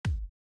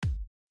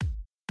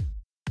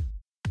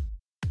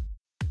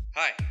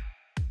Hi,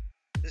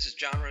 this is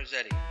John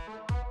Rossetti,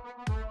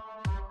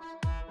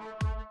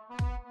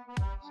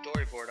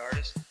 storyboard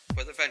artist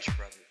for the Venture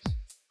Brothers.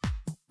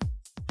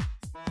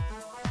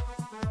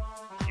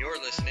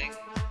 You're listening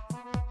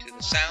to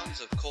the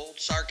sounds of cold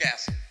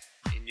sargassum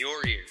in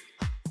your ear,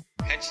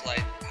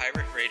 Henchlight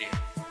Pirate Radio,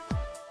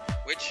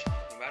 which,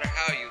 no matter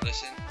how you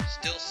listen,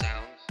 still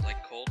sounds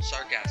like cold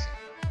sargassum.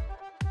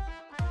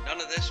 None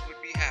of this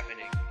would be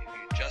happening if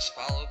you just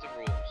followed the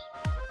rules.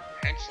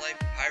 Henchlight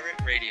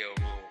Pirate Radio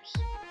rules.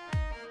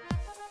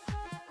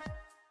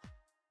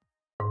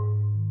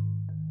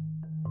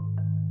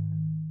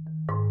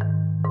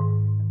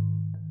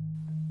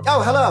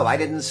 Oh, hello, I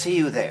didn't see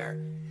you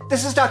there.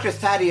 This is Dr.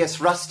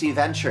 Thaddeus Rusty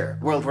Venture,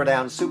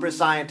 world-renowned super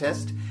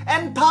scientist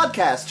and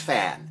podcast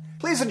fan.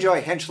 Please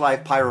enjoy Hench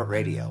Life Pirate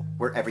Radio,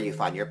 wherever you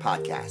find your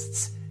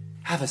podcasts.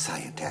 Have a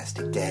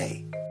scientastic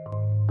day.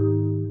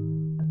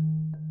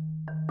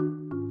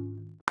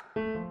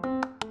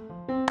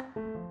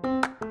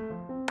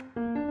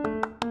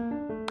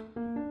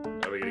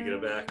 Are we going to get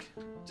it back?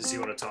 Does he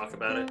want to talk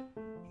about it?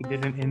 He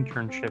did an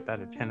internship at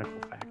a tentacle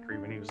factory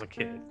when he was a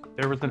kid.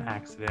 There was an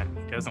accident.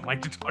 He doesn't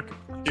like to talk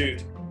about it.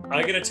 Dude,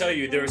 I'm going to tell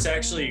you, there was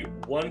actually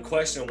one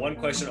question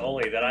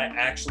only that I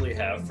actually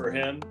have for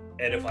him.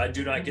 And if I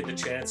do not get the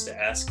chance to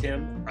ask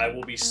him, I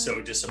will be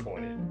so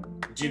disappointed.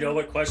 Do you know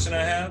what question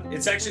I have?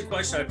 It's actually a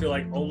question I feel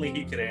like only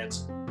he could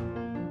answer.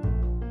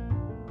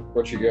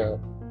 What you got?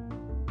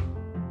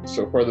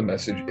 So far the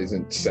message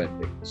isn't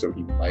sending, so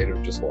he might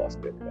have just lost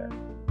it there.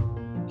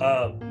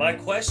 My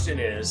question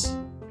is,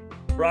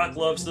 Brock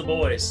loves the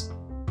boys.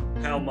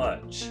 How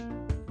much?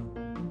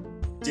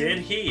 Did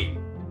he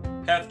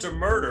have to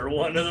murder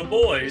one of the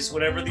boys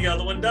whenever the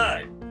other one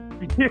died?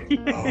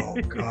 Oh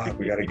God,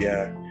 we gotta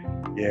get.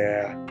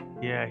 Yeah.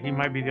 Yeah, he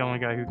might be the only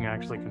guy who can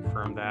actually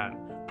confirm that.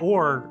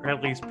 Or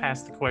at least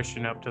pass the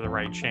question up to the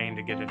right chain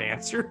to get it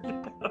answered.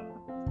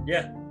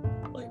 Yeah,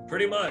 like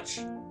pretty much.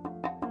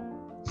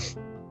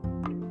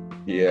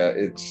 Yeah,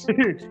 it's.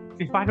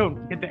 If I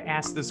don't get to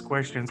ask this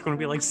question, it's going to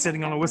be like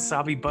sitting on a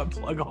wasabi butt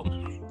plug all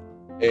night.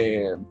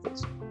 And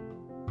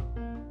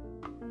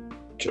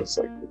just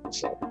like with the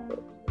sound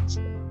effects.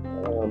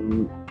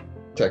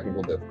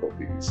 Technical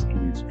difficulties.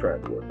 He's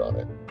trying to work on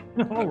it.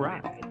 All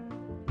right.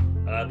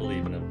 I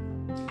believe in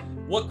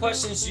him. What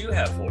questions do you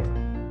have for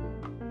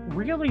him?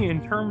 Really,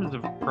 in terms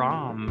of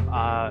prom,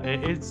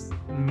 it's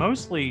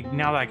mostly,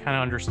 now that I kind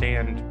of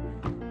understand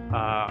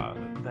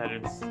that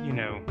it's, you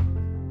know,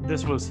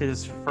 this was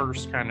his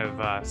first kind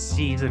of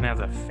season as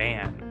a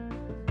fan.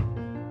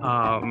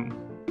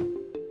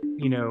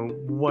 You know,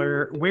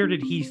 where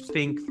did he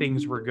think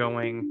things were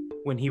going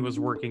when he was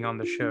working on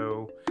the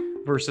show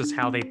versus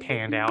how they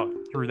panned out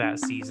through that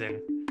season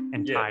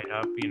and tied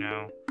up, you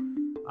know,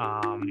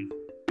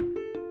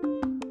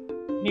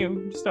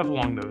 stuff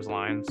along those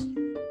lines.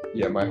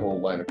 Yeah, my whole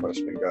line of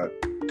questioning got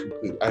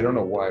complete. I don't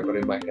know why, but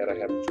in my head I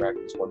haven't tracked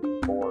this one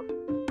before,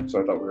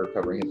 so I thought we were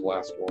covering his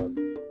last one.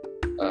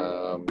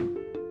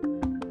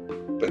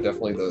 But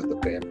definitely the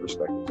fan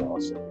perspective is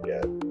awesome to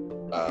get.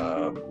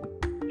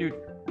 Dude,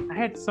 I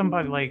had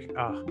somebody like,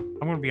 I'm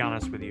going to be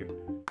honest with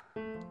you.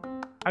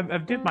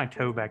 I've dipped my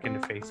toe back into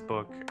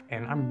Facebook,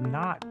 and I'm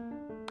not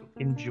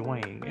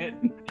enjoying it.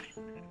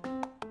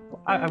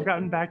 I've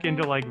gotten back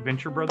into, like,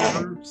 Venture Brother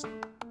groups,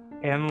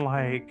 and,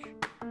 like,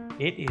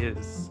 it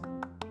is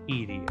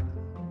tedious.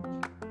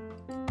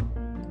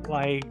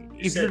 Like,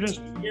 if you're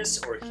just... tedious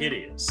or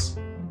hideous?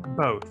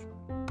 Both.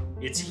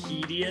 It's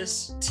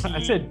hideous?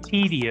 I said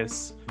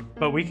tedious,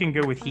 but we can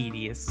go with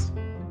hideous.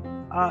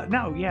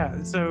 No,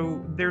 yeah,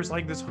 so there's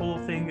like this whole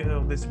thing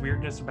of this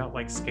weirdness about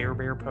like Scare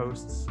Bear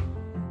posts,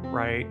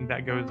 right?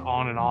 That goes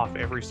on and off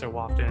every so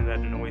often, and that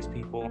annoys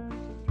people.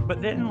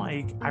 But then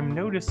like I'm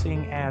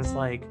noticing as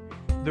like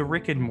the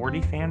Rick and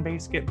Morty fan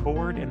base get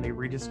bored and they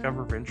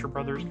rediscover Venture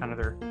Brothers, kind of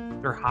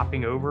they're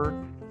hopping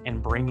over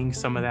and bringing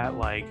some of that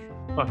like,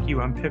 fuck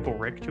you, I'm Pickle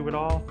Rick to it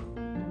all.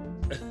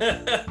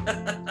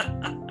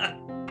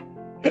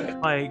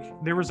 Like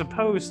there was a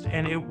post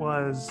and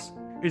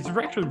it's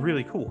actually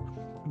really cool.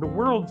 The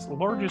world's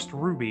largest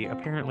ruby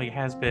apparently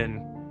has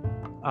been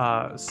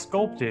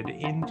sculpted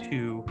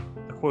into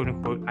a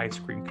quote-unquote ice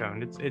cream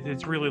cone.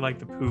 It's really like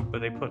the poop,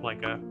 but they put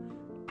like put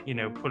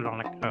it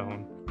on a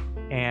cone.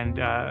 And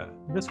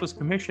this was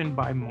commissioned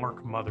by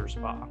Mark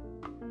Mothersbaugh,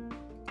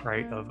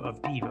 right,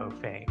 of Devo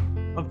fame,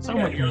 of so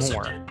much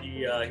more.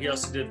 He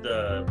also did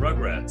the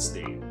Rugrats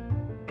theme.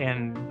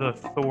 And the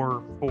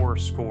Thor 4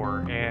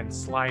 score and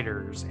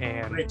Sliders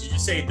and... Wait, did you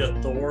say the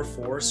Thor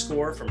 4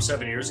 score from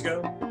 7 years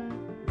ago?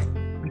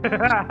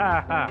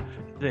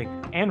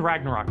 And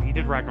Ragnarok. He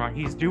did Ragnarok.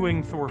 He's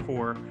doing Thor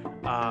 4.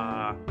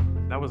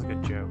 That was a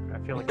good joke. I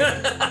feel like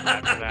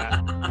after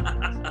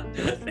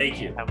that. Thank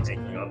you.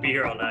 I'll be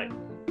here all night.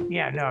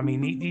 Yeah, no, I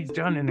mean, he's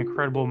done an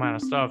incredible amount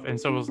of stuff. And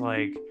so it was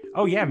like,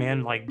 oh yeah,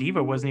 man, like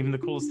Devo wasn't even the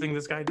coolest thing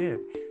this guy did.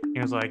 He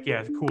was like,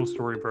 yeah, cool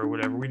story, bro,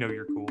 whatever. We know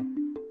you're cool.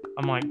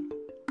 I'm like,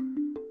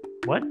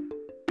 what?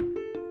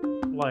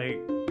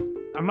 Like,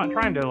 I'm not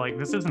trying to, like,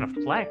 this isn't a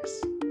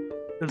flex.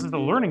 This is a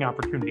learning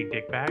opportunity,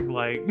 dickbag.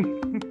 Like,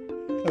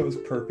 That was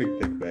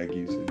perfect dick bag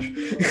usage.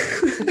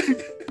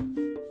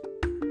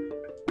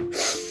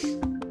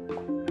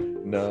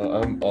 No,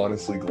 I'm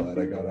honestly glad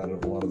I got out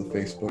of a lot of the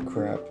Facebook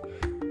crap.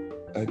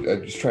 I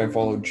just try and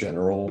follow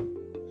general,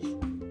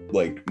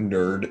 like,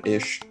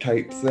 nerd-ish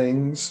type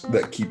things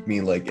that keep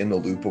me, like, in the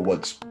loop of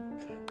what's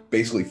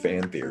basically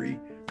fan theory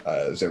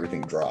as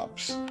everything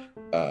drops.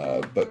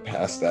 But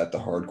past that, the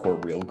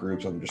hardcore real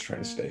groups, I'm just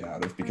trying to stay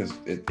out of because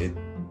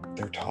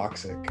they're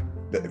toxic.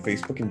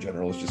 Facebook in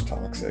general is just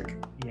toxic.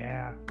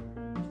 Yeah.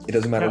 It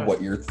doesn't matter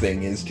what your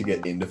thing is to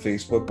get into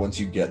Facebook. Once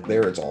you get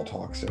there, it's all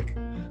toxic.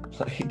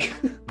 Like,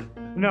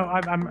 no,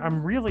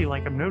 I'm really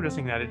like, I'm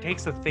noticing that it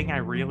takes a thing I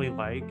really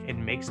like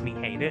and makes me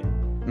hate it.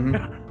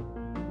 Mhm.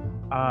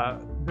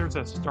 There's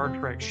a Star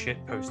Trek shit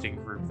posting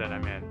group that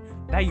I'm in.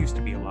 That used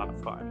to be a lot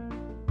of fun.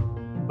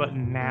 But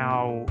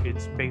now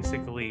it's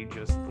basically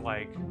just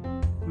like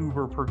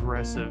uber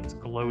progressives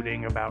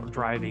gloating about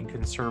driving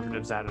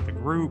conservatives out of the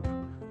group.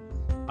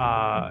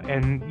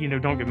 And, you know,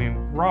 don't get me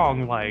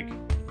wrong, like,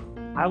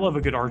 I love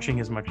a good arching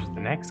as much as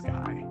the next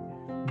guy.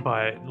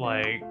 But,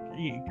 like,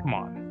 come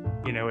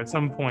on. You know, at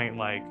some point,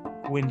 like,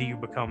 when do you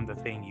become the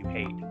thing you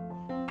hate?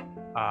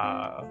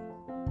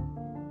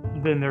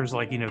 Then there's,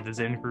 like, you know, the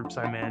Zen groups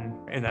I'm in,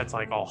 and that's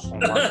like all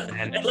Hallmark.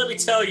 And let me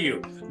tell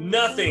you,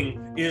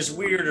 nothing is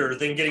weirder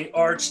than getting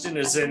arched in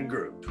a Zen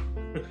group.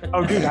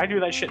 Oh, dude, I do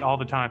that shit all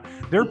the time.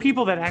 There are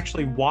people that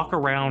actually walk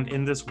around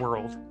in this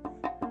world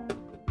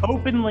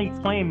openly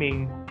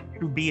claiming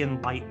to be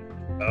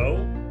enlightened.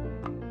 Oh?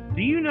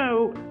 Do you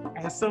know,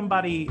 as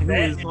somebody who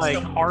That is like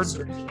hard,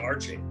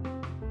 arching.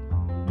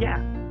 yeah,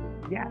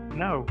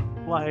 no,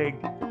 like,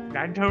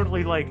 I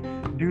totally like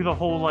do the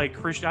whole like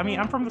Christian. I mean,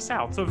 I'm from the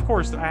South, so of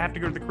course I have to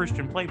go to the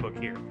Christian playbook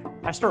here.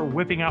 I start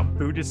whipping out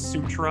Buddhist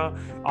sutra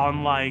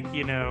on, like,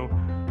 you know,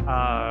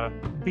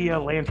 be a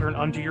lantern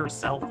unto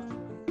yourself,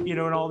 you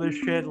know, and all this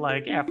shit.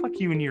 Like, yeah, fuck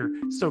you and your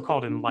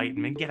so-called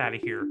enlightenment. Get out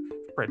of here,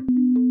 Fred.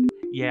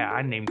 Yeah,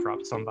 I name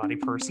dropped somebody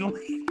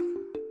personally.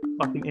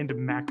 Fucking into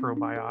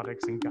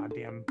macrobiotics in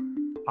goddamn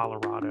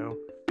Colorado.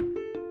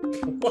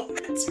 What?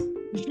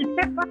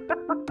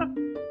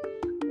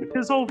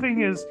 His whole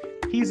thing is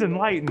he's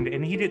enlightened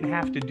and he didn't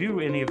have to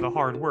do any of the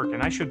hard work,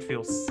 and I should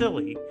feel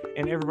silly,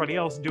 and everybody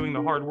else doing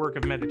the hard work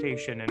of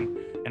meditation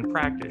and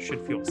practice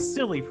should feel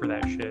silly for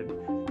that shit,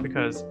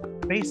 because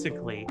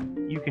basically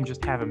you can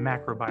just have a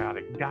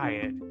macrobiotic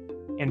diet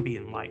and be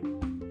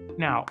enlightened.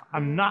 Now,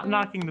 I'm not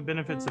knocking the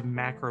benefits of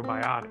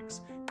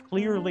macrobiotics.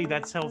 Clearly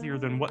that's healthier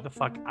than what the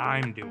fuck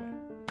I'm doing.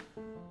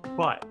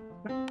 But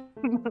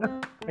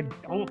I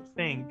don't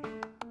think,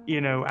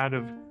 you know, out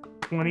of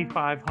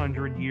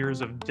 2,500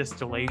 years of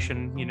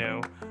distillation, you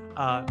know,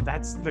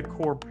 that's the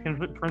core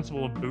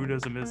principle of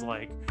Buddhism, is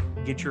like,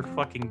 get your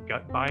fucking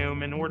gut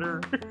biome in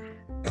order.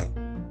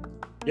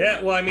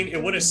 Yeah, well, I mean,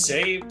 it would have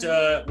saved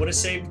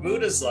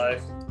Buddha's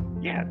life.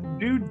 Yeah,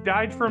 dude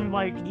died from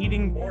like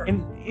eating, Pork.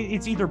 and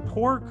it's either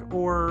pork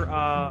or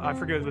I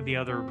forget what the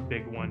other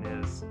big one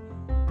is,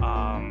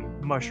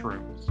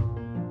 mushrooms.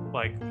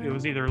 Like, it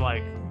was either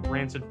like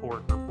rancid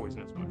pork or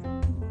poisonous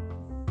mushrooms.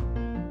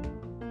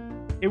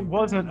 It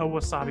wasn't a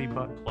wasabi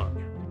butt plug.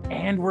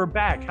 And we're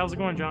back. How's it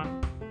going, John?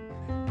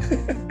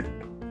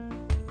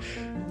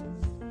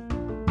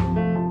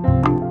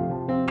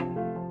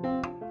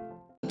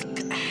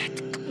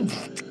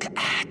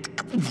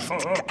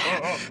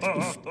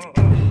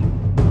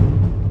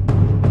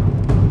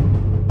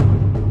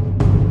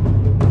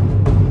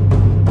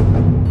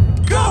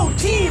 Go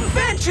Team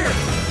Venture!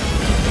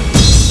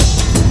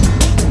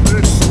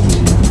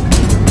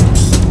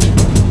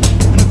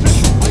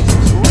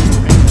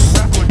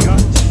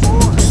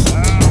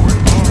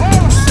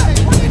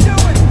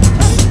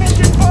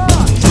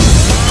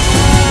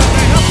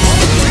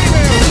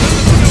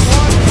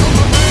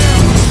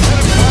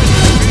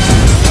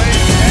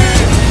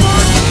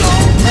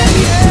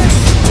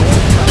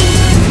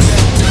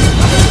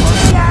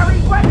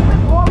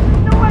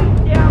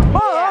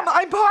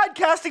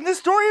 The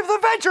story of the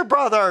Venture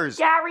Brothers!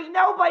 Gary,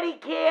 nobody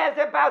cares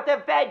about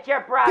the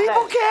Venture Brothers.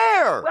 People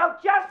care! Well,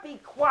 just be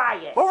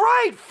quiet. All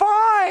right,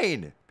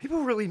 fine!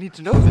 People really need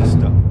to know this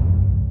stuff.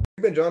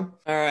 You been, John?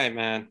 All right,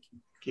 man.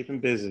 Keeping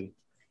busy.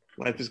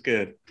 Life is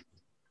good.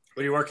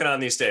 What are you working on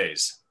these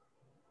days?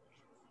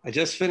 I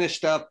just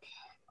finished up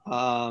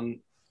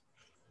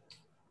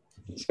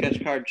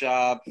sketch card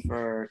job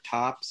for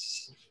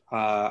Tops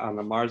on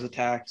the Mars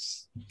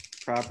Attacks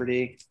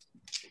property.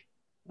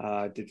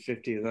 Did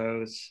 50 of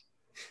those.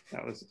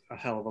 That was a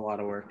hell of a lot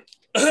of work.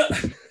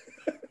 You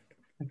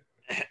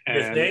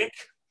think?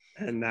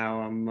 And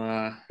now I'm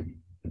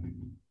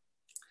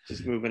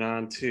just moving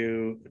on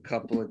to a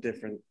couple of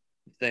different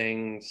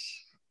things,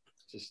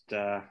 just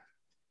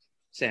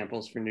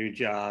samples for new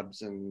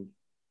jobs and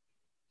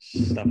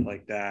stuff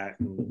like that,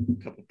 and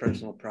a couple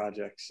personal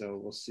projects. So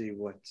we'll see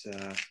what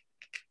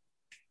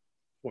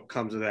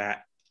comes of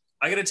that.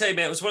 I got to tell you,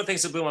 man, it was one of the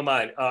things that blew my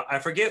mind. I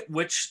forget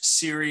which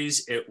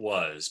series it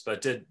was,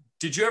 but did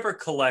you ever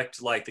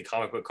collect like the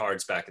comic book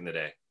cards back in the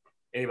day?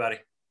 Anybody?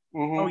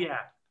 Mm-hmm. Oh yeah,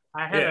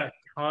 I had a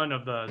ton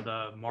of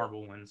the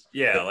Marvel ones.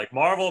 Yeah, like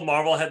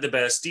Marvel had the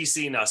best,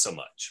 DC not so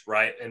much,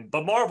 right?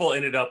 But Marvel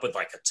ended up with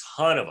like a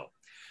ton of them.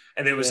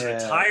 And there was an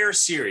entire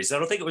series. I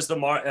don't think it was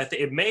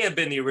it may have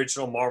been the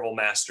original Marvel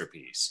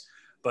Masterpiece,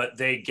 but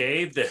they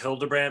gave the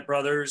Hildebrandt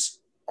brothers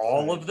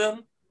all of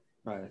them.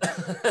 Right.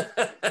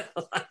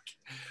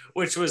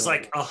 Which was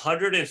like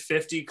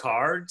 150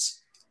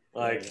 cards.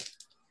 Like,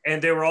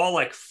 and they were all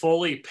like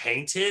fully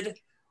painted.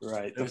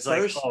 Right. The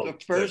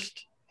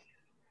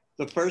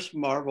first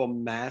Marvel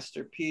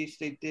Masterpiece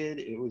they did,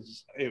 it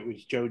was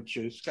Joe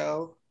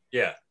Jusko.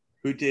 Yeah.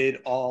 Who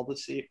did all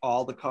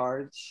the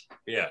cards.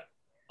 Yeah.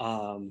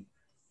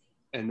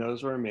 And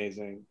those were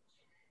amazing.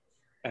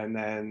 And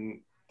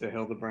then the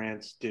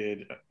Hildebrandts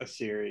did a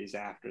series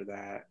after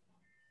that.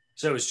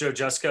 So it was Joe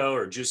Jusko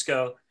or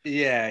Jusko.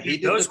 Yeah,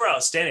 those were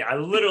outstanding. I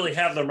literally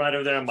have them right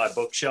over there on my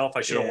bookshelf.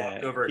 I should have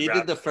walked over. He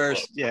did the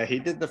first. Yeah, he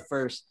did the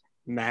first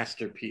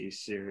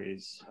Masterpiece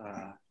series.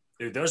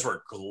 Dude, those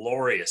were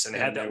glorious, and they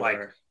had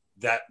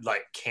that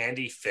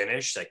candy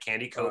finish, that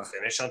candy coat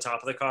finish on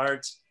top of the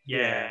cards.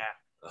 Yeah.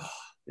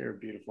 They were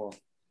beautiful.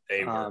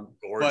 They were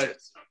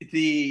gorgeous. But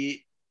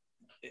the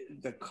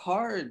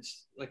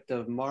cards, like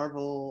the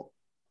Marvel,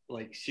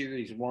 like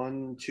series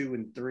 1, 2,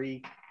 and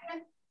 3,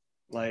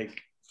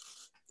 like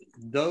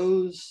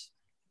those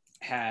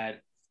had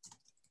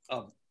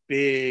a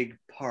big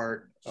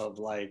part of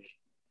like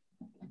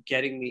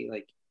getting me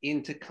like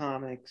into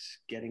comics,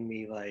 getting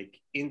me like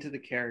into the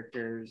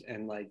characters,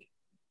 and like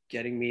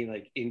getting me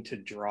like into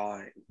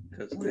drawing,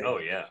 because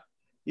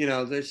you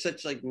know, there's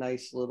such like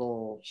nice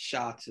little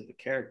shots of the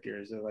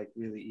characters. They're like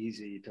really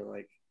easy to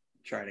like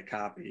try to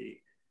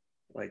copy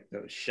like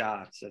those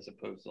shots, as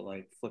opposed to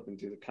like flipping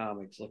through the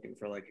comics looking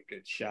for like a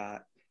good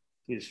shot.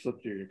 You just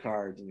flip through your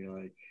cards and you're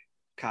like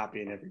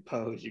copying every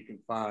pose you can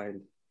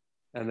find,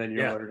 and then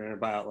you're learning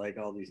about like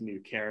all these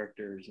new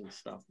characters and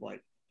stuff,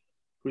 like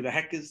who the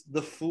heck is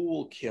the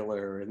Fool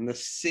Killer and the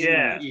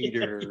Sin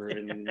Eater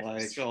and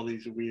like all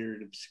these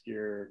weird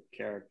obscure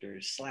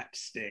characters,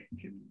 Slapstick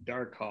and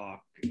Darkhawk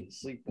and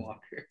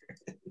Sleepwalker.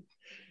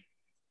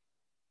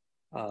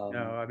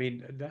 No, I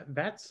mean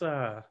that's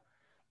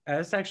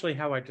actually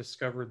how I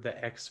discovered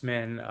the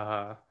X-Men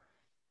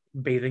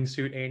bathing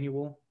suit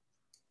annual.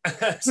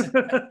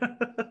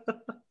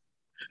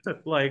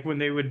 Like when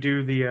they would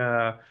do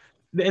the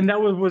and that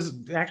was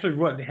actually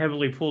what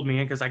heavily pulled me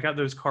in, because I got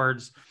those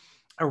cards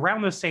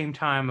around the same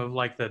time of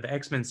like the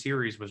X-Men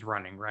series was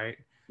running, right?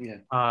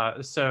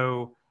 Yeah.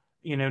 So,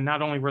 you know,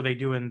 not only were they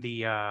doing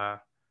the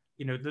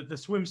you know, the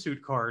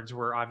swimsuit cards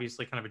were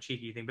obviously kind of a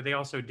cheeky thing, but they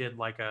also did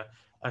like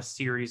a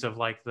series of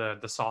like the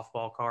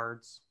softball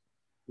cards.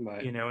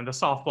 Right. You know, and the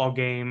softball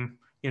game,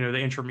 you know, the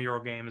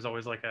intramural game is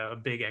always like a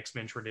big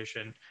X-Men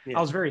tradition. Yeah.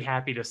 I was very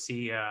happy to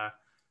see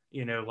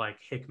you know, like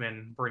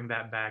Hickman bring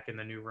that back in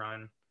the new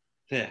run.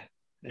 Yeah.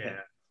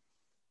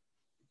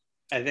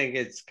 I think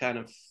it's kind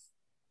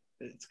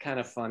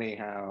of funny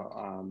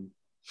how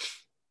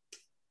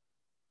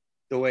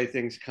the way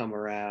things come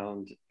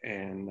around,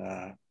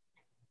 and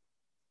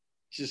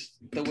just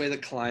the way the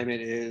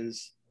climate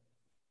is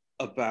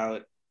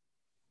about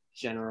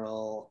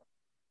general,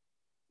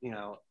 you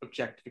know,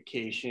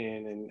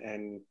 objectification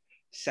and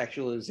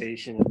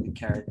sexualization of the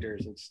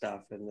characters and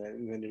stuff, and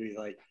then we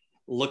like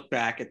look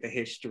back at the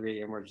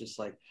history and we're just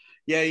like,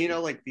 yeah, you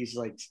know, like these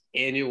like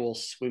annual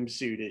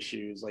swimsuit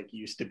issues like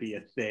used to be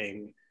a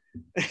thing.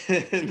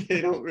 And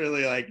they don't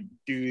really like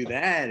do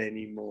that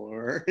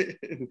anymore.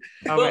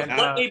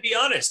 Let me be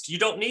honest, you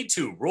don't need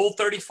to. Rule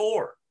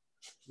 34.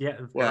 Yeah.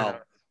 Well,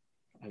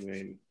 I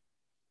mean,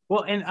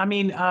 and I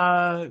mean,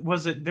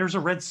 there's a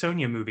Red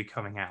Sonja movie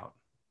coming out.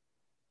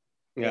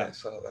 Yeah, I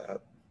saw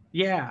that.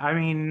 Yeah, I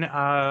mean,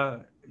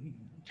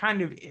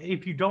 kind of,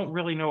 if you don't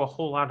really know a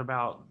whole lot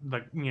about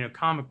the, you know,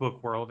 comic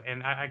book world,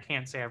 and I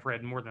can't say I've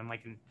read more than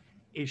like an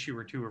issue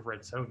or two of Red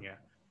Sonja,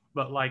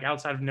 but like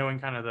outside of knowing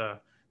kind of the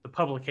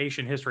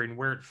publication history and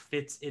where it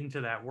fits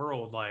into that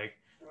world, like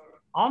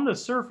on the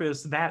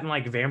surface, that and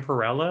like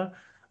Vampirella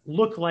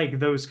look like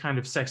those kind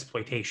of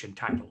sexploitation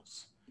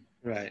titles.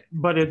 Right.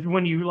 But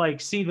when you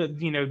like see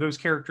that, you know, those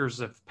characters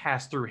have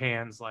passed through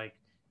hands, like,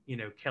 you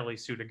know, Kelly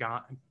Sue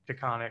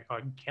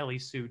DeConnick,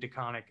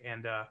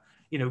 and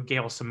you know,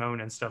 Gail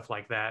Simone and stuff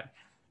like that.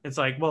 It's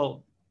like,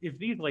 well, if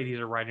these ladies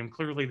are writing,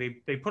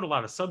 clearly they put a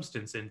lot of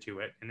substance into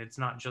it, and it's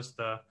not just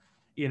the,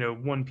 you know,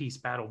 one-piece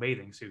battle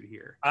bathing suit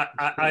here.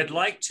 I'd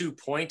like to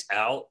point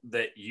out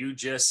that you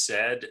just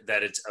said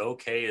that it's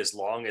okay as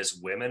long as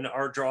women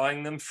are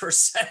drawing them for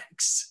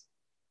sex.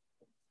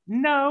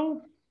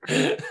 No.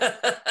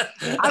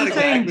 I'm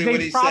saying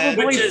they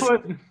probably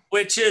put...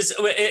 Which is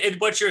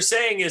what you're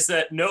saying is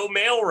that no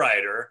male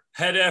writer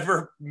had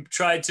ever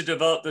tried to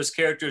develop those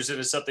characters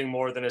into something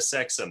more than a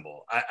sex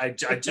symbol. I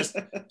just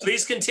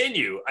please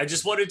continue. I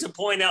just wanted to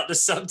point out the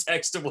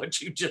subtext of what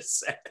you just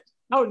said.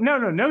 Oh, no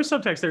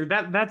subtext there.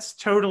 That's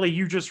totally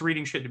you just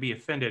reading shit to be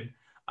offended,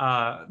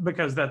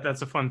 because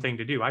that's a fun thing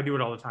to do. I do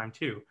it all the time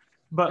too.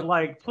 But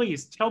like,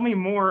 please tell me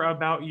more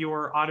about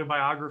your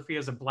autobiography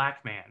as a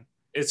black man.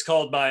 It's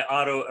called my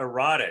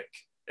autoerotic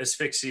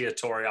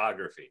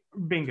asphyxiatoriography.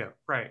 Bingo,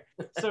 right.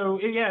 So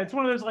yeah, it's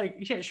one of those like,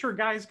 yeah, sure,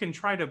 guys can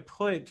try to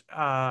put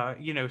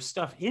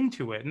stuff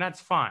into it, and that's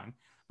fine.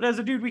 But as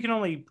a dude, we can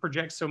only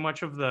project so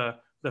much of the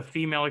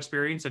female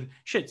experience, and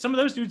shit, some of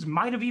those dudes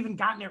might have even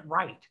gotten it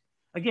right.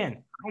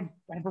 Again,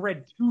 I've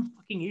read 2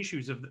 fucking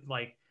issues of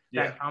like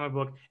that comic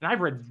book, and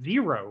I've read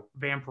 0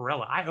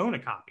 Vampirella. I own a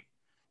copy.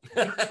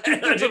 I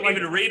didn't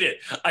even read it.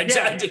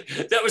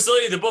 That was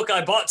literally the book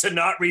I bought to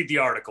not read the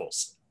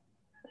articles.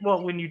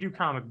 Well, when you do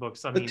comic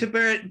books, I mean,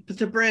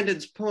 to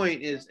Brandon's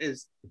point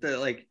is that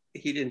like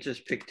he didn't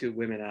just pick 2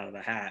 women out of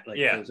the hat. Like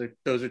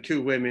those are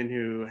 2 women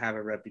who have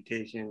a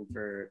reputation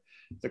for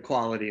the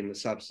quality and the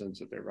substance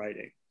of their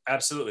writing.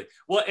 Absolutely.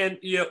 Well, and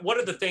one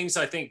of the things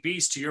I think,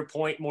 Beast, to your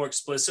point more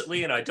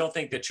explicitly, and I don't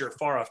think that you're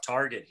far off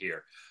target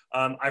here.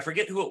 I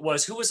forget who it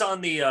was. Who was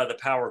on the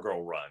Power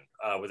Girl run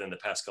within the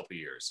past couple of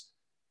years?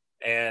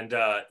 And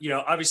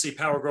obviously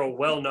Power Girl,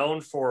 well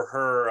known for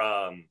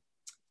her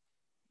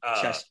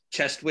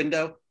chest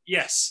window.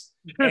 Yes.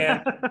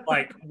 And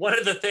like one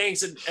of the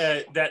things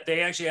that they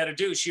actually had to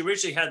do, she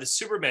originally had the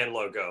Superman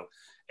logo,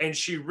 and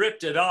she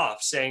ripped it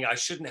off, saying, "I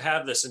shouldn't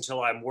have this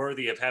until I'm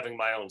worthy of having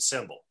my own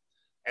symbol."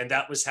 And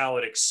that was how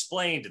it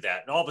explained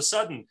that. And all of a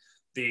sudden,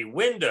 the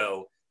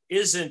window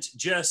isn't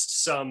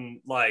just some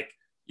like,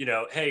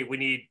 hey, we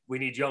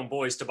need young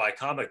boys to buy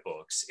comic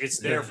books. It's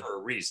there for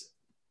a reason.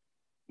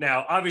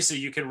 Now, obviously,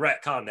 you can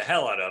retcon the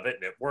hell out of it,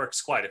 and it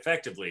works quite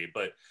effectively.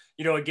 But,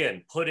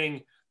 again,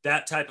 putting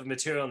that type of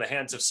material in the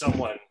hands of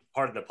someone,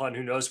 pardon the pun,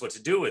 who knows what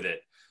to do with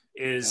it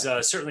is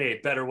certainly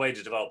a better way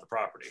to develop the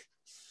property.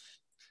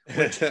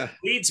 Which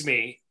leads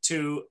me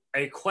to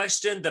a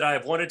question that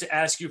I've wanted to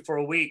ask you for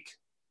a week.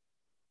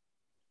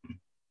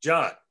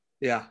 John.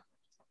 Yeah.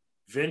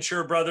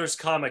 Venture Brothers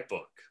comic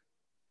book.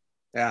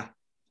 Yeah.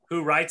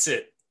 Who writes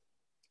it?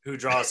 Who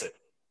draws it?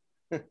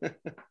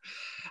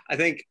 I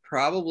think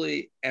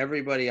probably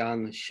everybody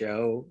on the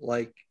show,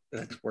 like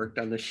that's worked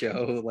on the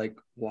show, like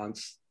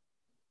wants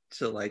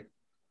to like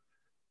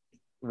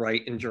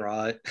write and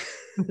draw it.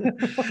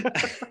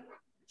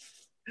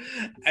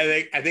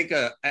 I think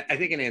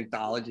an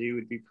anthology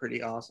would be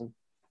pretty awesome.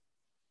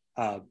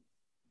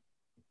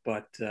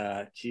 But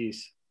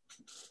geez.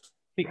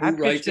 I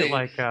pitched it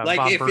like Bob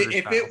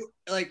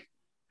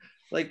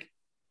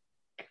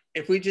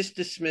if we just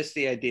dismiss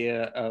the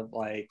idea of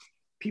like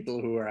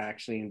people who are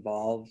actually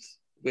involved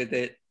with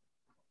it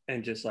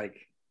and just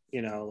like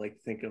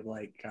think of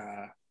like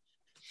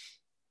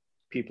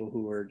people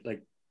who are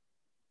like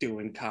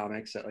doing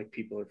comics that like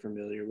people are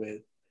familiar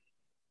with,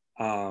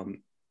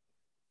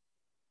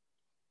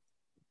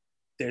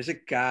 there's a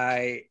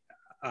guy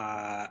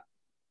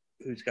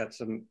who's got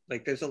some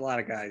like there's a lot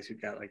of guys who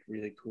got like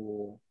really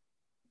cool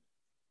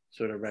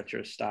sort of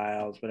retro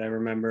styles, but I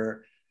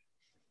remember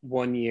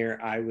one year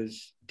I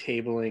was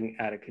tabling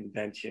at a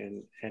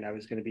convention and I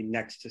was going to be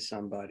next to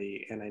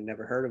somebody and I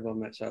never heard of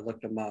him, so I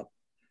looked him up,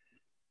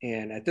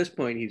 and at this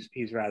point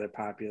he's rather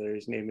popular.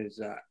 His name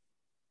is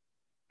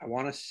I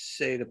want to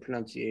say the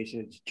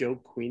pronunciation, it's Joe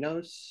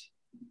Quinos,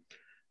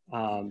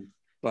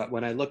 but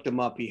when I looked him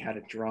up, he had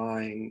a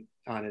drawing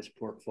on his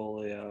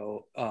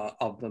portfolio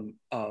of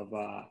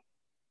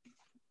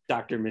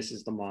Dr. and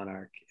Mrs. the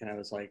Monarch, and I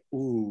was like,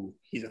 ooh,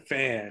 he's a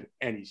fan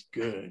and he's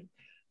good.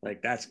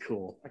 Like, that's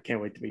cool. I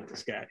can't wait to meet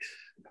this guy.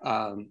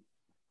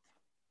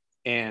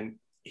 And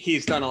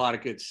he's done a lot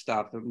of good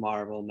stuff at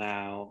Marvel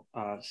now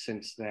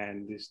since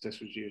then. This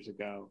was years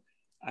ago.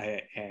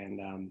 A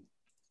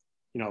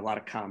lot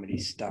of comedy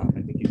stuff.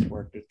 I think he's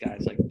worked with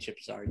guys like Chip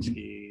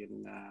Zdarsky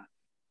and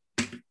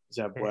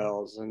Zeb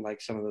Wells and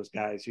like some of those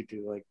guys who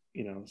do like,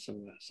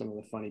 some of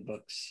the funny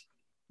books.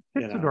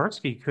 Chip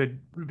Zdarsky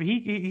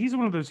he's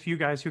one of those few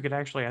guys who could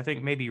actually, I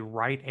think, maybe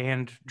write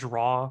and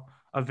draw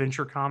a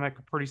venture comic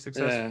pretty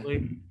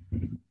successfully.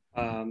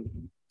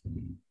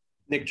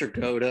 Nick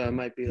Dragotta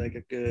might be like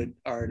a good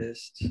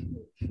artist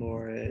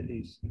for it.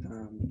 He's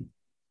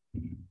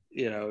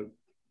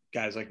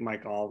guys like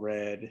Mike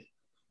Allred.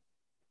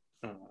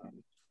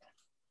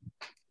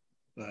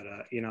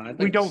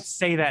 We don't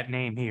say that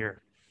name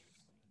here.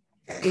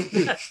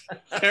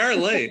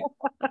 Apparently.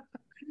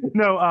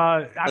 No,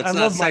 I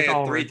love Mike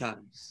Allred 3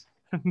 times.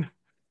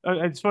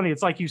 It's funny.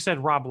 It's like you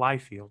said, Rob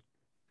Liefeld.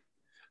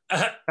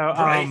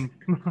 Right.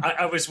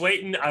 I was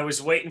waiting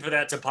for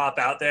that to pop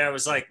out there. I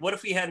was like, what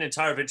if we had an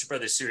entire Venture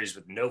Brothers series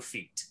with no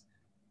feet?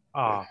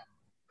 No,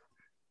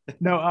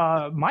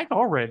 Mike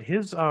Allred,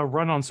 his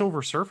run on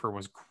Silver Surfer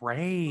was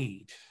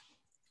great.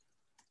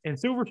 And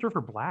Silver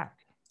Surfer Black.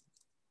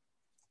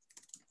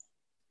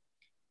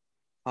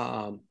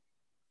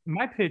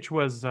 My pitch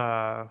was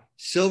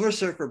Silver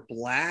Surfer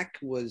Black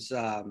was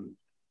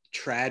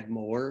Trad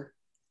Moore.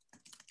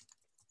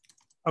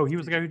 Oh, he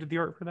was the guy who did the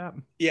art for that?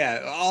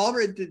 Yeah,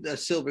 Allred did a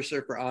Silver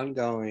Surfer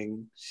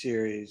ongoing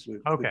series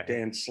with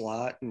Dan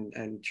Slott,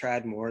 and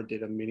Trad Moore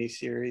did a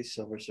miniseries,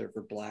 Silver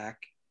Surfer Black,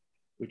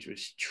 which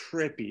was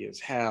trippy as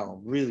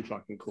hell. Really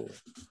fucking cool.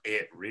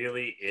 It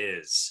really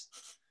is.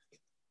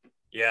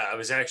 Yeah, I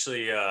was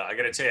actually, I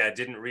got to tell you, I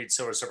didn't read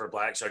Silver Surfer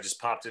Black, so I just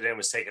popped it in,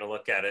 was taking a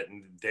look at it,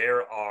 and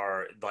there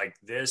are, like,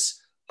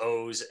 this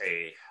owes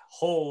a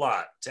whole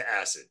lot to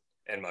acid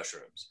and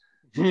mushrooms.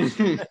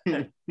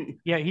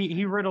 Yeah,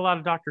 he read a lot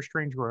of Doctor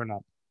Strange growing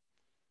up.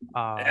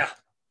 Yeah.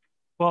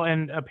 Well,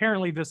 and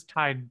apparently this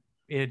tied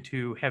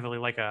into heavily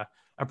like a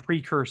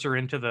precursor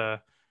into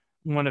the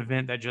one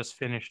event that just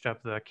finished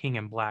up the King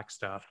in Black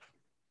stuff,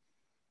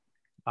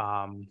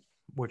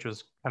 which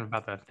was kind of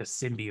about the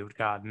symbiote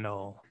god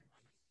Null.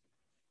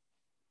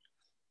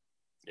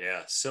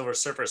 Yeah, Silver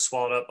Surfer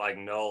swallowed up by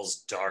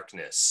Null's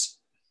darkness.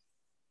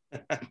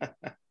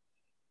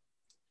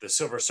 The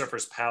Silver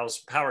Surfer's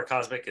power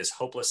cosmic is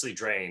hopelessly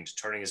drained,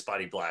 turning his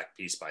body black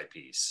piece by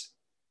piece.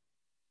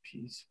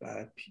 Piece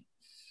by piece.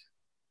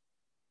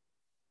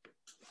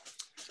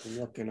 I'm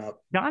looking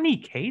up. Donny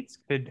Cates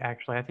could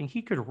actually, I think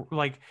he could,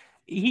 like,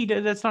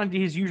 that's not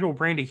his usual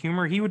brand of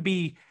humor. He would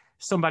be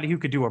somebody who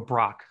could do a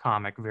Brock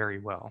comic very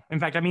well. In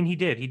fact, I mean, he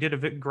did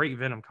a great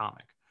Venom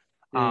comic.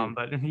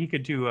 But he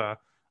could do a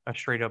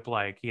straight up,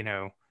 like, you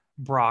know,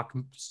 Brock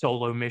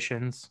solo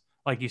missions.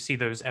 Like you see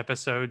those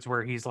episodes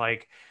where he's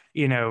like,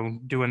 you know,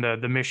 doing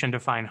the mission to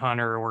find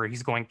Hunter, or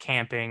he's going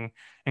camping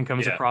and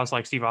comes across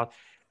like Steve Austin.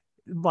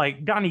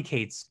 Like Donny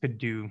Cates could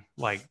do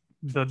like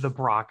the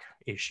Brock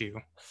issue.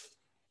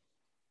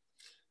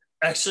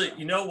 Actually,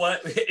 you know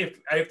what?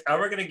 If I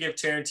were going to give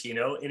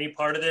Tarantino any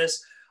part of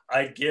this,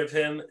 I'd give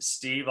him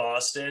Steve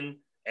Austin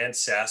and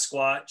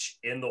Sasquatch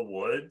in the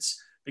woods,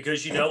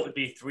 because, you know, it would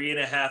be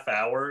 3.5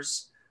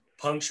 hours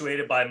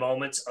punctuated by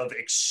moments of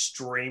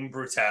extreme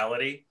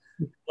brutality.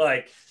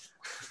 Like,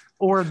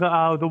 or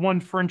the one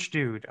French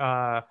dude,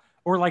 or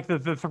like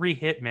the 3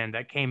 hitmen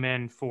that came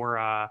in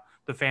for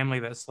the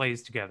family that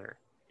slays together.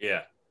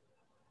 Yeah.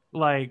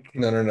 Like,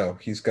 no.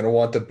 He's gonna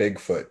want the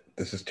Bigfoot.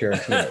 This is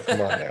Tarantino.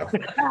 Come on now.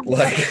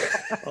 Like,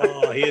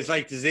 oh, he is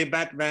like the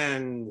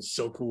Batman.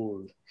 So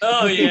cool.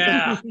 Oh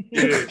yeah,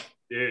 dude.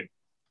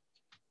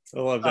 I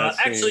love that.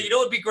 Actually, you know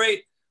what'd be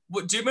great?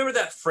 Do you remember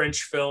that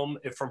French film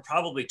from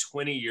probably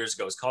 20 years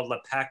ago? It's called Le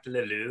Pacte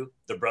Le Loup,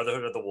 The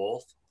Brotherhood of the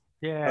Wolf.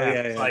 Yeah.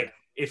 Oh, yeah. Like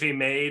if he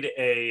made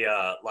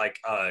a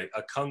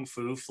kung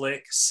fu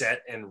flick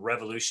set in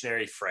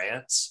revolutionary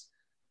France.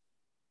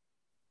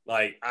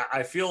 Like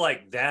I feel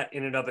like that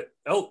in and of it.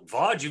 Oh,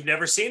 Vaughn, you've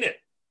never seen it?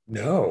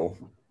 no.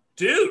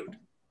 Dude.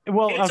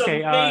 Well, It's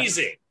okay.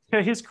 amazing.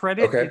 To his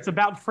credit, it's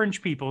about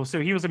French people, so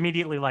he was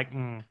immediately like,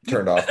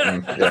 Turned off.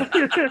 Yeah.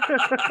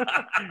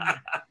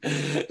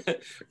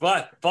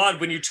 But Vaughn,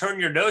 when you turn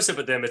your nose up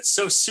at them, it's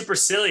so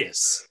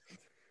supercilious.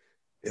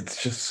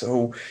 It's just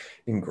so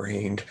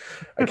ingrained.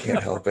 I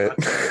can't help it.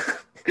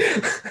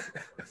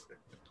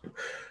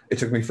 It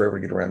took me forever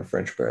to get around to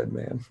French bread,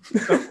 man.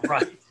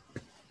 Right.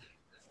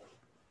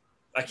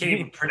 I can't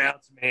even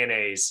pronounce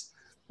mayonnaise.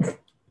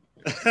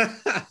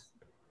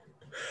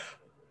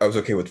 I was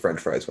okay with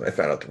French fries when I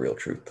found out the real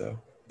truth, though.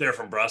 They're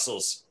from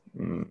Brussels.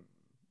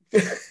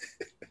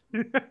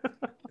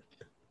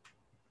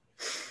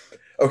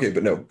 Okay,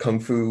 but no, Kung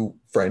Fu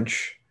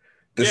French.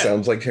 This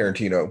sounds like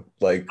Tarantino,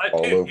 like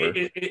all over.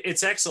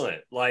 It's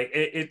excellent. Like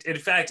in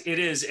fact, it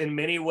is in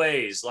many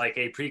ways like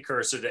a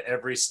precursor to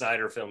every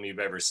Snyder film you've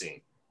ever seen.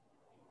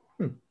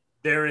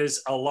 There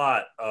is a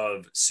lot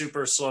of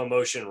super slow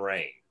motion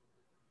rain.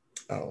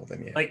 Oh,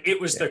 then yeah. Like it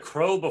was The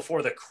Crow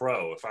before The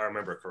Crow, if I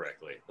remember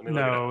correctly. Let me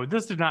no,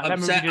 this did not.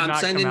 I'm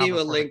sending you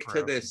a link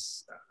to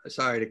this.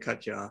 Sorry to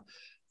cut you off.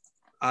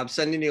 I'm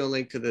sending you a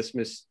link to this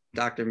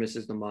Dr.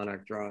 Mrs. the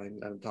Monarch drawing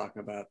that I'm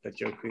talking about that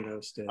Joe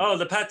Quinos did. Oh,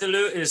 the Pacte Le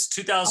Loup is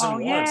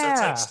 2001, so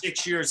it's like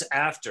 6 years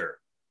after.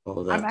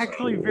 Oh, I'm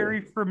actually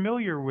very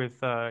familiar with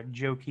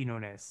Joe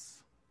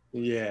Quinones.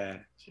 Yeah,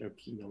 Joe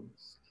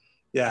Quinones.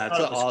 Yeah, it's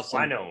awesome.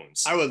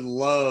 Quinones. I would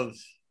love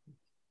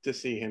to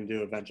see him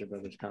do a Venture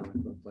Brothers comic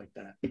book like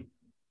that.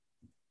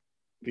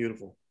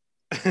 Beautiful.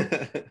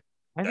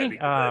 I think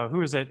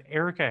who is it?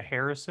 Erica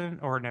Harrison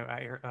or no?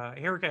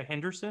 Erica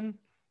Henderson,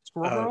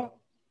 Squirrel Girl.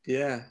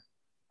 Yeah.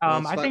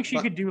 I think she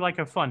could do like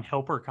a fun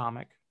helper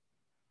comic.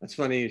 That's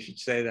funny you should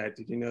say that.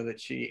 Did you know that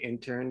she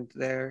interned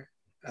there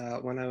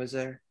when I was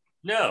there?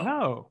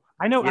 No.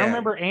 I know. Yeah. I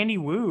remember Annie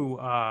Wu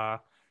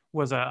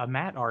was a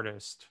matte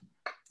artist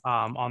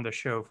on the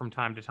show from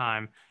time to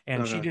time,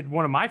 and she did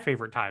one of my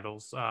favorite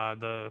titles,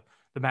 the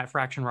Matt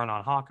Fraction run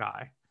on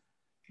Hawkeye.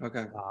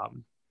 Okay.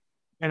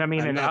 And I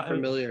mean, I'm not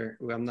familiar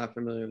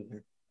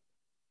with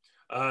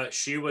her.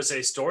 She was a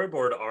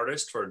storyboard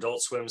artist for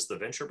Adult Swim's The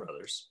Venture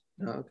Brothers.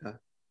 Oh, okay.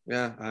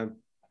 Yeah,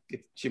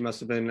 she must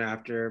have been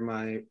after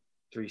my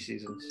 3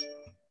 seasons.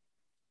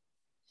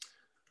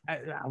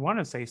 I want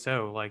to say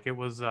so. Like it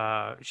was,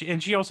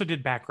 she also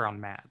did background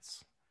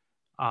mats.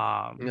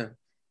 Yeah.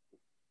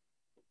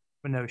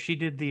 But no, she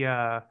did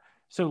the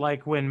so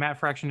like when Matt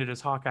Fraction did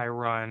his Hawkeye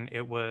run,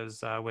 it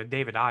was with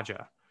David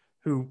Aja,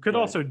 who could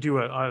also do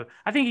I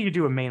think he could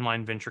do a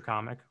mainline Venture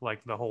comic,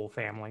 like the whole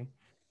family.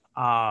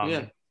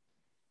 Yeah.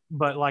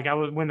 But like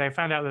when they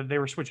found out that they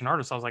were switching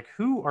artists, I was like,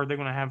 who are they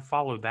going to have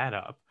follow that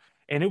up?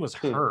 And it was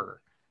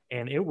her,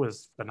 and it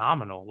was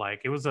phenomenal.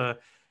 Like it was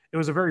it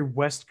was a very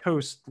West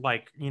Coast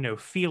like, you know,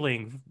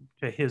 feeling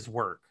to his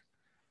work.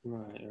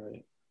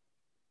 Right.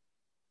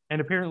 And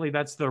apparently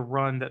that's the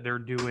run that they're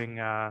doing,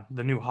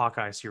 the new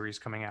Hawkeye series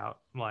coming out,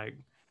 like,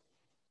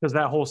 because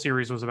that whole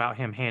series was about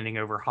him handing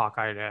over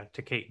Hawkeye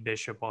to Kate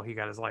Bishop while he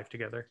got his life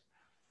together.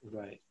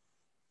 Right.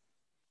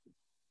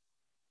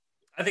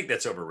 I think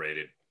that's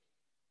overrated.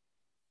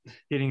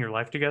 Getting your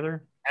life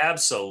together?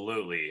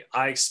 Absolutely.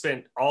 I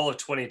spent all of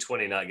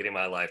 2020 not getting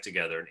my life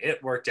together, and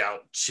it worked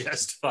out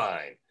just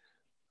fine.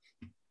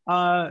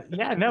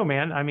 Yeah, no,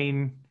 man. I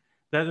mean,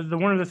 the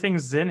one of the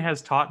things Zen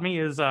has taught me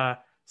is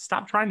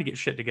stop trying to get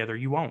shit together.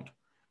 You won't.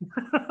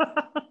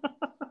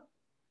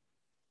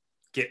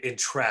 Get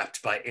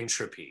entrapped by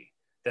entropy.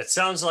 That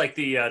sounds like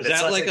the. Is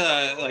that like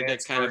a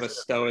kind of a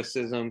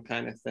stoicism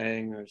kind of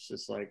thing, or it's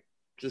just like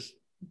just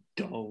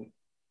don't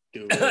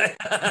do it?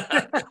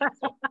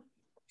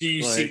 Do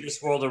you see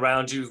this world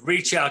around you?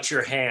 Reach out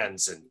your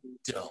hands and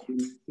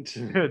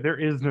don't. There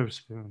is no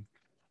spoon.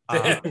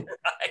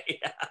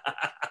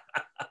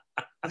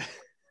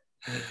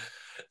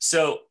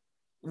 So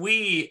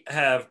we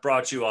have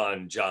brought you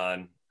on,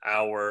 John,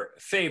 our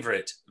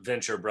favorite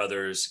Venture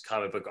Brothers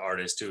comic book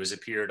artist who has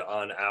appeared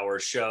on our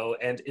show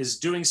and is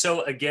doing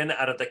so again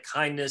out of the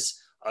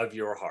kindness of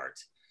your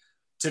heart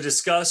to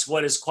discuss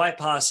what is quite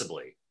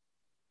possibly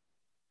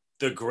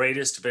the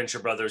greatest Venture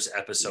Brothers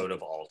episode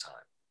of all time.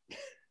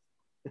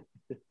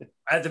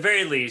 At the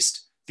very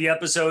least, the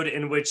episode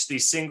in which the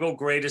single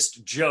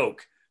greatest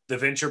joke the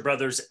Venture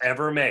Brothers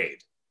ever made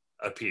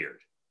appeared.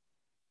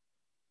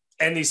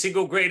 And the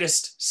single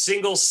greatest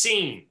single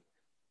scene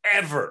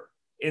ever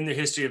in the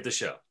history of the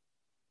show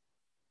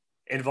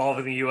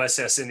involving the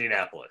USS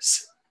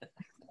Indianapolis.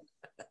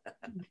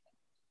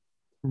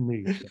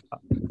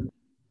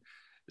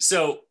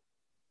 So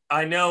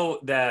I know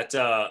that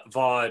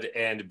Vaude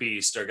and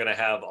Beast are going to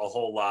have a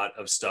whole lot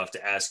of stuff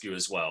to ask you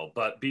as well.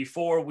 But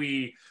before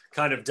we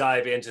kind of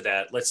dive into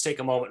that, let's take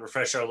a moment and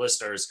refresh our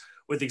listeners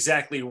with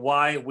exactly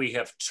why we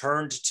have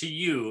turned to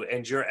you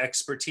and your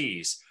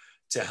expertise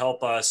to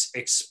help us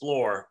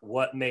explore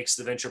what makes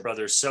the Venture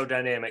Brothers so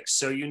dynamic,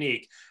 so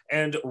unique,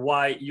 and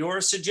why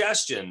your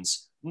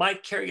suggestions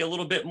might carry a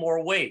little bit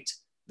more weight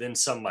than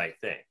some might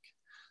think.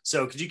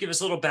 So could you give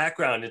us a little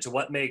background into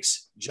what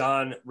makes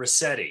John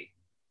Rossetti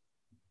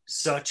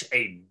such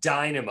a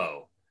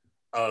dynamo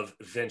of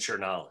venture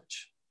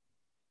knowledge?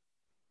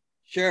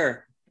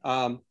 Sure.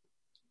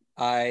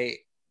 I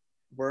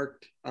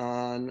worked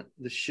on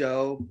the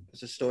show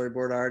as a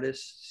storyboard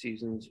artist,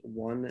 seasons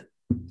 1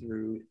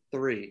 through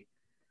 3.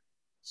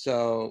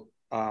 So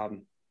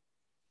one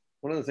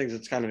of the things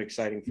that's kind of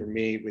exciting for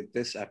me with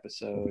this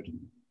episode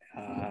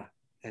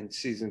and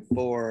season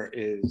 4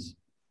 is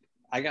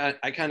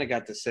I kind of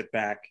got to sit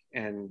back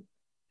and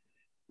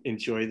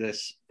enjoy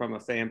this from a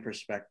fan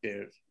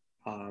perspective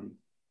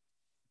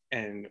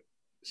and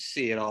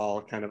see it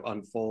all kind of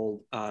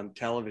unfold on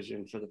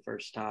television for the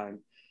first time,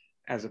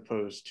 as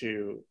opposed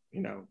to,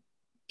 you know,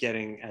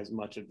 getting as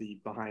much of the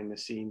behind the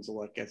scenes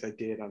look as I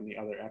did on the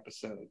other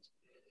episodes.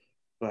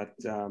 But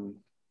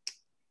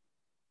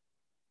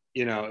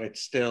you know,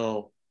 it's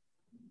still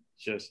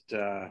just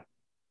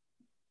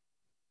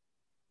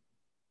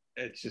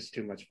it's just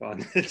too much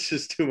fun. It's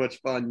just too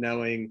much fun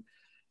knowing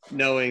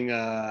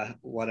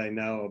what I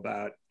know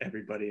about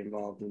everybody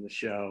involved in the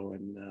show,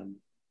 and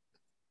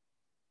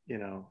you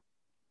know,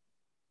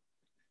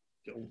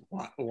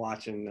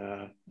 watching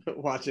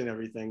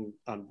everything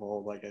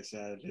unfold, like I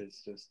said,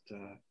 is just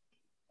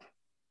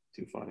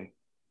too funny.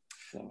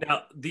 So.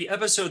 Now, the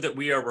episode that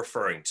we are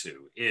referring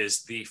to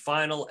is the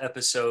final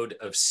episode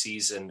of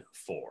season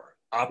 4,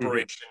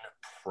 Operation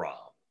Prom.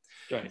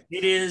 Right.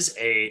 It is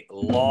a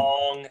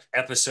long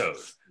episode.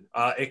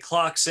 It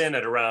clocks in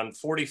at around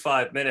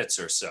 45 minutes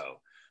or so,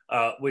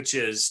 which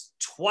is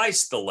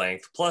twice the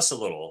length plus a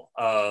little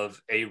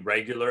of a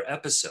regular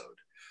episode.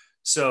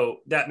 So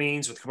that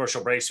means with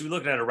commercial breaks, we're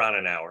looking at around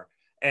an hour.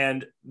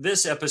 And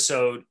this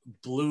episode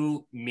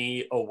blew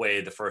me away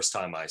the first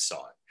time I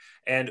saw it.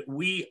 And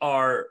we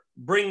are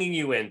bringing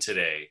you in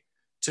today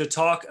to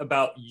talk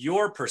about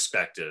your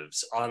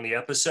perspectives on the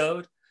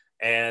episode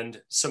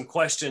and some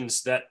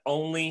questions that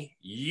only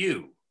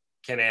you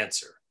can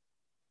answer.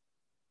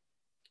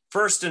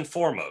 First and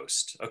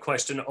foremost, a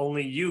question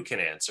only you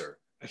can answer.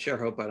 I sure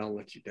hope I don't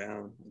let you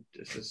down.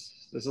 This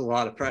is a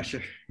lot of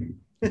pressure.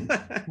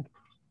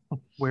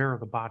 Where are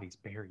the bodies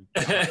buried?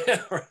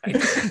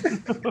 Right.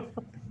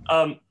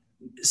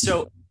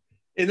 So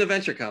in the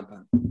venture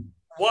compound.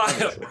 Why?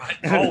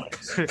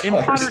 Always. In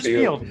Potter's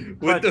Field.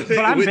 With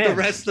the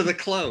rest of the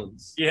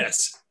clones.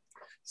 Yes.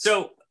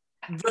 So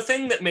the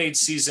thing that made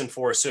season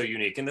 4 so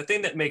unique, and the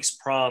thing that makes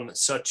Prom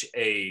such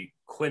a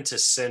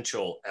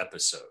quintessential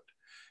episode,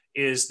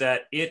 is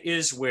that it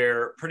is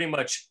where pretty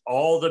much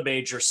all the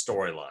major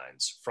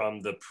storylines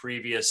from the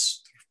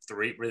previous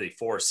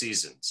 4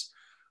 seasons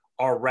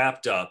are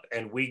wrapped up,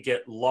 and we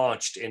get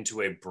launched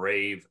into a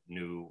brave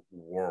new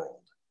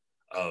world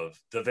of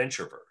the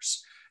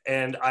Ventureverse.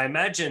 And I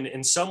imagine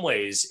in some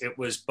ways it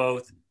was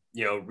both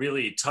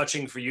really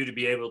touching for you to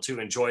be able to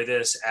enjoy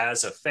this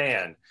as a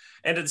fan.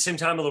 And at the same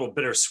time, a little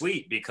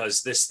bittersweet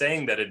because this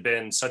thing that had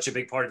been such a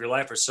big part of your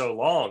life for so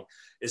long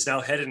is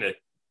now headed in a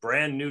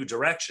brand new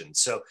direction.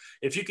 So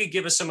if you could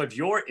give us some of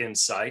your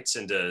insights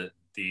into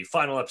the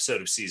final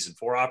episode of season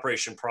 4,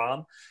 Operation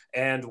Prom,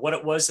 and what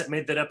it was that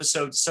made that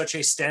episode such a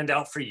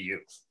standout for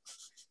you.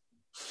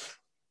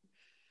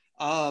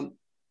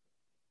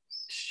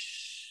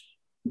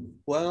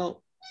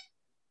 Well,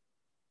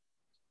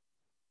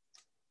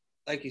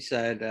 like you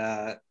said,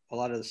 a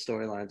lot of the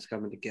storylines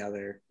coming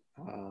together.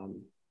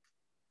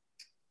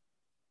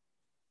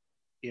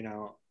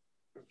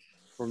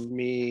 For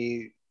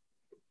me,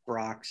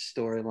 Brock's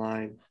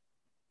storyline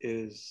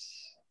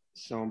is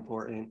so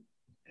important,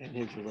 and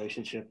his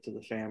relationship to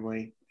the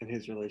family and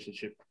his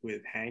relationship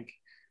with Hank,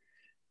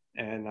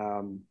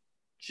 and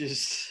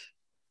just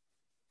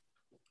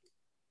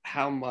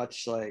how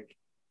much what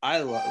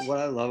I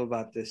love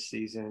about this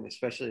season,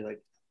 especially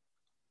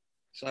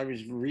so I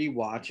was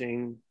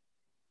rewatching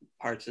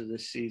parts of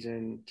this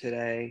season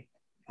today,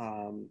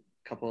 a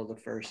couple of the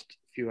first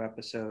few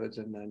episodes,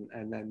 and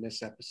then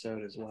this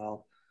episode as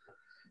well,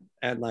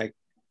 and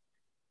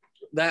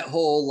that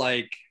whole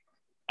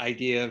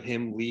idea of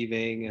him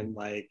leaving and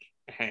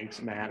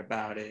Hank's mad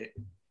about it,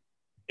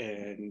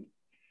 and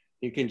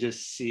you can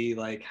just see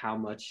how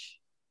much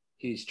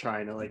he's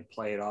trying to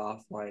play it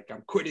off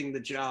I'm quitting the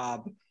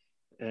job,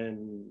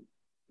 and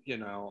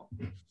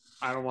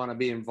I don't want to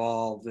be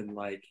involved, and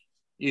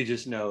you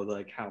just know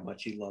how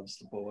much he loves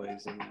the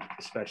boys, and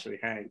especially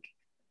Hank,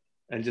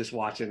 and just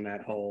watching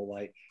that whole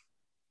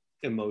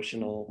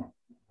emotional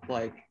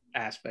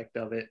aspect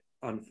of it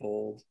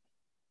unfold.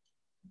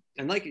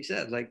 And like you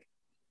said,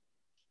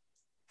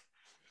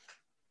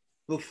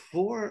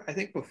 before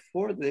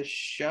this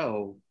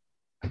show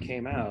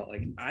came out,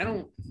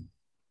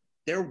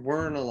 there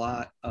weren't a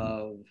lot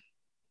of,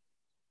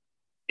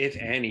 if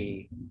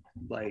any,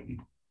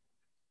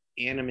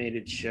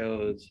 animated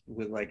shows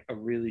with a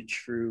really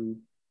true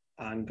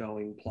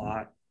ongoing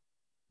plot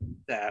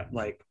that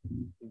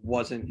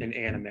wasn't an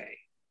anime,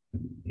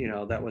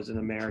 that was an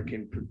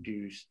American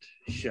produced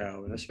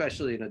show, and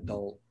especially an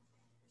adult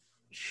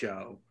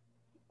show.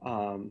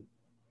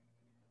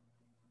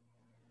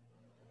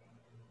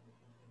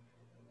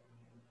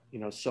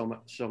 So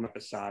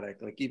episodic,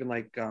 even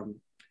a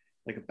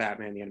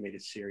Batman the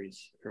animated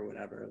series or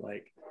whatever.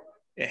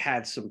 It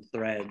had some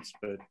threads,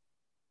 but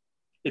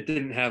it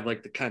didn't have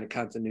the kind of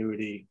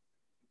continuity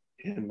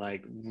and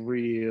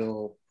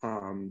real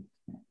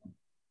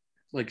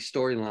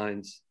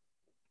storylines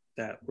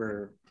that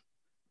were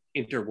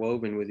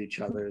interwoven with each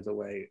other the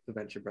way the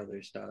Venture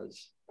Brothers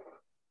does.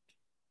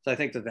 So I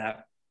think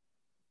that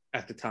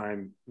at the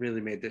time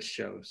really made this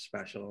show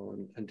special,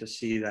 and to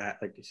see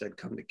that, like you said,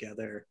 come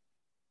together,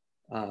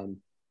 and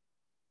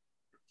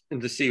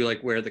to see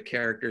where the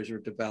characters were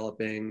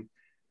developing,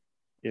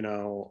 and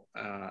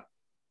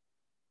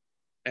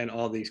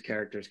all these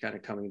characters kind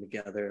of coming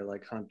together,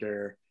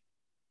 Hunter,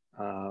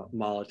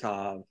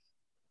 Molotov.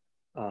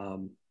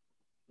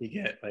 You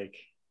get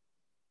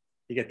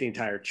the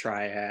entire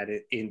triad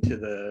into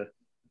the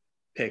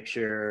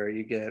picture.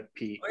 You get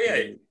Pete. Oh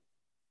yeah,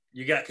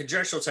 you got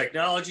Congressional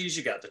Technologies.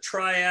 You got the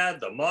triad,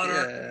 the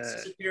Monarch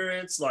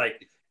appearance.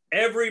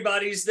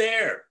 Everybody's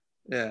there.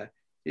 Yeah,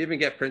 you even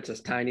get Princess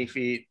Tiny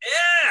Feet.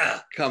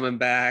 Yeah, coming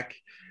back.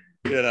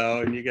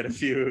 And you get a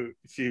few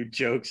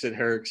jokes at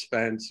her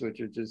expense,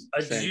 which are just.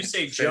 Did you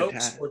say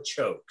jokes or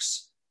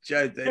chokes?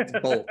 It's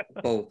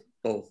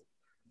both.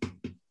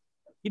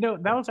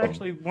 That was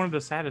actually one of the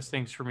saddest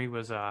things for me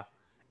was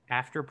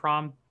after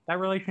prom, that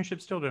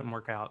relationship still didn't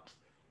work out.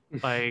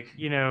 That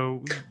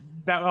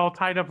all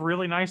tied up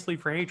really nicely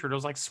for Hatred. I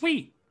was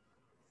sweet.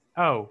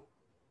 Oh.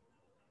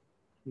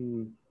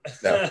 No.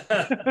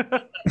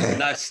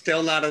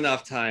 Still not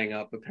enough tying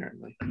up,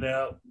 apparently.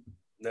 No.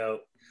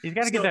 He's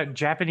got to get that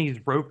Japanese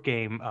rope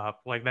game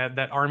up,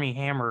 that Army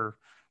Hammer,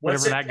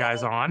 whatever that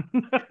guy's on.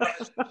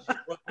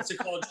 What's it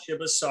called?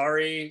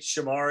 Shibasari,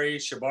 Shimari,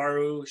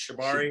 Shibaru,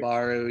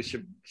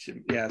 Shibari?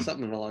 Yeah,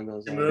 something along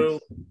those lines. Shamu.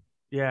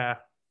 Yeah.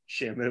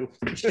 Shamu.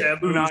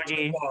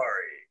 Shibari.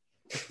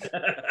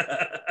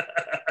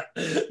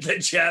 The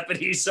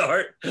Japanese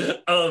art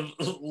of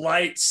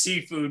light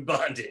seafood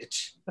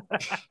bondage.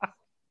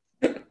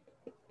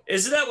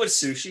 Isn't that what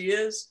sushi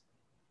is?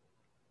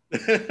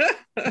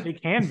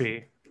 It can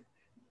be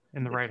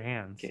in the right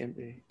hands. Can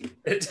be.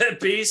 That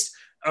Beast,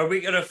 are we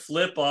gonna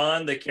flip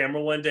on the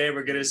camera one day?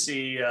 We're gonna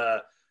see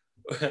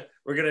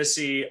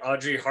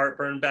Audrey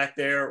Hartburn back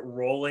there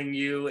rolling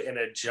you in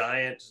a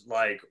giant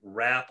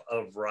wrap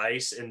of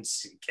rice and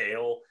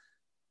kale.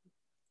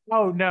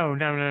 Oh no,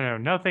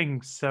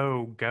 nothing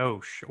so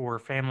gauche or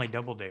Family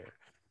Double Dare.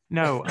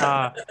 No,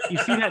 you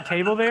see that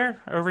table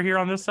there over here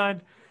on this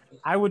side?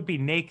 I would be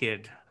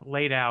naked,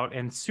 laid out,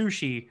 and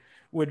sushi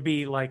would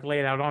be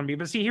laid out on me.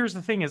 But see, here's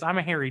the thing: is I'm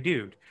a hairy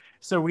dude,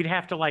 so we'd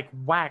have to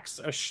wax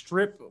a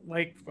strip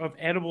of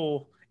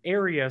edible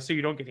area so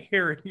you don't get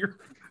hair in your.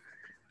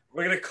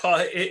 We're gonna call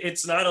it.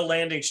 It's not a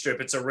landing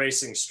strip; it's a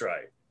racing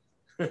stripe.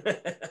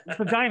 It's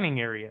a dining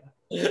area.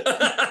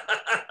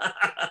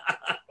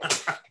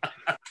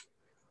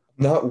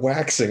 Not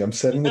waxing. I'm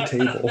setting the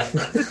table.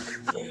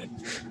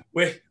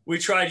 we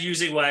tried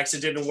using wax.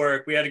 It didn't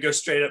work. We had to go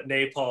straight up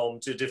napalm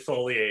to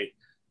defoliate.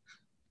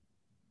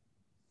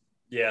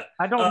 Yeah.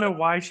 I don't know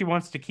why she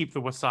wants to keep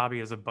the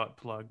wasabi as a butt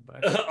plug,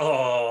 but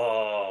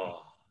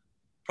oh,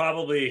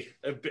 probably.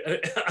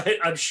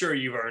 I'm sure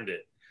you've earned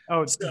it.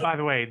 oh, by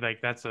the way,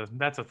 like that's a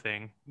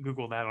thing.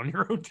 Google that on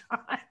your own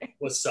time.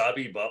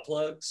 Wasabi butt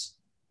plugs.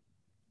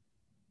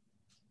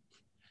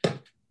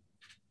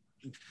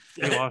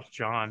 We lost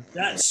John.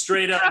 That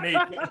straight up made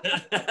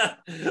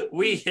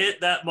we hit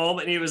that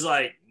moment and he was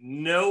like,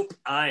 nope,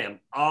 I am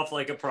off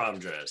like a prom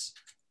dress.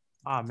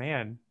 Oh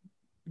man.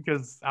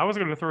 Because I was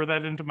gonna throw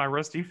that into my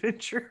Rusty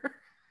Venture.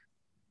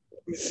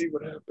 Let me see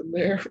what happened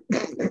there.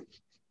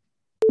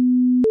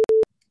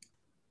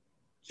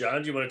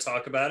 John, do you want to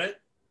talk about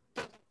it?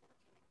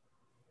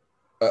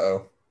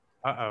 Uh-oh.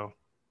 Uh-oh.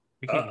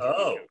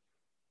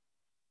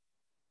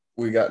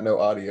 We got no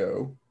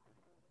audio.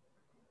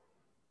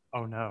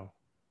 Oh no.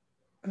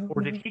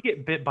 Or did he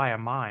get bit by a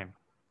mime?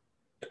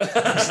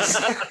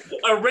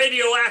 A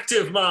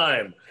radioactive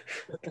mime.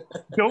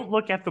 Don't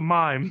look at the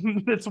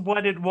mime. It's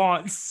what it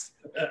wants.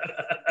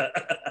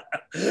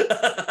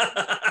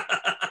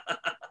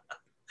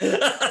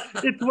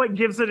 It's what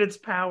gives it its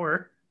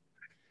power.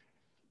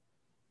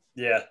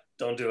 Yeah,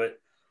 don't do it.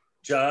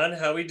 John,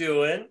 how we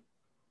doing?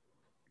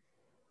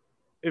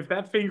 If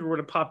that finger would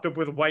have popped up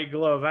with a white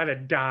glove, I'd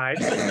have died.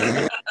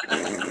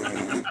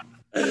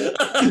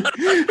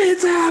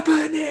 It's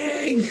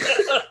happening.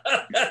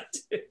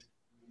 Dude.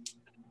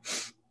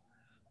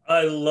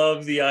 I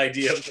love the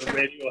idea of the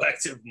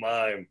radioactive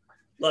mime.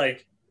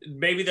 Like,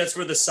 maybe that's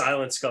where the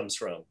silence comes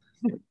from.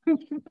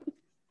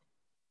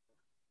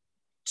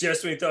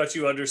 Just when you thought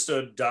you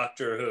understood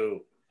Doctor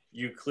Who,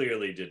 you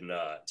clearly did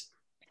not.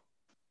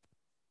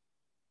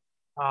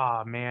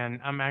 Ah, man,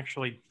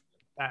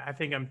 I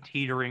think I'm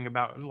teetering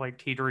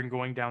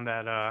going down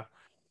that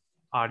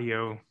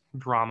audio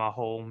drama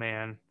hole,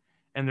 man.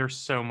 And there's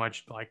so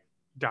much like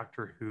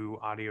Doctor Who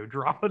audio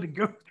drama to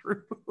go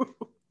through.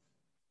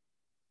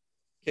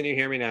 Can you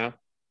hear me now?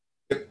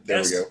 There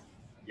Yes. we go.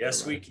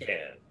 Yes, we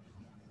can.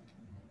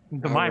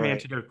 The All mime right.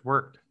 antidote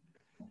worked.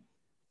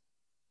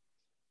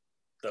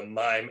 The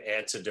mime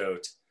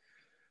antidote.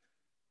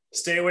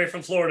 Stay away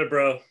from Florida,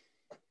 bro.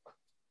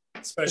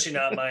 Especially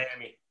not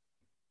Miami.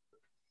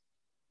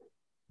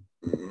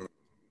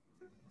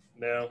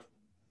 No.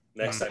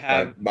 Next time.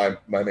 Have- My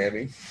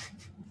mammy.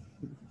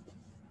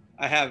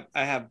 I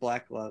have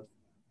black glove.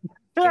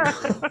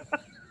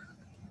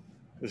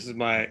 This is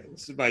my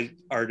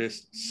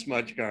artist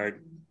smudge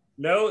guard.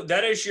 No,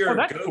 that is your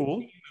that's go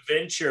cool.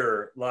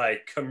 venture,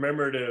 like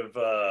commemorative,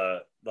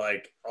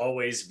 like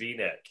always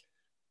V-neck.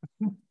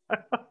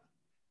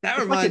 That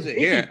reminds me. It's like a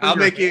Here, biggie for I'll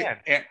your make you. hand.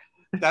 Here,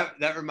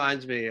 that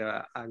reminds me.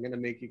 I'm gonna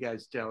make you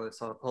guys jealous.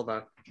 Hold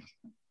on.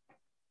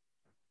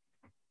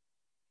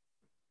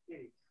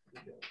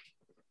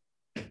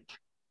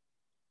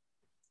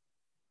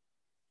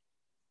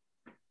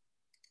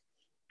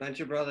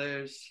 Venture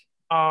Brothers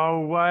Oh,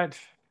 what?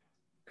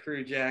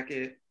 crew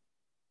jacket,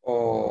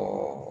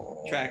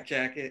 Oh. track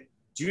jacket.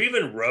 Do you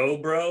even row,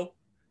 bro?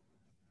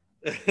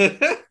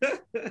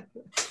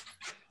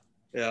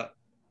 Yeah.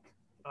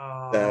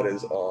 That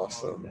is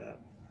awesome.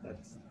 Yeah,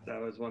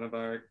 that was one of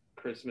our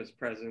Christmas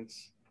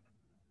presents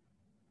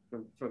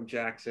from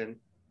Jackson.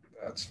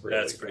 That's really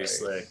That's pretty nice.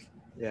 slick.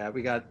 Yeah,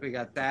 we got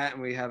that,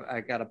 and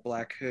I got a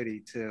black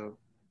hoodie too.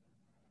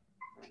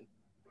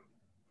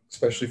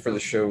 Especially for the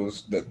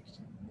shows that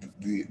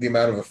the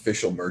amount of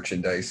official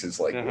merchandise is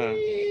like Uh-huh.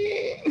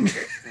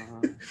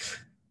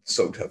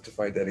 so tough to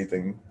find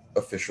anything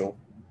official.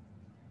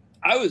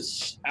 I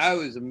was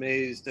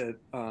amazed at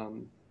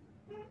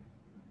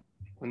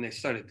when they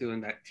started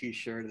doing that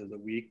T-shirt of the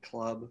week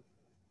club,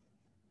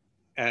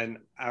 and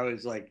I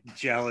was like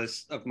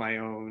jealous of my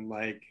own,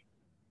 like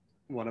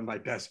one of my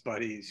best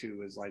buddies who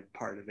was like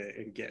part of it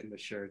and getting the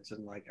shirts,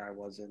 and like I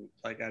wasn't,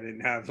 like I didn't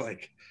have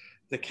like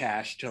the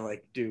cash to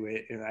like do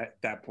it, and at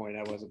that point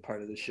I wasn't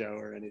part of the show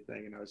or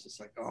anything, and I was just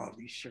like, oh,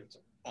 these shirts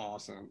are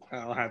awesome. I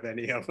don't have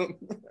any of them.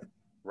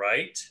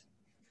 Right?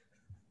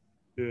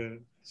 Feel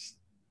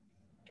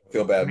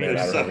bad, man.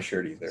 I don't So- have a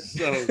shirt either.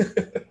 so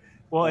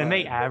Well, and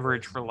they Uh,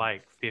 average for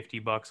like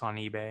 $50 on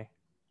eBay.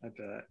 I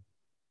bet.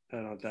 I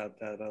don't doubt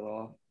that at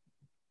all.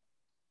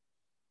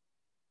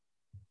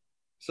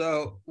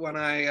 So when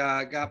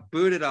I got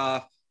booted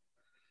off,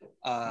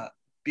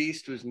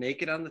 Beast was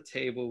naked on the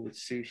table with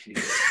sushi.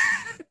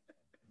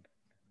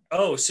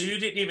 Oh, so you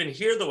didn't even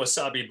hear the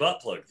wasabi butt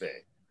plug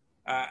thing.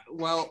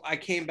 Well, I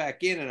came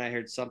back in and I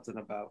heard something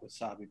about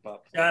wasabi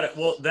butt. Got it.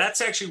 Well,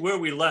 that's actually where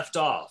we left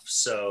off.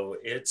 So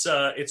it's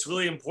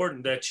really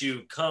important that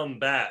you come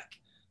back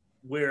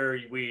where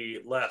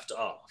we left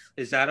off.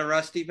 Is that a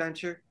Rusty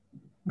venture?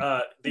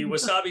 The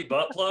wasabi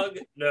butt plug?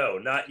 No,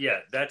 not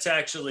yet. That's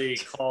actually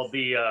called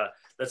the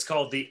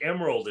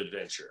Emerald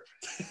Adventure.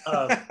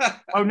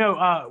 Oh no,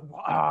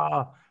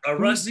 A Who's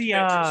rusty the,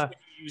 adventure is when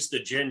you use the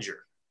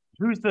ginger.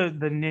 Who's the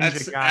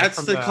ninja guy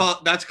from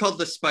that's called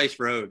the Spice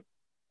Road.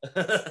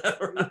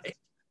 Right.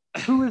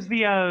 Who is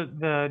the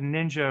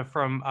ninja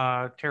from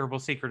Terrible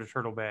Secret of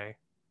Turtle Bay?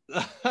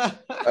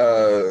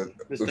 Utaku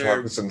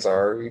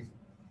Sensari.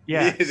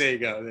 Yeah, there you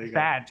go.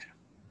 that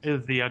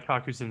is the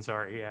Otaku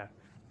Sensari, yeah.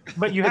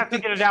 But you have to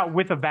get it out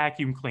with a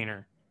vacuum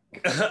cleaner.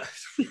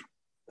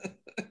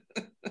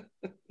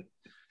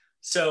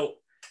 So,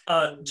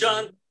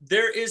 John,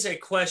 there is a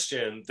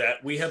question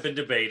that we have been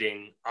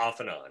debating off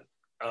and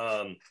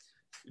on.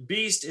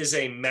 Beast is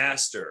a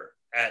master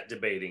at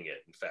debating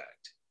it, in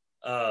fact.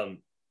 And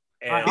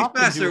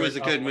Beastmaster was a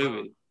good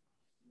movie.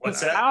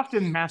 What's that? I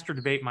often master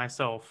debate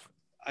myself.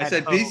 I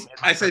said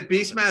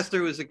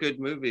Beastmaster was a good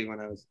movie when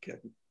I was a kid.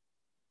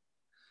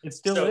 It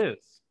still is.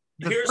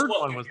 The Here's third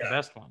what one we was got. the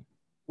best one.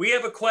 We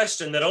have a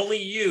question that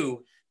only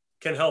you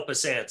can help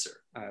us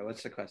answer. All right,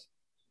 what's the question?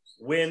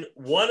 When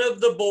one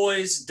of the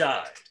boys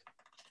died,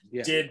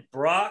 Yeah. did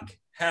Brock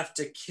have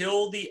to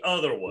kill the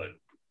other one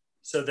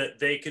so that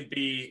they could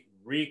be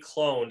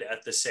recloned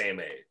at the same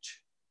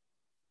age?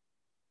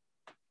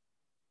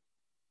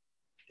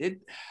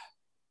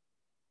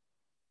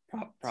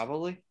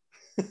 Probably.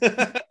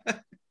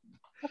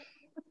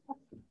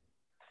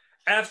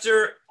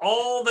 After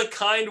all the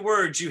kind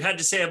words you had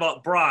to say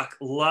about Brock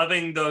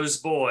loving those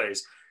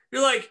boys,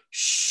 you're like,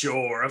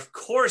 sure, of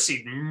course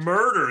he'd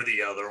murder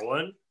the other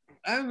one.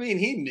 I mean,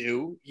 he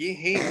knew. He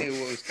knew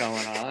what was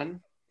going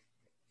on.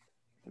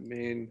 I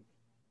mean,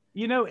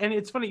 You know, and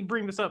it's funny you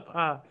bring this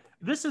up.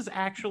 This is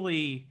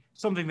actually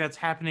something that's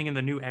happening in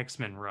the new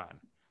X-Men run.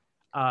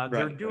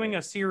 They're doing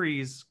a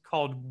series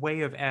called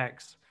Way of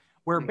X,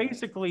 where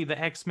basically the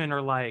X-Men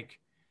are like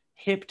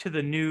hip to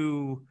the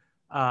new,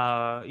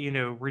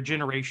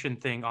 regeneration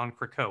thing on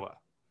Krakoa.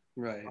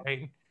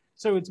 Right.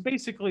 So it's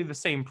basically the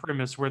same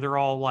premise where they're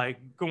all like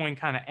going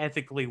kind of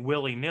ethically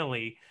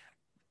willy-nilly.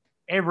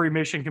 Every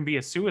mission can be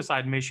a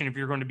suicide mission if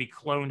you're going to be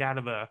cloned out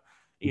of a,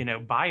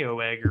 bio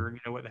egg or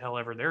what the hell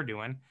ever they're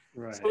doing.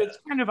 right. So it's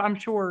kind of, I'm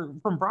sure,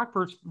 from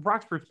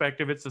Brock's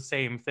perspective, it's the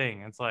same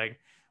thing. It's like,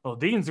 well,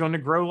 Dean's going to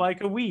grow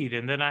like a weed,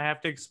 and then I have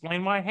to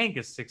explain why Hank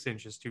is 6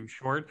 inches too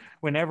short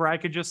whenever I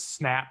could just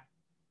snap.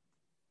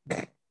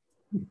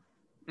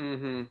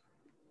 Mm-hmm.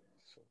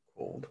 So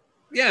cold.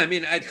 Yeah, I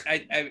mean,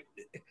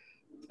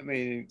 I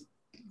mean,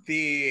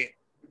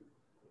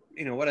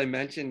 what I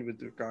mentioned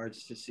with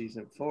regards to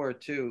season 4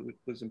 too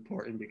was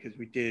important because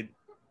we did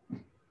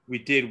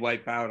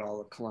wipe out all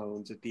the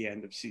clones at the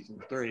end of season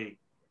 3.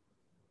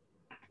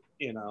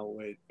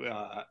 With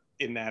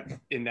in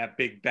that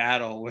big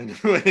battle when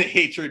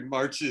Hatred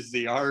marches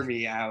the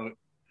army out.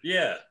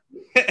 Yeah.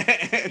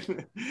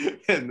 and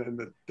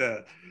then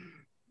the That's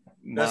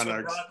Monarchs.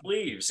 when Brock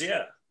leaves,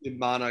 yeah. The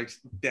Monarch's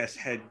death's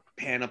head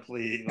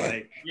panoply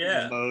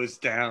mows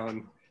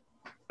down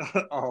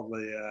all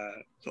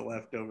the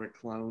leftover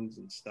clones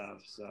and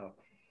stuff. So,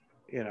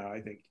 I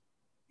think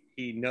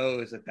he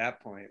knows at that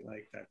point,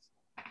 like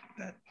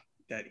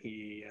that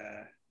he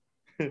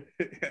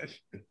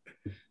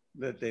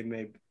that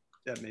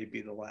may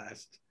be the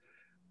last.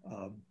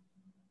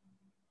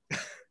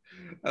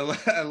 I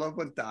love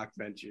when Doc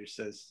Venture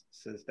says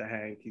to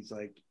Hank, he's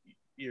like,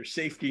 your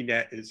safety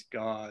net is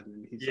gone.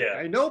 And he's like,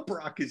 I know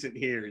Brock isn't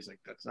here. He's like,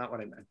 that's not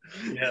what I meant.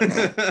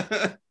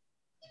 Yeah.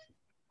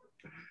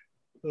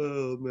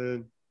 Oh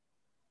man.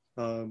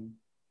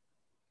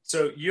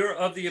 So you're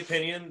of the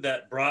opinion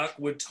that Brock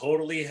would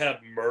totally have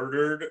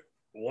murdered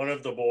one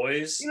of the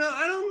boys?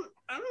 I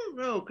don't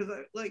know, because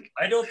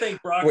I don't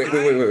think Brock. Wait.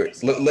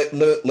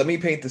 Let me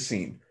paint the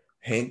scene.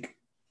 Hank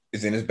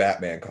is in his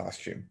Batman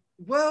costume.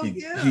 Well,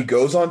 he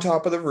goes on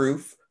top of the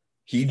roof,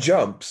 he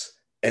jumps,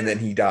 and then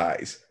he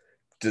dies.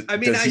 Does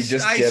he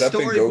just get up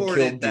and go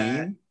kill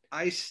Dean?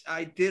 I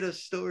did a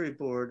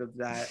storyboard of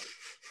that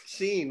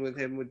scene with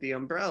him with the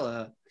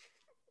umbrella,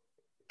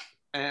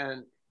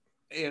 and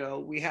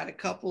we had a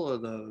couple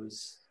of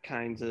those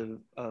kinds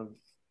of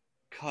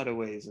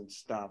cutaways and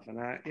stuff, and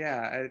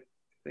I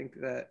think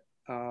that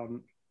I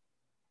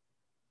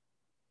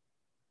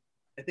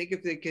think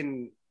if they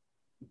can,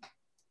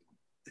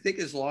 I think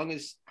as long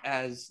as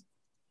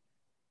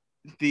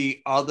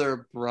the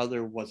other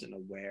brother wasn't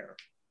aware,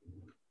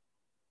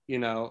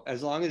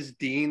 as long as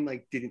Dean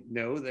didn't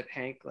know that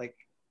Hank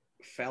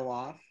fell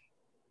off,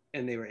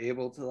 and they were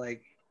able to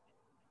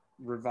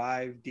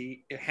revive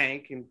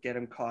Hank and get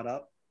him caught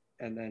up,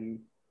 and then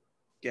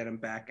get him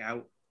back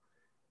out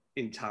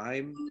in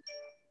time,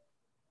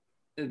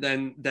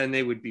 then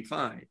they would be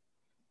fine.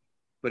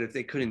 But if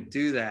they couldn't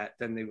do that,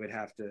 then they would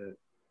have to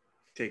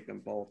take them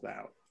both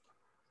out.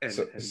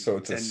 So it's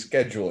a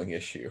scheduling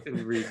issue. And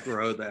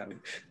regrow them.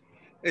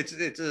 It's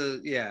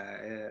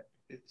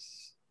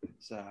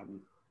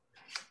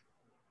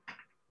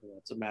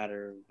a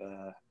matter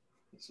of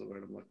what's the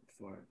word I'm looking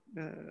for?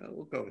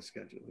 We'll go with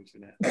scheduling for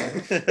now.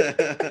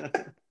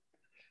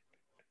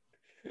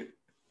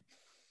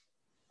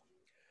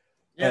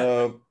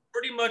 Yeah,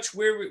 pretty much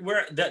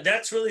where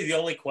that's really the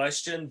only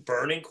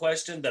burning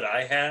question that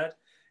I had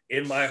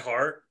in my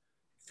heart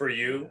for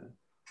you.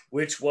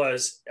 which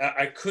was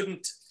I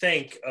couldn't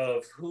think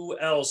of who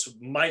else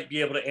might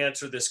be able to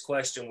answer this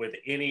question with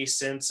any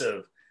sense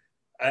of,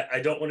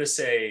 I don't want to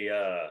say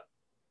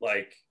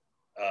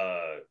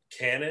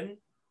canon,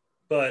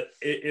 but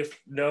if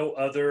no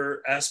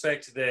other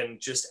aspect than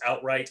just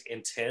outright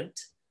intent.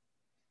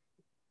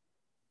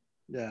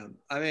 Yeah,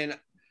 I mean,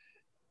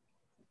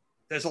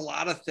 there's a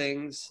lot of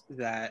things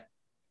that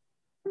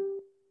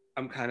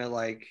I'm kind of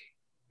like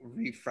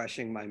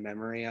refreshing my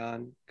memory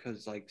on,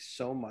 because like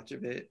so much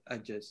of it,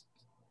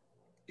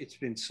 it's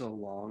been so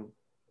long,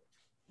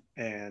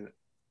 and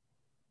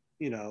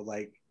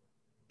like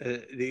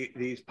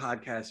these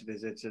podcast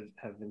visits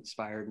have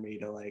inspired me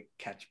to like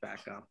catch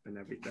back up and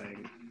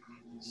everything.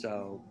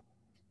 So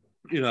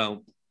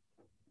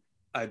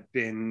I've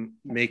been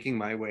making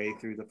my way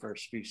through the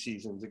first few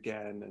seasons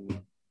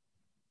again,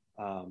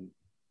 and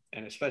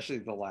especially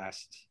the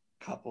last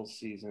couple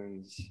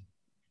seasons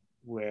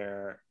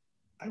where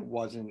I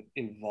wasn't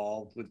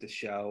involved with the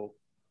show,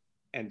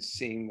 and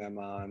seeing them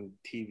on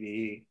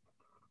TV,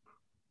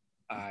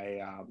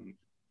 I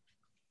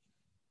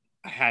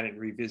hadn't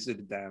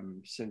revisited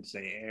them since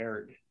they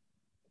aired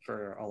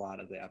for a lot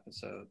of the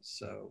episodes.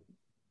 So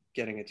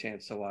getting a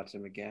chance to watch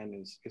them again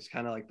is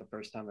kind of like the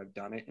first time I've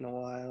done it in a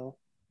while.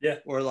 Yeah.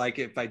 Or like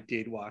if I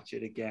did watch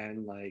it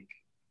again, like,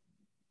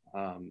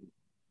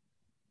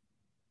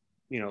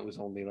 it was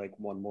only like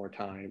one more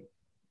time.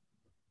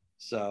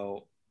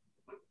 So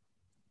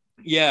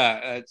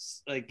yeah,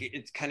 it's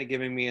kind of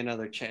giving me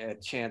another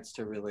chance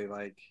to really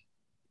like,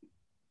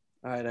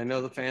 all right, I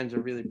know the fans are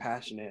really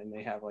passionate and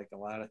they have like a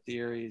lot of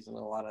theories and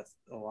a lot of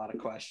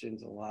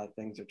questions and a lot of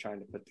things they're trying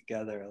to put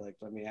together. Like,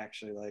 let me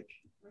actually like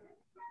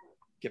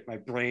get my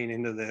brain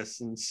into this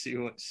and see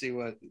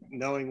what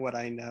knowing what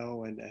I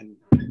know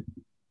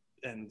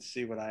and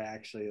see what I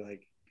actually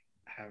like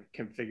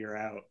can figure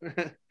out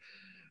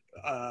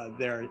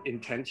their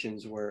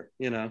intentions were,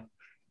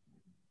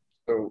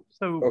 So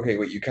So okay,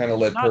 wait, you kind of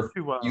led not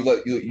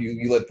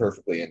you led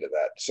perfectly into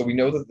that. So we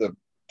know that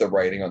the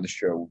writing on the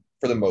show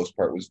for the most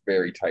part was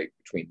very tight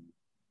between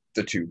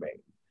the two main.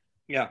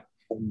 Yeah.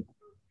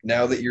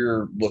 Now that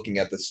you're looking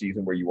at the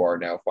season where you are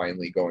now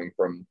finally going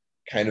from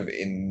kind of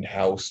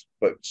in-house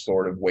but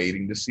sort of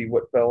waiting to see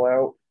what fell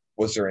out,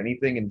 was there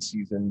anything in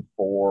season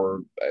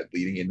 4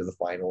 leading into the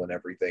final and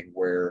everything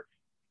where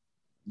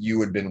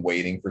you had been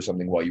waiting for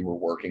something while you were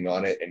working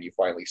on it and you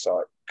finally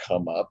saw it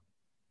come up,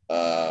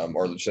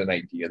 or just an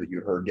idea that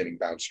you heard getting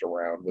bounced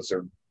around? Was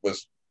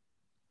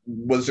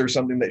there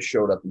something that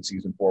showed up in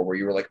season 4 where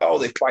you were like, oh,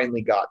 they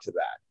finally got to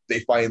that, they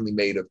finally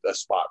made a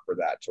spot for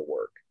that to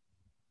work?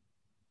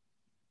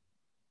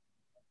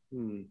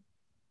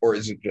 Or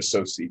is it just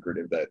so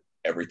secretive that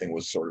everything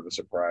was sort of a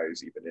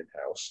surprise even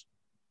in-house?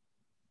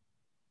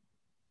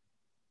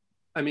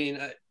 I mean,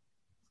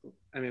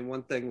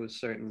 one thing was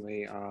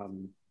certainly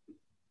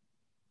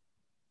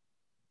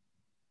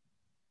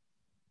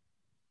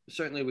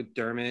with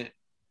Dermot,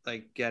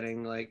 like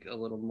getting like a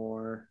little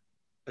more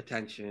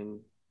attention,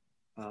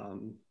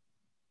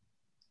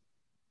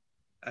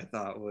 I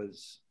thought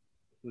was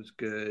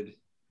good.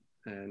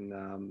 And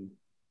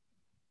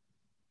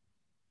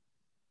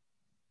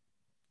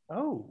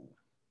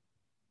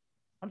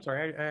I'm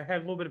sorry, I had a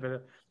little bit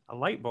of a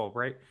light bulb,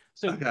 right?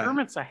 So Okay.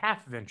 Dermot's a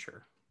half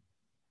venture.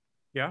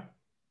 Yeah.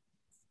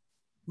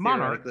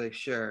 Monarch. theoretically,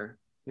 sure.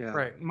 Yeah.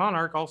 Right.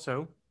 Monarch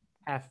also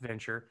half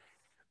venture.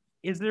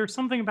 Is there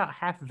something about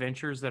half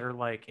ventures that are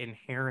like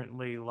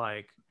inherently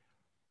like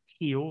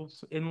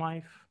heels in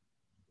life?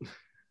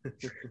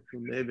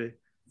 Maybe.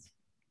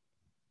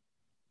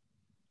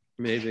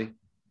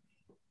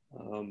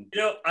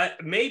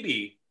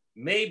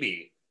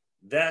 Maybe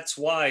that's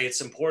why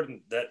it's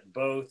important that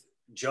both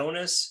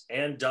Jonas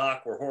and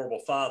Doc were horrible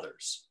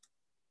fathers.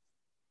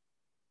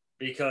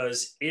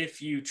 Because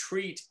if you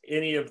treat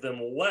any of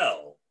them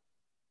well,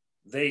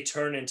 they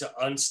turn into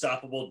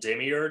unstoppable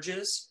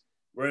demiurges.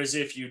 Whereas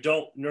if you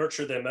don't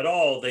nurture them at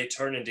all, they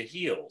turn into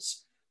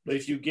heels. But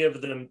if you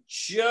give them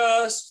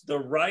just the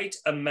right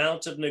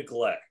amount of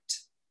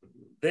neglect,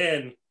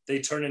 then they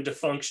turn into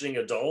functioning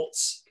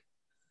adults.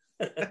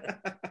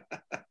 They're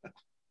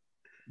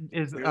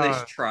at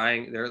least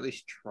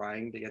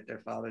trying to get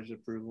their father's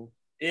approval.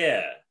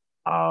 Yeah.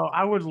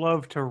 I would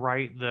love to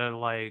write the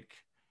like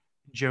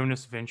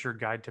Jonas Venture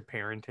Guide to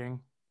Parenting.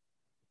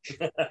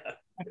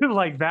 I feel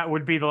like that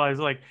would be the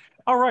like,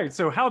 all right,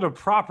 so how to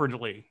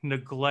properly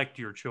neglect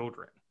your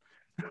children.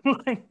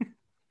 Like,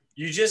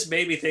 you just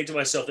made me think to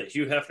myself that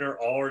Hugh Hefner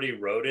already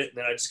wrote it, and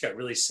then I just got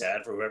really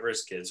sad for whoever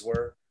his kids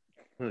were.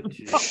 Oh,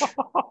 geez.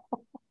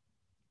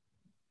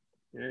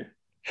 Yeah.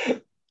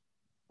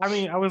 I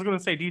mean, I was going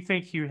to say, do you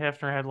think Hugh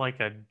Hefner had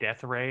like a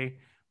death ray?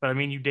 But I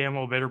mean, you damn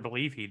well better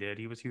believe he did.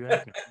 He was Hugh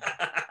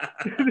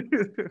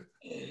Hefner.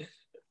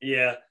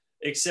 Yeah,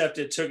 except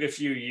it took a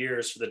few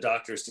years for the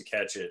doctors to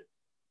catch it.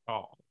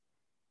 Oh.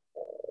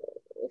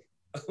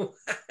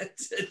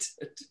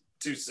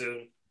 Too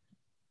soon.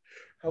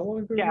 How long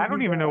ago? Yeah, I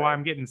don't even know why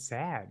I'm getting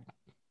sad.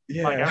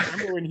 Yeah. Like, I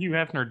remember when Hugh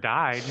Hefner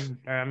died.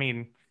 I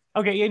mean,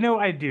 okay,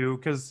 I do,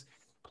 because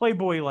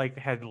Playboy like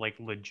had like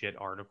legit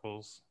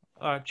articles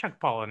Chuck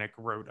Palahniuk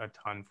wrote a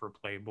ton for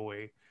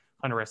Playboy.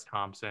 Hunter S.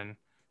 Thompson.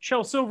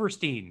 Shel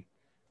Silverstein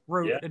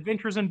wrote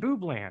Adventures in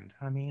Boobland.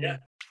 I mean... Yeah.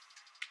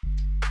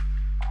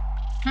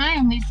 Hi,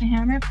 I'm Lisa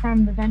Hammer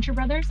from the Venture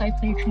Brothers. I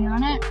play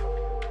Triana.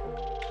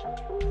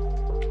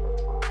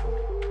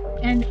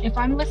 And if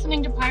I'm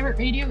listening to pirate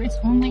radio, it's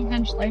only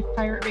Hench Life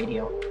Pirate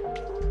Radio.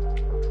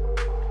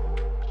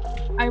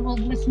 I will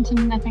listen to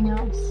nothing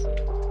else.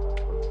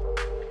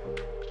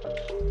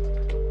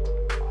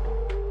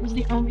 It's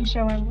the only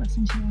show I will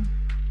listen to.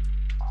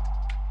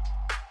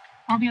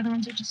 All the other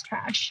ones are just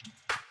trash.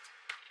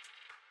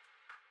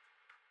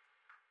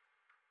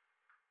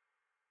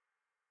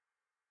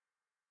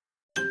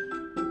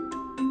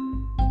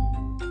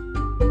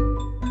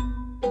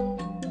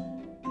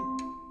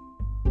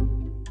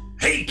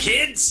 Hey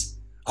kids,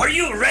 are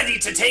you ready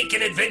to take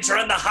an adventure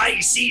on the high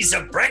seas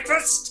of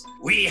breakfast?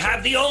 We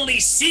have the only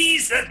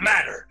seas that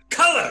matter: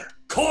 color,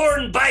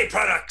 corn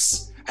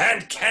byproducts,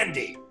 and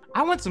candy.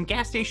 I want some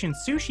gas station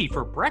sushi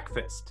for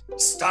breakfast.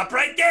 Stop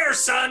right there,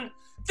 son.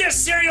 This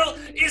cereal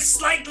is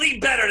slightly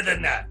better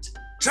than that.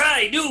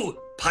 Try new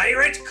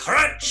Pirate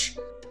Crunch.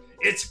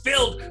 It's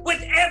filled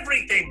with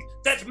everything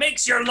that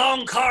makes your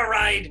long car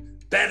ride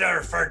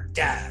better for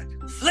Dad.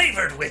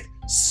 Flavored with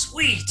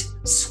sweet,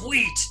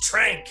 sweet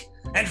trank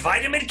and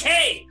vitamin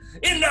K,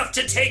 enough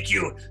to take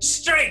you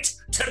straight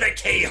to the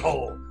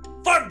K-hole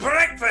for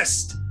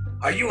breakfast.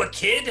 Are you a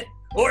kid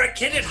or a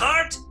kid at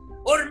heart?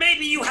 Or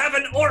maybe you have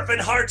an orphan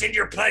heart in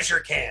your pleasure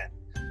can.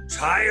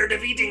 Tired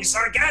of eating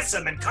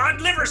sargassum and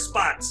cod liver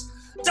spots?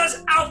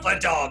 Does Alpha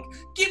Dog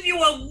give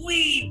you a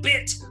wee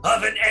bit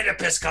of an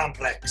Oedipus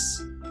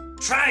complex?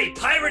 Try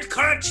Pirate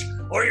Crunch,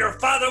 or your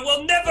father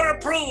will never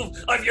approve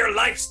of your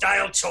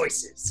lifestyle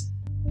choices.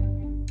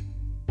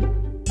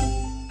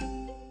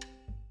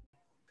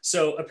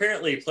 So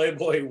apparently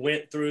Playboy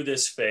went through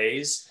this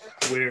phase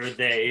where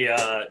they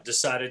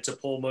decided to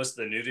pull most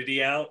of the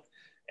nudity out,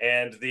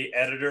 and the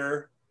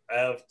editor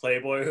of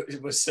Playboy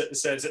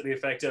says at the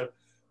effect of,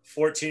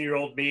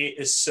 14-year-old me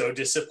is so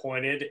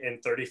disappointed in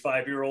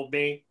 35-year-old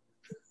me.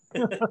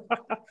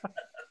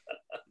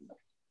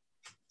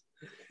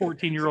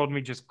 14-year-old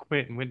me just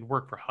quit and went and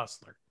worked for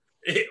Hustler.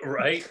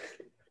 Right?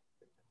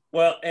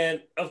 Well,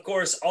 and of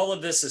course, all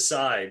of this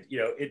aside,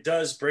 it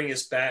does bring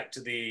us back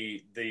to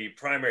the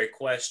primary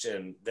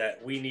question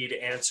that we need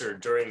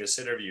answered during this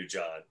interview,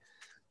 John,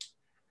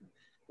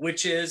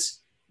 which is,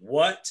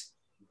 what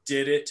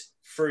did it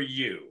for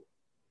you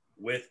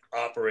with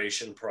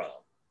Operation Prom?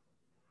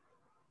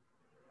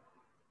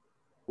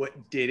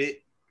 What did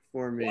it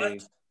for me?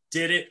 What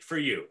did it for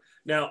you?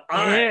 Now,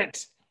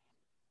 it.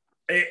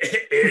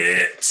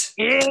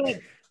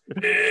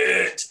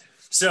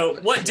 So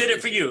what did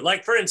it for you?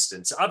 Like, for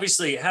instance,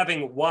 obviously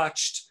having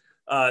watched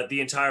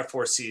the entire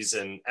fourth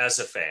season as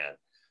a fan,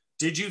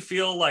 did you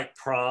feel like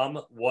Prom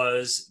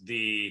was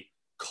the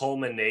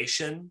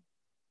culmination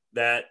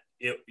that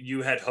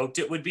you had hoped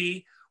it would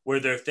be? Were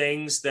there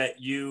things that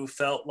you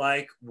felt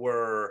like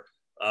were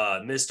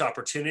missed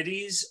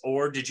opportunities,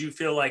 or did you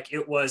feel like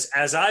it was,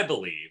 as I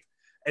believe,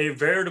 a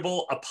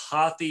veritable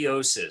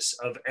apotheosis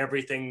of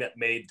everything that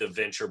made the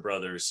Venture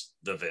Brothers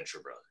the Venture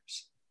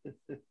Brothers?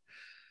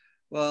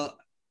 Well,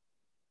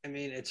 I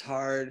mean, it's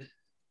hard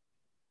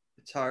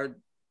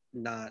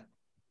not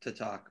to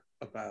talk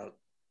about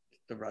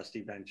the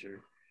Rusty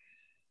Venture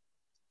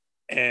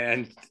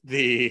and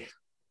the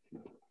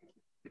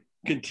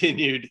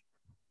continued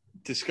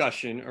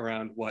discussion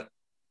around what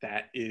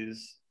that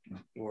is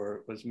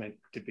or was meant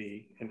to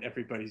be, and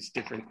everybody's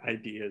different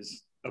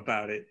ideas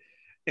about it,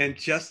 and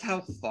just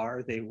how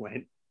far they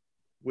went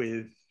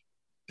with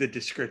the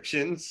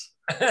descriptions.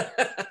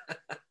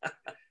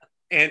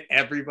 And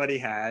everybody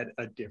had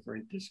a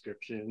different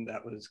description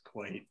that was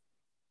quite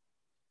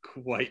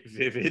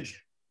vivid.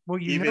 Well,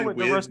 you know what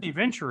the Rusty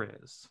Venture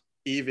is.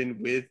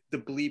 Even with the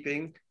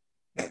bleeping.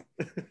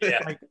 Yeah.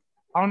 Like,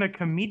 on a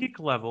comedic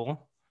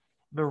level,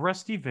 the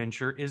Rusty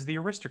Venture is the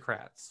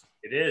Aristocrats.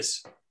 It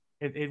is.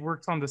 It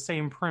works on the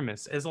same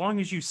premise. As long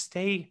as you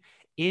stay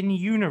in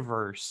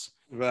universe,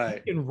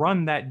 right, you can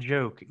run that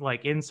joke,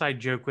 like inside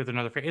joke with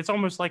another. It's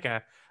almost like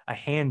a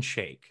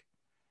handshake.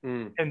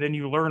 And then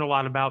you learn a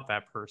lot about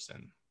that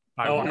person.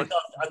 I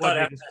thought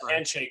after the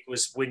handshake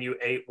was when you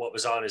ate what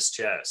was on his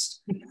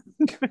chest.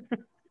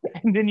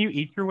 And then you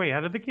eat your way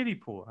out of the kiddie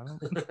pool.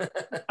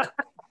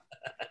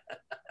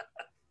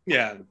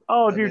 Yeah.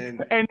 Oh,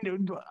 dude.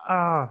 And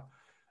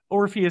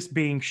Orpheus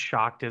being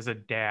shocked as a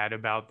dad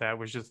about that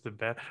was just the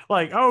best.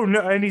 Like, oh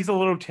no, and he's a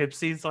little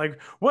tipsy. He's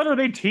like, what are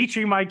they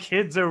teaching my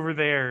kids over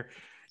there?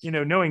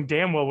 Knowing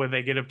damn well what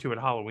they get up to at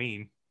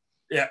Halloween.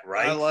 Yeah,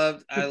 right.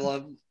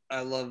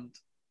 I loved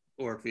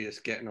Orpheus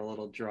getting a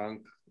little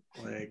drunk,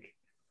 like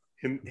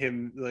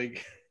him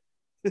like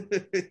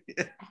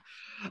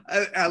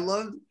I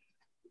loved,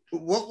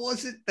 what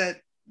was it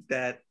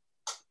that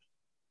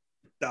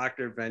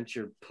Dr.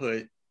 Venture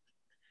put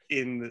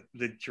in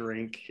the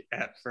drink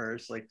at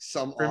first, like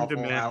some Creme de awful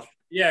menthe. out.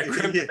 Yeah,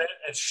 creme de menthe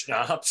and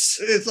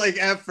schnapps. It's like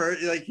at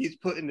first, like he's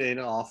putting in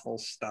awful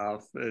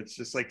stuff. It's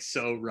just like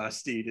so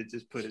rusty to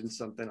just put in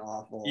something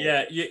awful.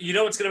 Yeah, you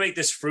know what's gonna make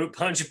this fruit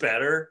punch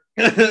better?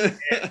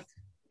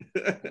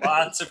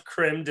 Lots of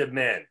creme de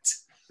menthe.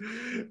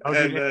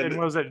 And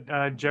was it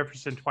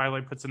Jefferson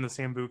Twilight puts in the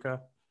Sambuca?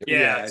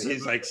 Yeah,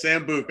 he's like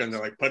Sambuca, and they're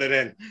like, put it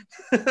in.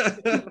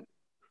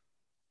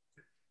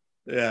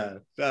 Yeah,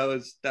 that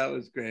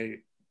was great.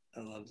 I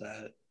love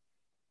that.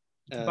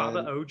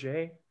 Baba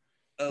OJ.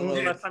 When was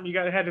the love last time you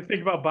had to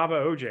think about Baba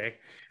OJ?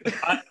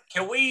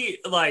 Can we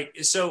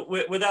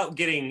without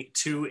getting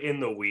too in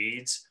the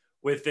weeds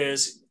with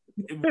this?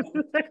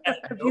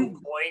 At no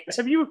point.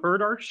 Have you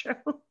heard our show?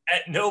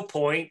 At no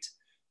point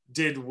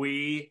did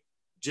we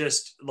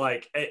just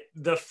like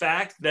the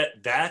fact that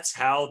that's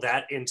how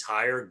that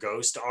entire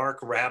ghost arc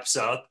wraps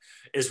up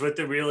is with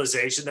the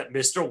realization that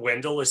Mr.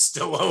 Wendell is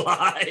still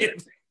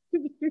alive.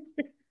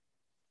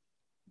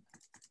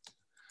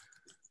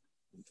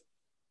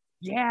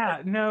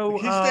 Yeah, no.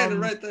 He's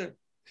standing right there.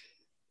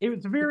 It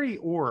was very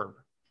Orb.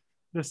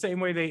 The same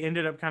way they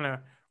ended up kind of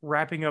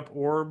wrapping up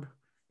Orb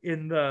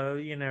in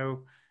the,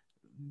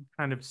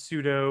 kind of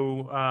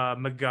pseudo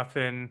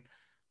MacGuffin,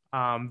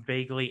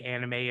 vaguely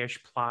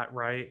anime-ish plot,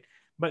 right?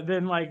 But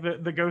then like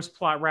the ghost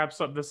plot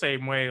wraps up the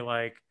same way,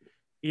 like,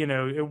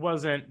 it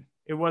wasn't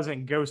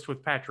Ghost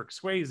with Patrick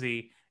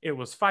Swayze, it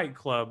was Fight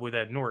Club with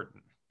Ed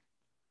Norton.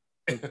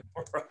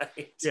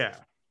 Right. Yeah.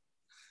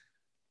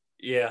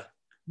 Yeah.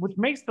 Which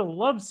makes the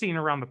love scene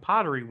around the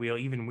pottery wheel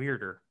even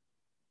weirder.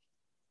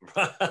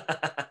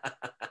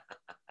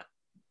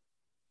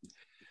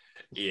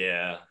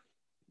 Yeah.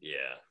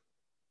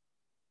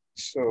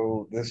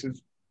 So this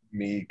is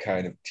me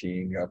kind of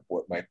teeing up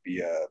what might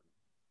be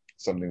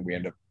something we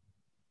end up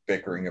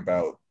bickering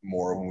about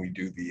more when we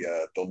do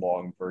the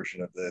long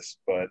version of this.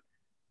 But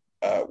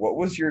what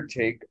was your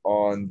take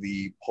on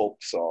the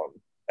Pulp song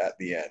at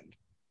the end?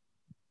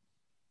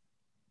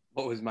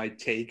 What was my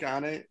take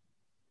on it?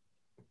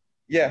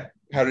 Yeah,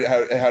 how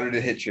did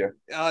it hit you?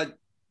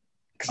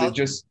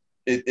 Because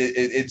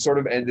it sort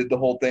of ended the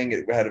whole thing.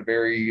 It had a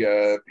very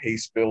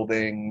pace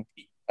building,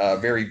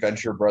 very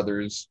Venture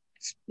Brothers.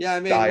 Yeah, I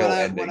mean,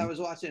 when I was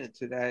watching it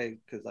today,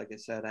 because like I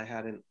said, I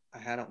hadn't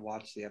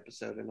watched the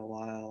episode in a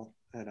while,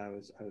 and I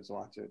was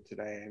watching it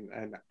today,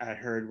 and I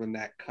heard when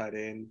that cut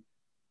in,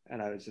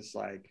 and I was just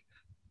like,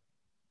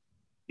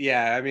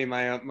 yeah, I mean,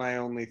 my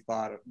only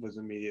thought was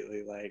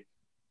immediately like,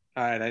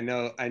 all right, I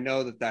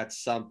know that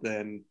that's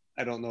something.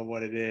 I don't know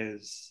what it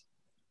is.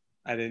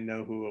 I didn't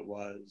know who it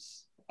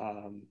was.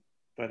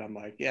 But I'm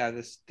like, yeah,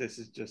 this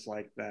is just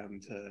like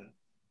them to,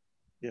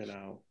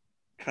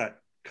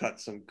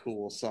 cut some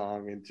cool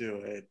song into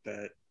it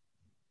that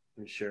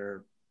I'm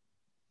sure,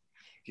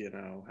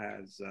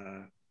 has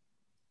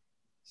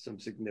some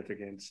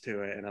significance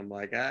to it. And I'm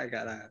like, I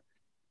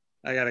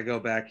gotta go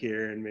back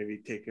here and maybe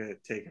take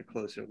a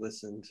closer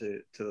listen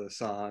to the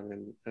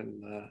song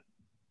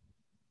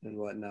and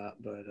whatnot.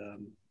 But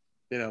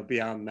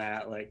beyond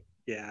that, like,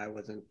 yeah, I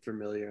wasn't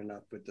familiar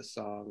enough with the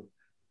song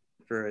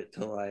for it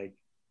to like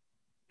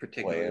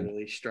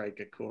particularly strike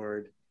a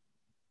chord.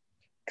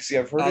 See,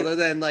 I've heard other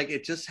than like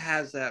it just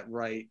has that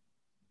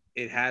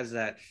it has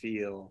that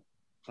feel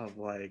of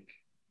like,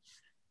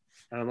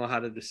 I don't know how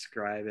to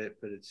describe it,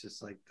 but it's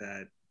just like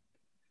that.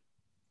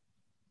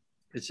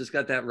 It's just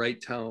got that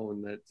right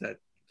tone that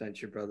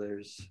Venture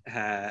Brothers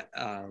had,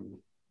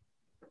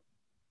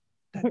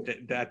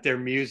 that their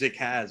music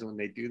has when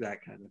they do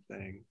that kind of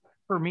thing.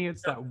 For me,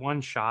 it's that one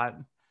shot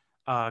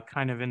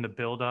kind of in the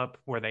build-up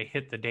where they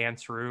hit the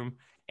dance room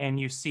and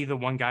you see the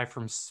one guy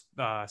from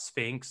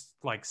Sphinx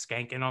like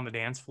skanking on the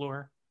dance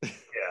floor. Yeah.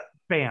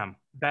 Bam.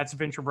 That's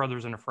Venture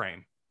Brothers in a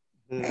frame.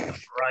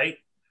 Right?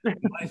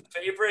 My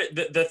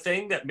favorite, the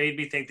thing that made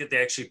me think that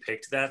they actually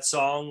picked that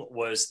song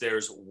was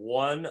there's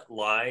one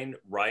line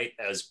right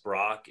as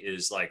Brock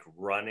is like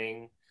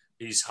running.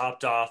 He's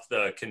hopped off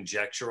the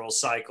conjectural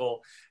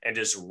cycle and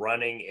is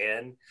running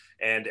in.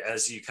 And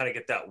as you kind of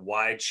get that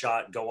wide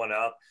shot going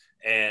up,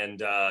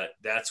 and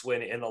that's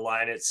when in the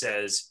line it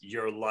says,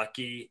 "You're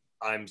lucky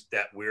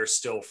that we're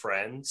still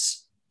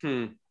friends."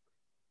 Yeah.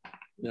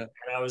 And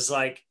I was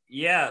like,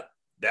 yeah,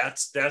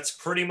 that's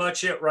pretty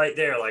much it right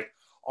there. Like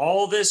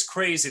all this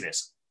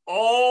craziness,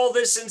 all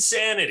this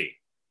insanity,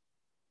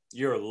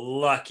 you're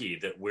lucky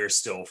that we're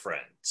still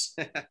friends.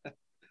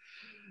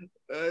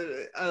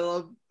 I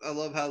love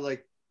how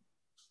like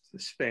the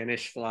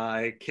Spanish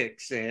Fly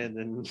kicks in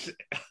and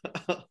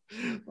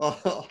all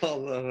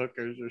the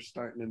hookers are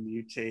starting to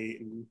mutate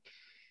and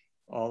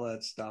all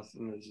that stuff,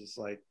 and it's just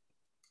like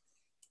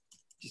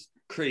just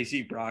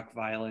crazy Brock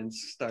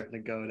violence starting to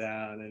go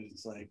down, and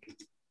it's like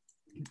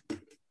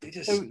they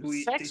just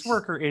sex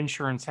worker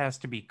insurance has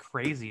to be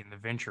crazy in the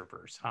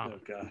Ventureverse, huh? Oh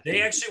god,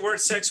 they actually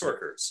weren't sex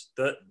workers.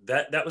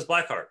 That was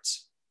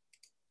Blackhearts.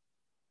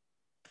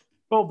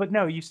 Well, but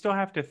no, you still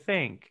have to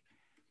think.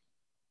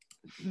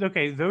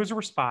 Okay, those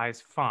were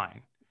spies,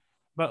 fine.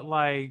 But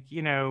like,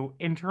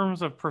 in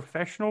terms of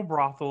professional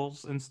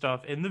brothels and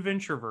stuff in the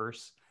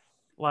Ventureverse,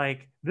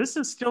 Like, this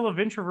is still a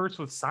Ventureverse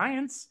with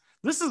science.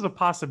 This is a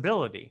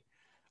possibility.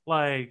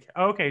 Like,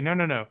 okay,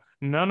 no.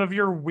 None of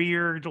your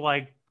weird,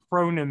 like,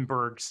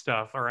 Cronenberg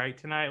stuff, all right,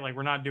 tonight? Like,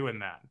 we're not doing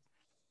that.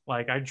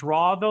 Like, I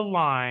draw the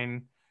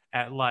line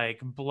at, like,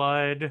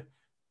 blood,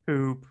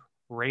 poop,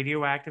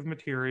 radioactive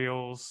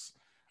materials,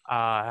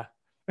 like,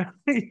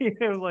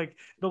 the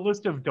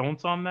list of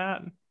don'ts on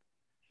that.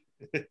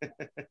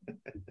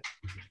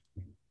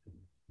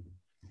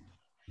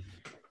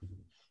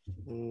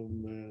 Oh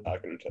man,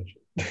 Not gonna touch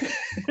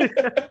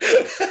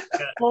it.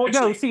 Well,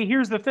 no, see,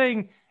 here's the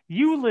thing.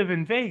 You live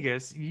in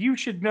Vegas. You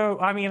should know.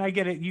 I mean, I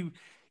get it. You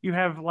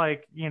have,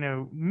 like,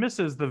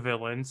 Mrs. the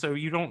villain, so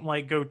you don't,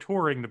 like, go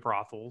touring the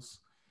brothels.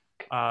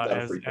 Not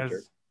a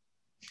frequenter.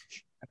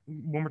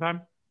 One more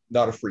time?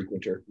 Not a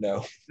frequenter,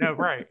 no. No,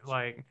 right.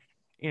 Like,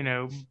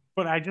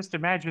 but I just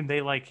imagine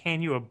they, like,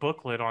 hand you a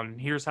booklet on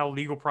here's how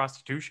legal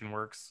prostitution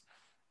works.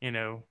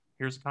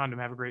 Here's a condom.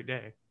 Have a great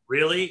day.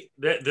 Really?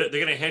 They're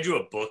going to hand you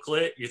a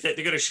booklet? You think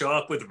they're going to show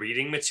up with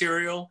reading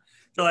material?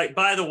 They're like,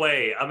 by the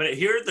way, I'm going to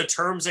here are the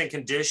terms and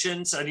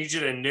conditions. I need you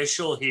to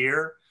initial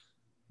here.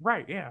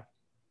 Right, yeah.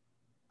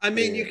 I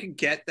mean, you can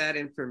get that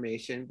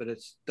information, but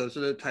those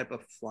are the type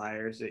of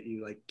flyers that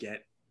you like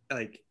get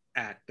like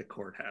at the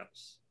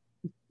courthouse.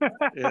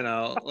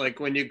 Like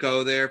when you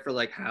go there for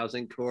like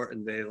housing court,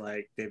 and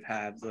they've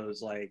had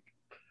those like,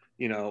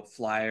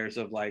 flyers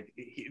of like,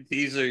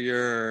 these are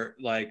your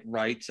like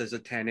rights as a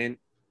tenant.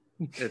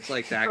 It's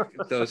like that,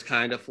 those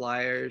kind of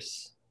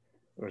flyers,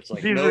 where it's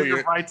like, these are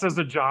your rights as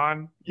a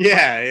John.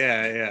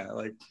 Yeah.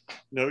 Like,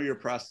 know your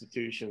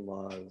prostitution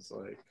laws.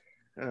 Like,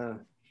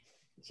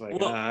 it's like,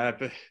 well,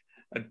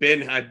 I've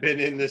been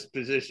in this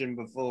position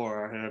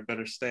before, and I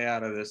better stay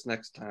out of this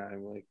next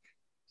time. Like,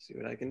 see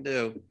what I can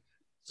do.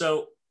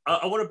 So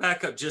I want to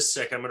back up just a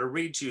second. I'm going to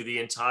read you the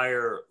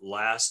entire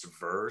last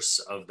verse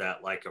of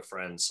that Like a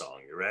Friend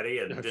song. You ready?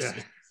 And This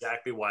is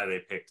exactly why they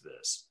picked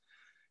this.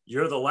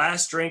 You're the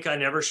last drink I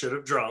never should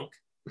have drunk.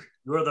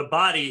 You're the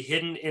body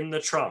hidden in the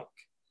trunk.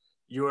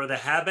 You are the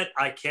habit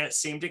I can't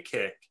seem to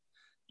kick.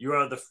 You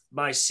are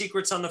my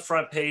secrets on the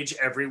front page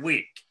every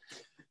week.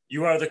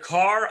 You are the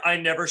car I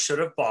never should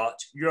have bought.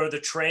 You are the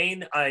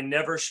train I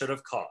never should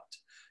have caught.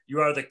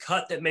 You are the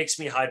cut that makes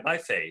me hide my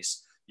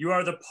face. You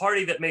are the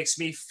party that makes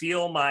me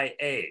feel my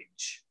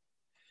age.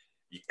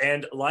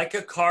 And like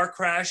a car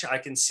crash I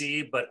can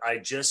see, but I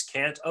just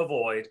can't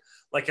avoid.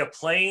 Like a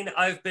plane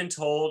I've been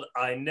told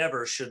I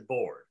never should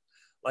board.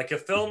 Like a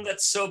film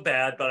that's so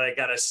bad, but I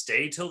gotta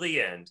stay till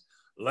the end.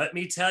 Let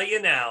me tell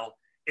you now,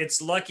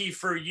 it's lucky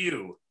for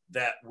you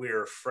that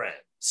we're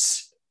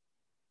friends.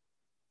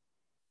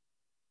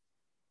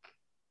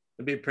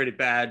 It'd be a pretty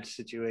bad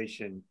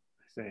situation,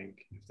 I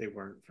think, if they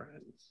weren't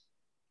friends.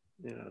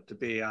 To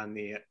be on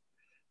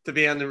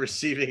the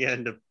receiving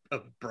end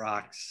of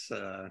Brock's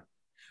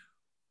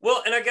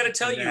well, and I got to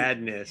tell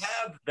madness.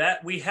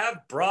 We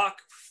have Brock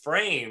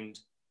framed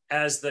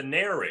as the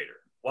narrator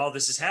while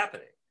this is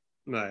happening.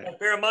 Right. But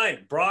bear in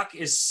mind, Brock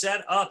is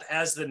set up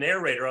as the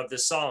narrator of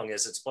this song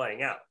as it's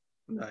playing out.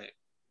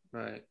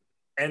 Right.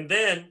 And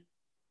then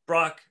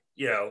Brock,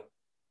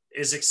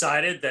 is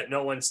excited that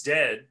no one's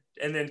dead,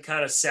 and then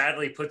kind of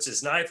sadly puts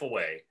his knife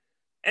away.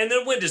 And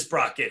then when does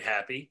Brock get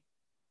happy?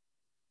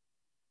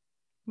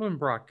 When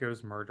Brock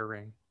goes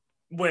murdering.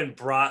 When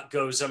Brock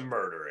goes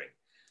a-murdering.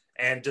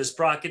 And does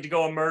Brock get to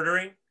go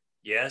a-murdering?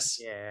 Yes.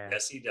 Yeah.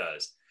 Yes, he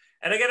does.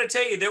 And I got to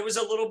tell you, there was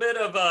a little bit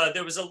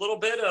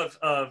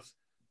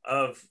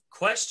of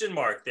question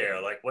mark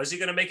there. Like, was he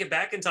going to make it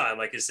back in time?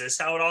 Like, is this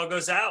how it all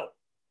goes out?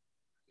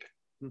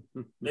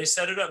 They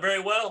set it up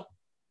very well.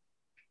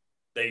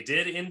 They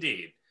did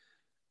indeed.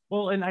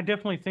 Well, and I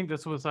definitely think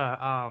this was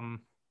one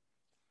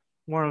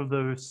of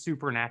those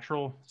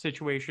supernatural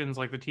situations,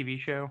 like the TV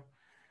show.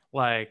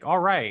 Like, all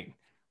right,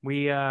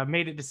 we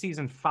made it to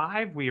season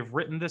 5. We have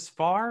written this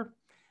far.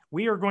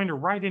 We are going to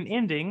write an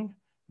ending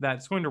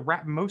that's going to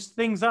wrap most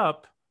things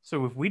up.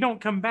 So if we don't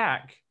come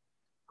back,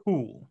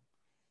 cool.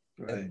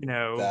 Right.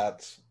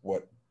 That's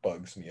what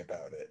bugs me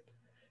about it.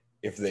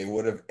 If they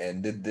would have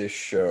ended this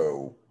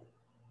show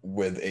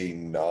with a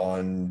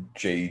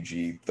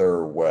non-J.G.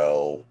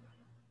 Thirlwell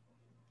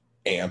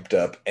amped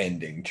up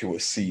ending to a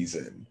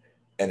season,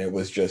 and it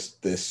was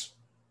just this,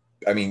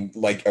 I mean,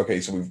 like, okay,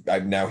 so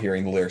I'm now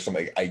hearing the lyrics, I'm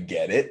like, I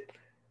get it,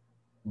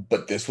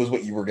 but this was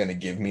what you were going to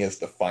give me as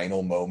the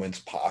final moments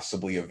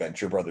possibly of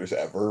Venture Brothers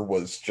ever,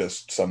 was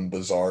just some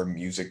bizarre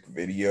music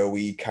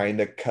video-y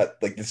kind of cut.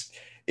 Like, this,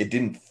 it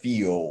didn't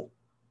feel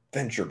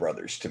Venture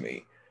Brothers to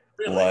me.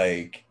 Really?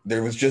 Like,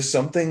 there was just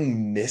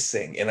something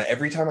missing, and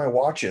every time I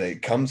watch it,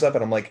 it comes up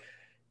and I'm like,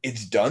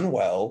 it's done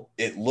well,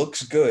 it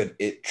looks good,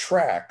 it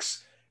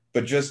tracks,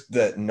 but just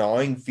that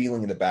gnawing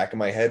feeling in the back of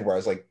my head where I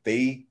was like,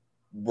 they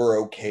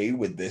were okay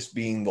with this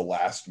being the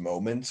last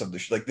moments of the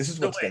show. Like, this is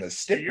what's going to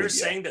stick. So you're with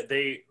saying that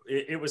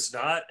it was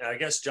not, I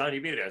guess, John,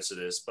 you may answer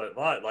this, but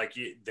like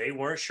they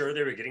weren't sure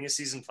they were getting a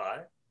season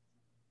 5?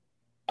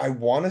 I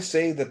want to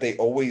say that they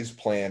always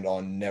planned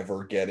on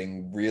never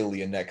getting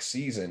really a next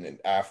season, and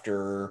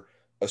after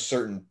a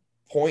certain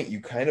point,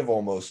 you kind of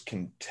almost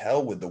can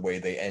tell with the way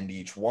they end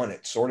each one.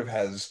 It sort of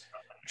has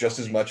just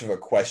as much of a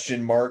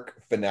question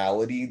mark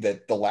finality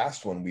that the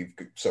last one we've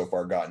so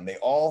far gotten. They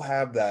all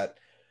have that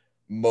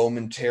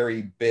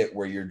momentary bit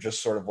where you're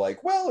just sort of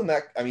like, well, and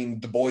that, I mean,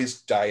 the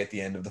boys die at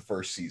the end of the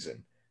first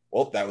season.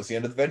 Well, that was the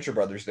end of the Venture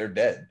Brothers. They're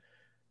dead.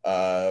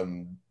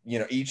 You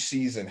know, each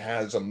season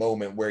has a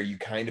moment where you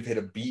kind of hit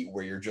a beat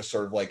where you're just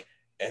sort of like,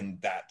 and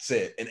that's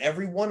it. And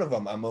every one of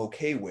them I'm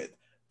okay with.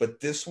 But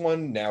this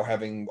one, now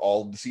having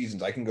all the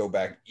seasons, I can go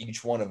back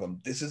each one of them.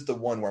 This is the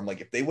one where I'm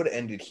like, if they would have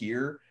ended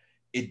here,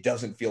 it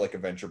doesn't feel like a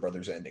Venture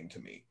Brothers ending to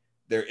me.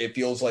 It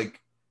feels like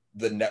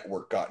the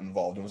network got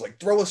involved and was like,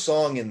 throw a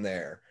song in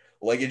there.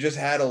 Like, it just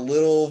had a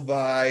little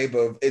vibe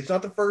of, it's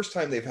not the first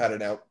time they've had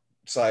an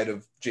outside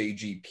of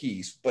JG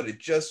piece, but it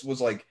just was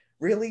like,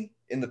 really?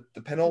 In the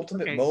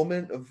penultimate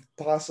moment of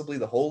possibly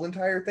the whole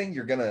entire thing,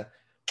 you're gonna...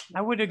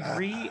 I would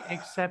agree,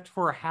 except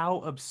for how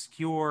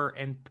obscure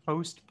and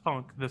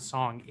post-punk the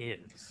song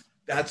is.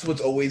 That's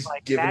what's always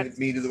like, given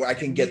me to the way I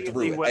can get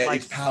through it. What,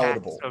 like, it's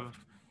palatable.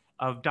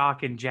 Of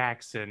Doc and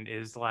Jackson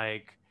is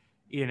like,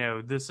 you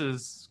know, this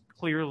is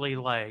clearly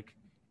like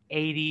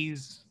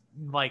 80s,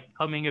 like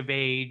coming of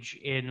age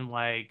in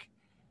like,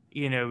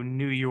 you know,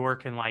 New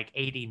York in like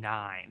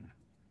 89.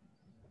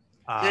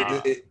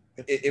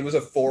 It was a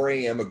 4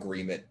 a.m.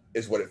 agreement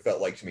is what it felt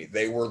like to me.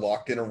 They were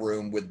locked in a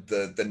room with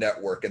the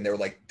network and they were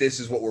like, this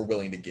is what we're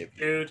willing to give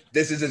you. Dude,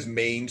 this is as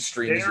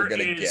mainstream as you're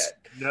going to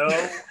get.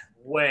 No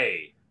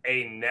way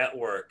a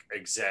network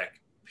exec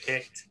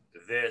picked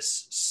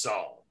this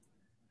song.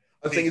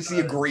 I think it's the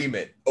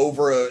agreement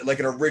over like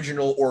an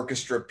original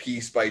orchestra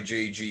piece by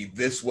JG.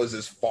 This was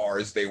as far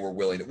as they were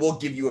willing to. We'll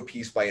give you a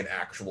piece by an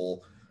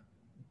actual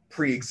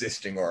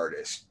pre-existing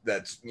artist.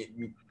 This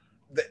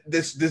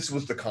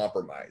was the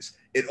compromise.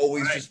 It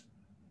always just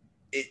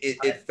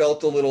it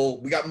felt a little,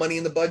 we got money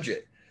in the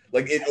budget.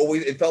 Like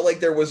it felt like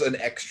there was an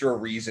extra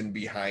reason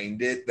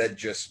behind it that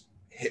just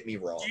hit me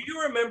wrong. Do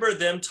you remember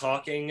them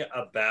talking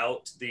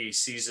about the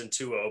season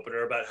 2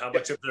 opener, about how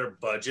much of their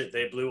budget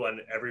they blew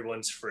on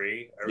Everybody's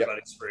Free?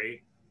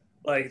 Free.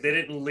 Like, they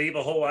didn't leave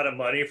a whole lot of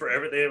money for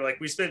everything. Like,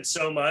 we spent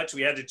so much,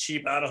 we had to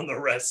cheap out on the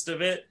rest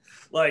of it.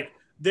 Like,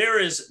 there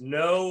is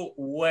no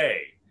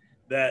way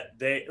that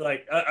they,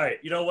 like, all right,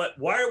 you know what?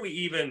 Why are we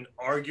even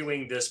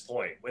arguing this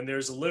point when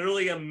there's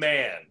literally a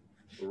man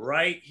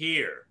right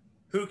here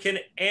who can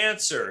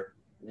answer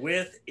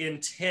with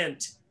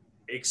intent,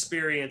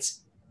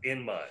 experience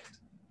in mind?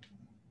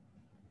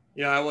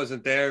 Yeah, I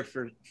wasn't there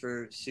for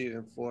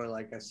season 4,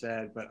 like I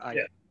said, but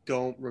I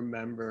don't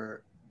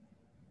remember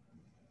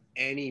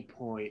any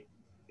point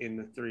in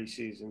the 3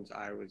 seasons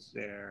I was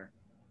there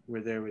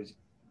where there was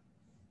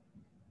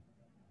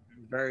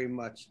very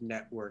much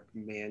network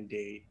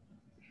mandate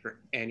for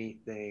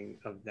anything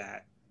of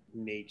that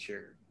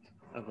nature,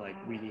 of like,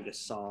 we need a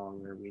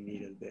song or we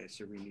need a this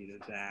or we need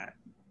a that.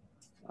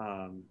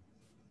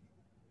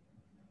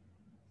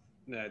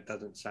 That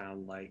doesn't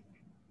sound like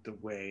the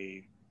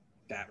way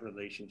that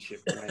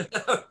relationship went.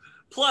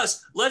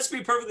 Plus, let's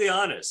be perfectly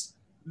honest.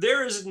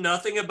 There is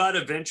nothing about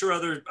a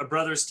Venture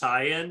Brothers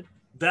tie-in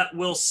that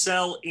will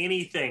sell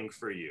anything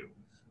for you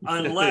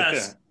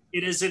unless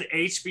it is an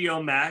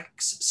HBO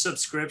Max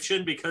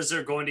subscription because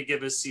they're going to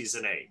give us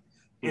season 8.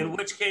 In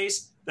which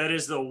case, that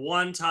is the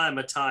one time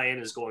a tie-in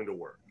is going to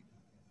work.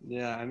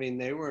 Yeah, I mean,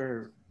 they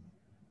were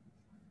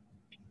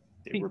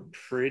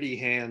pretty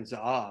hands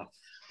off.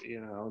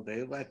 You know,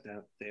 they let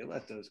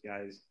those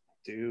guys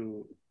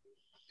do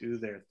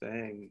their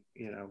thing.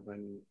 You know,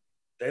 when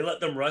they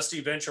let them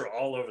Rusty Venture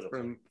all over the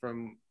place.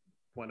 From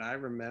what I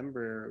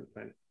remember,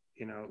 when,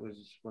 you know, it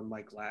was when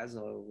Mike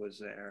Laszlo was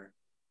there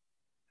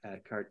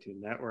at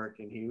Cartoon Network,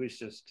 and he was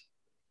just,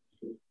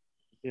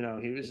 you know,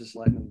 he was just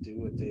letting them do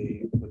what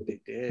they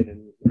did,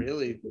 and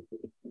really,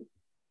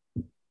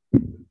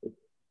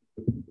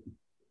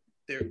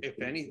 there, if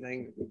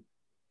anything,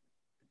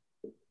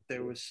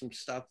 there was some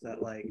stuff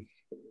that like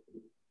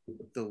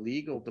the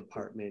legal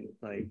department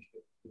like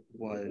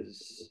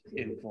was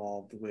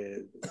involved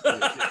with,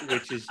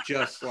 which is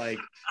just like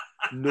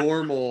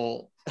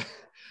normal,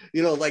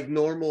 you know, like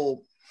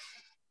normal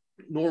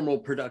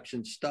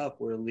production stuff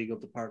where the legal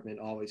department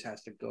always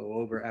has to go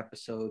over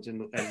episodes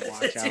and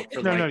watch out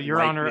for no,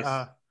 Your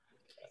Honor.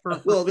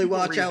 Well, they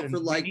watch out for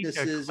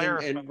likenesses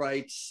and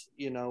rights,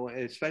 you know,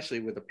 especially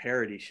with a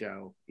parody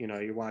show. You know,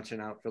 you're watching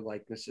out for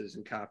likenesses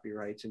and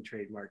copyrights and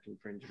trademark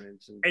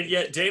infringements. And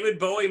yet David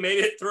Bowie made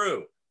it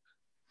through.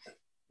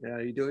 Yeah,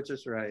 you do it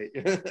just right.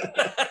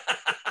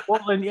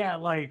 Well, then, yeah,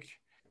 like,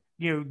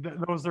 you know,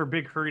 that was their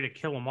big hurry to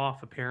kill him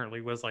off,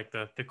 apparently, was like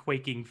the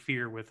quaking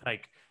fear with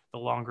like the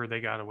longer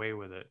they got away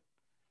with it.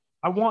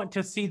 I want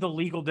to see the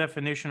legal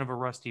definition of a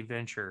Rusty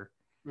Venture.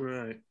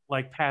 Right.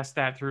 Like pass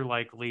that through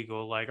like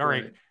legal, like, all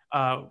right.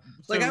 Like,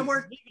 so I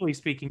work, legally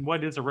speaking,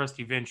 what is a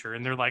Rusty Venture?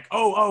 And they're like,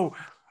 oh,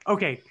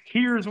 okay,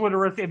 here's what a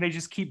Rusty, and they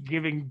just keep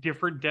giving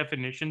different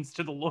definitions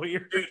to the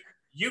lawyer. Dude,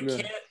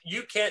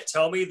 you can't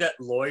tell me that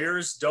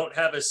lawyers don't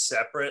have a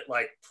separate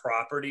like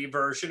property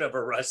version of a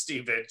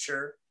Rusty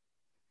Venture.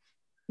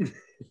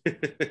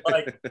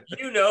 Like,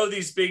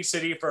 these big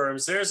city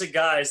firms, there's a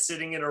guy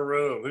sitting in a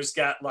room who's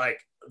got like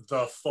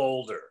the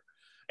folder.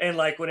 And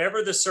like,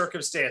 whenever the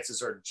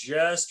circumstances are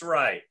just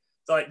right,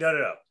 they're like,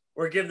 no,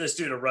 we're giving this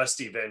dude a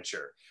Rusty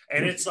Venture.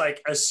 And it's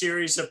like a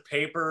series of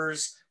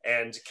papers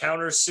and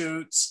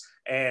countersuits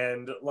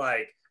and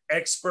like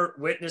expert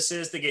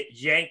witnesses that get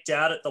yanked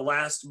out at the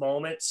last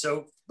moment.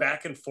 So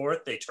back and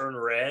forth, they turn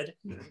red.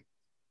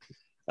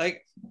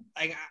 Like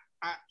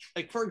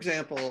for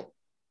example,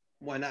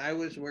 when I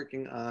was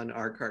working on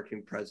our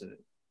cartoon President,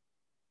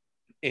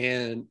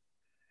 and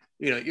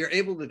you're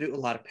able to do a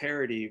lot of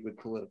parody with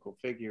political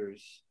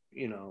figures,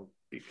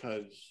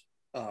 because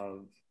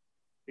of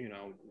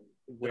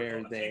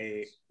where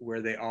they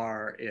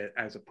are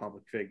as a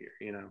public figure,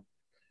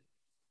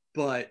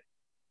 but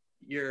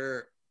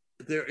there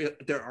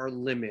are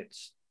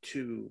limits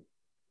to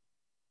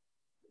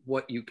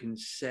what you can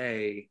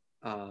say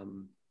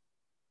and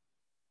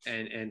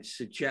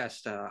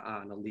suggest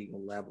on a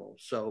legal level.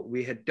 So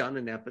we had done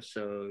an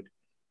episode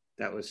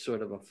that was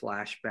sort of a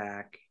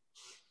flashback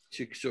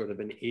to sort of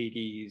an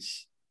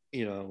 80s,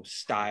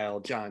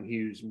 style John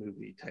Hughes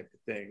movie type of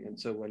thing. And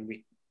so when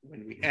we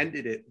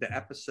ended the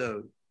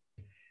episode,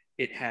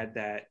 it had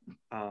that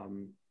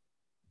kind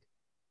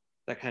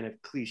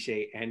of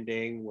cliche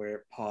ending where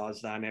it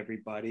paused on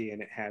everybody,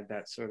 and it had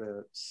that sort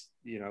of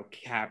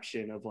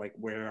caption of like,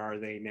 where are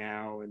they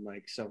now, and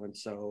like so and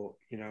so,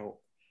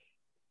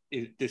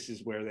 this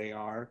is where they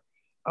are.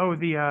 Oh,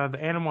 the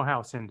Animal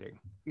House ending.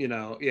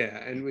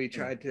 And we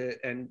tried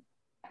to, and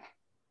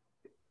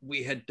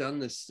we had done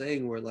this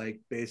thing where like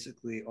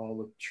basically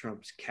all of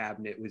Trump's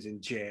cabinet was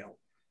in jail.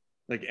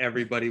 Like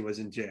everybody was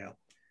in jail.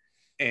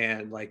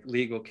 And like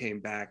legal came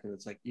back and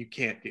it's like, you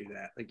can't do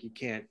that. Like you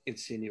can't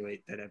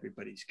insinuate that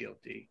everybody's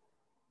guilty.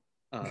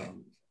 Like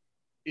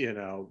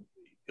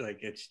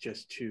it's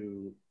just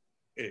too,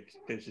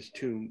 there's just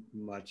too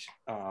much,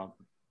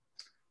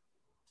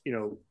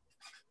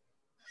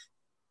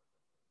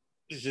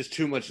 there's just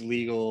too much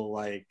legal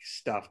like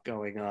stuff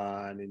going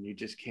on, and you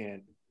just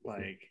can't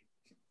like.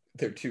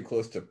 They're too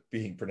close to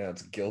being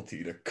pronounced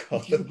guilty to call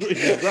them.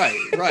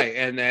 right,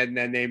 and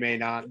then they may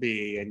not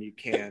be, and you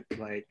can't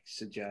like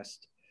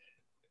suggest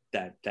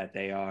that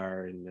they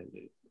are, and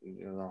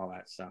all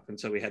that stuff. And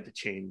so we had to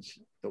change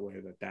the way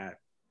that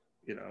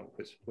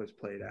was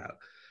played out.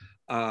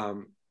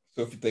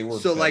 So if they were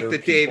like the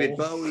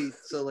people...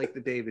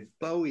 David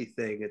Bowie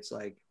thing, it's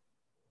like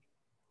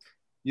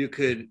you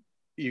could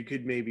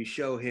maybe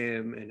show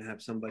him and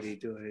have somebody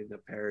doing a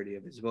parody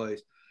of his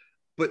voice,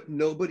 but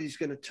nobody's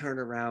going to turn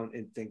around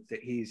and think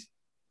that he's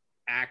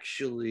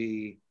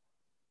actually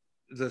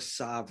the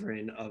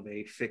sovereign of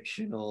a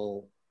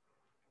fictional,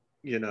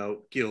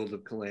 guild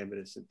of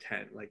calamitous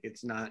intent. Like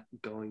it's not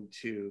going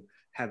to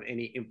have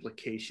any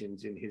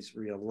implications in his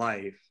real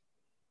life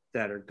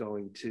that are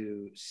going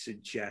to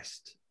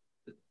suggest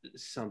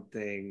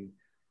something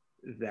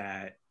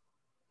that,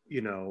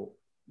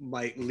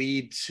 might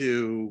lead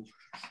to,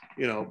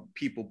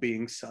 people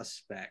being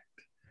suspect.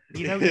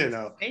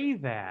 Say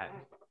that.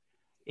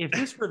 If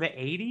this were the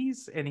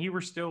 80s and he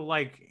were still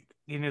like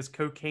in his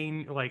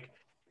cocaine, like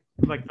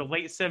the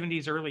late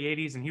 70s, early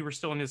 80s, and he were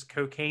still in his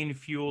cocaine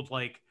fueled,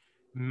 like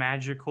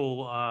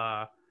magical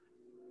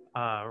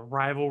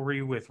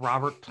rivalry with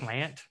Robert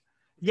Plant.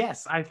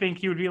 Yes, I think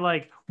he would be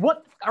like,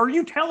 what are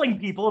you telling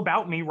people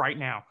about me right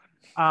now?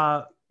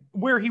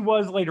 Where he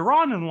was later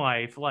on in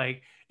life,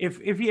 like if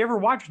he ever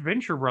watched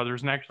Venture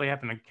Brothers and actually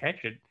happened to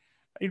catch it,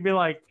 he'd be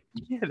like,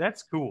 yeah,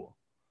 that's cool.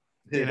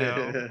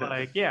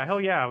 Like, yeah,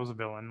 hell yeah, I was a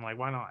villain. Like,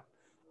 why not?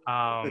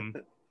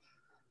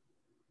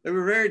 They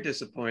were very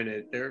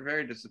disappointed. They were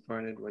very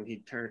disappointed when he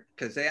turned,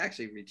 because they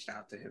actually reached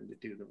out to him to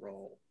do the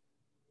role,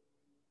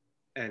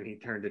 and he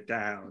turned it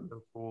down.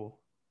 So cool.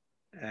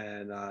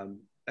 And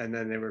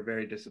then they were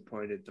very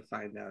disappointed to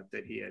find out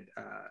that he had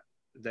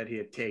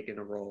taken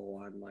a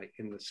role on like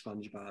in the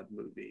SpongeBob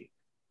movie,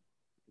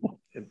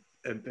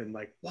 and been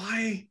like,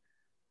 why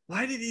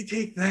did he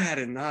take that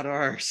and not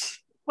ours?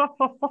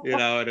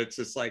 And it's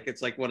just like,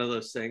 it's like one of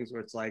those things where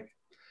it's like,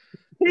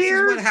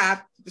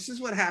 this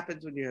is what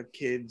happens when you have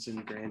kids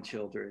and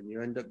grandchildren.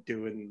 You end up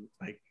doing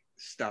like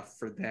stuff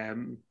for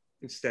them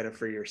instead of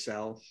for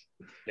yourself.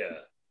 Yeah.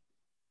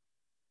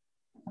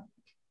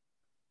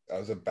 I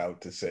was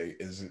about to say,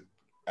 is it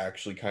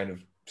actually kind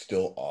of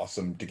still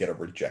awesome to get a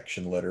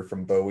rejection letter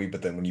from Bowie,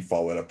 but then when you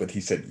follow it up with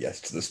he said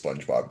yes to the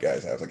SpongeBob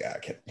guys, I was like, I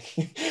can't.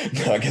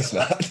 No, I guess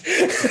not.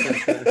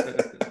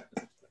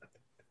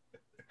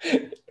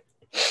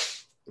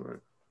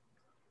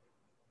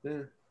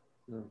 Yeah.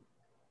 No.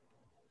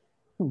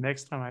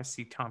 Next time I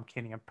see Tom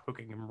Kenny, I'm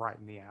poking him right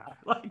in the eye.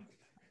 Like,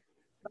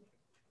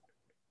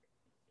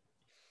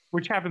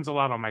 which happens a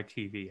lot on my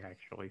TV,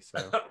 actually. So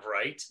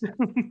right.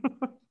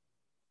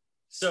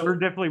 So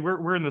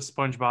we're in the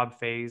SpongeBob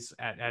phase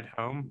at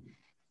home.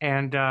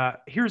 And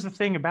here's the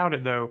thing about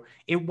it, though.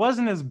 It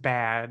wasn't as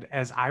bad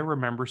as I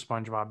remember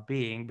SpongeBob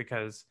being,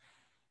 because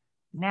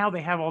now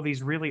they have all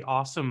these really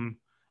awesome,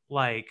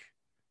 like,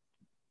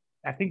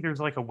 I think there's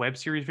like a web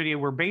series video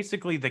where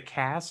basically the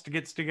cast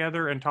gets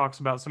together and talks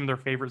about some of their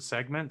favorite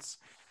segments.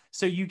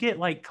 So you get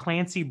like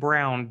Clancy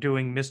Brown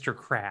doing Mr.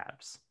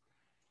 Krabs.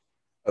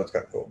 That's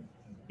kind of cool.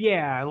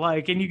 Yeah,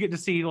 like, and you get to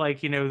see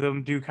like, you know,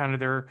 them do kind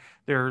of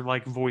their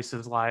like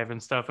voices live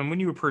and stuff. And when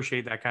you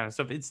appreciate that kind of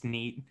stuff, it's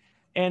neat.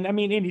 And I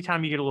mean,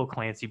 anytime you get a little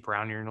Clancy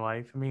Brown in your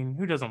life, I mean,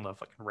 who doesn't love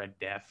fucking Red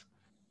Death?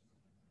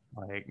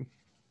 Like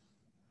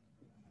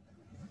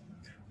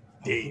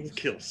Dave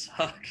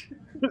Killsock.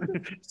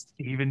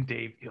 Steven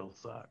Dave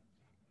Killsock.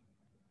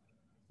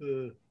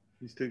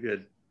 He's too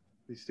good.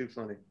 He's too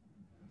funny.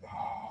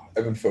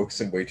 I've been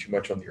focusing way too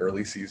much on the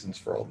early seasons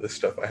for all this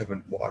stuff. I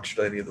haven't watched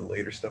any of the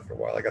later stuff in a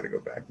while. I got to go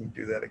back and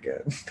do that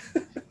again.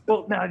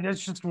 Well, no,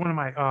 that's just one of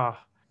my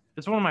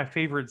it's one of my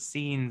favorite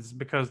scenes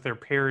because they're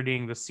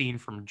parodying the scene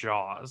from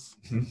Jaws.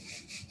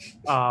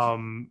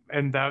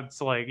 And that's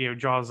like, you know,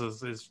 Jaws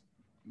is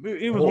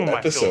it was one of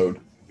my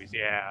favorite movies.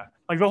 Yeah,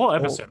 like the whole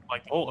episode,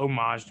 like the whole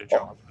homage to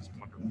Jaws was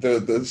wonderful.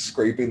 The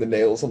scraping the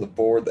nails on the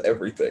board,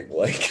 everything,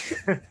 like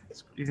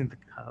squeezing the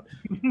cup.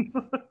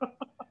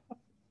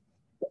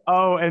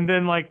 Oh, and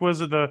then like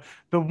was it the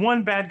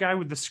one bad guy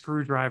with the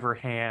screwdriver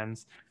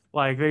hands?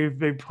 Like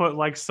they put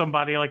like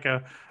somebody like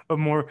a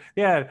more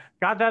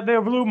got that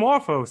there blue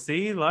morpho,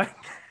 see, like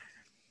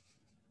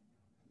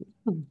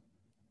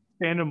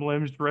Phantom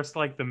Limbs dressed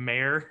like the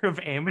mayor of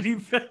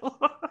Amityville.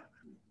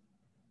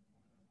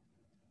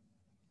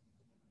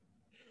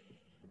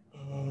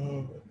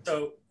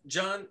 So,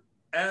 John,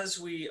 as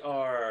we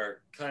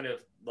are kind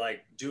of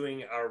like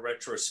doing our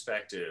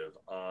retrospective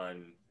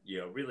on, you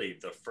know, really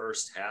the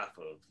first half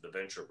of the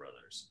Venture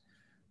Brothers,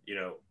 you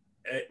know,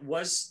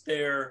 was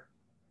there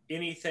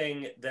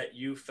anything that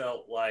you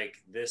felt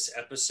like this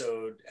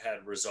episode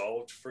had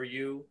resolved for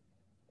you,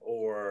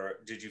 or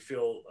did you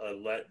feel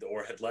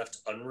had left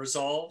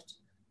unresolved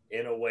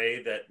in a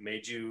way that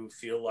made you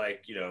feel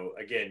like, you know,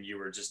 again, you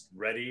were just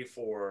ready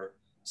for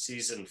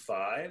season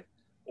 5?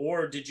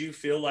 Or did you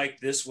feel like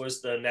this was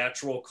the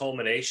natural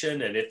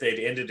culmination, and if they'd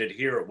ended it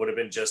here, it would have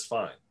been just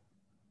fine?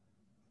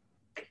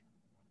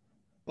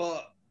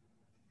 Well,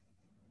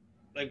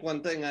 like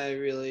one thing I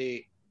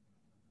really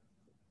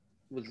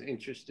was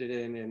interested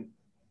in, and,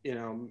 you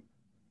know,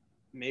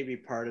 maybe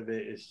part of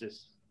it is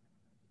just,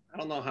 I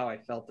don't know how I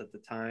felt at the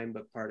time,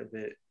 but part of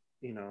it,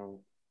 you know,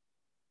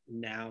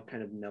 now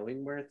kind of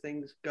knowing where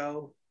things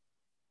go.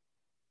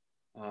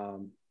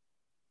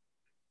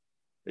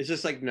 It's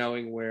just like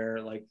knowing where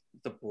like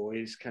the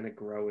boys kind of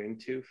grow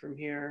into from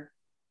here,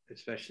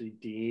 especially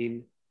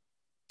Dean,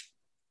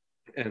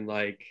 and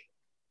like,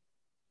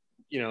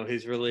 you know,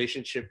 his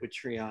relationship with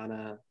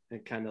Triana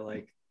and kind of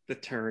like the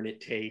turn it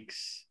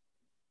takes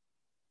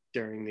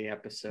during the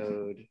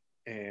episode,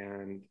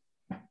 and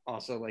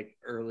also like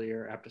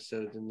earlier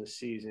episodes in the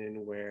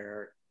season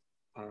where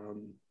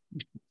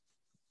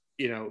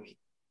you know,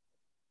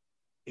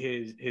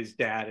 his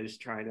dad is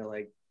trying to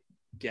like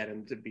get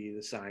him to be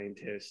the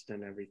scientist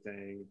and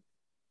everything,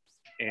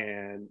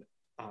 and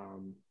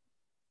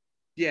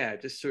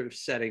just sort of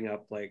setting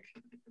up like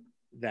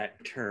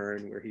that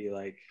turn where he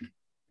like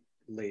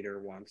later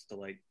wants to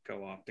like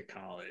go off to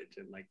college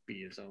and like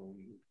be his own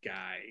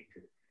guy,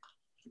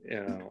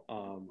 you know.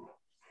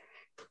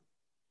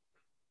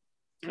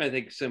 I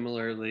think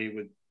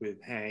similarly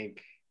with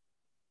Hank,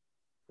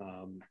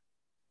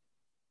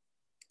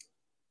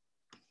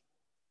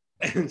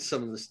 and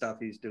some of the stuff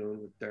he's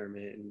doing with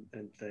Dermot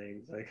and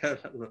things like.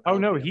 Oh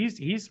no,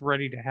 he's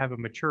ready to have a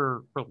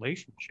mature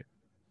relationship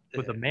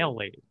with a male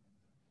lady.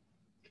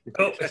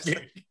 Oh,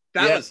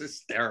 that was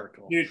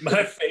hysterical, dude.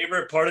 My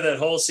favorite part of that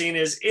whole scene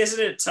is,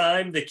 isn't it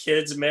time the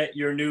kids met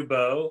your new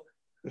beau?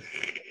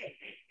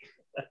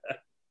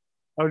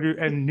 Oh, dude,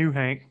 and new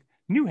Hank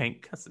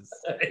cusses.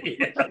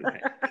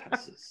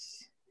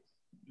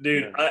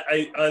 Dude, yeah.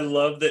 I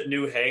love that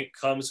new Hank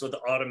comes with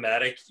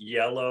automatic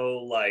yellow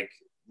like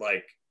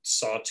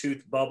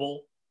sawtooth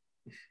bubble,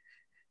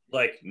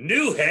 like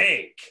new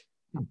Hank.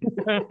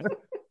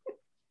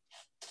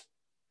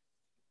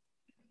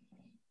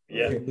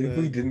 Yeah, I can't believe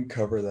we didn't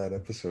cover that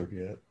episode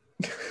yet.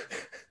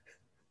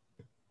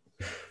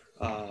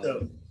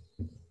 I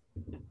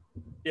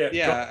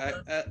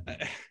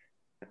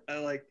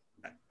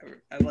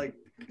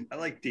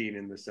like Dean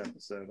in this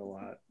episode a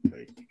lot.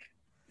 Like,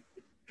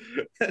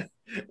 and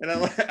I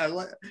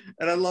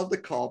love the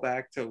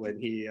callback to when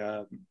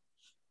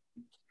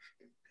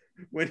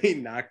he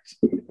knocked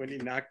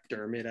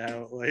Dermot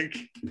out. Like,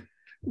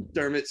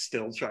 Dermot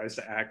still tries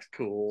to act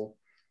cool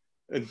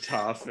and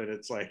tough, and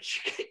it's like,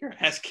 you get your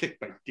ass kicked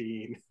by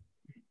Dean.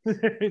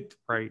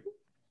 Right.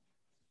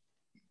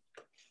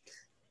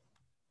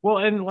 Well,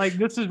 and like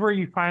this is where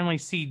you finally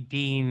see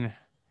Dean,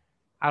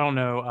 I don't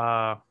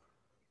know,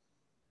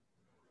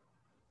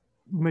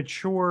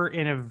 mature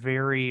in a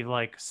very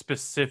like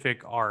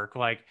specific arc.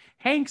 Like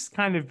Hank's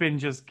kind of been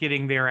just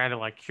getting there out of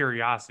like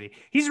curiosity.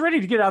 He's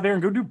ready to get out there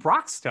and go do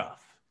Brock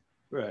stuff.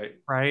 Right.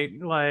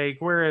 Like,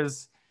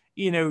 whereas,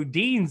 you know,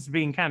 Dean's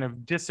being kind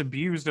of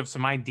disabused of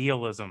some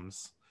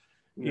idealisms.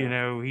 Yeah. You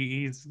know,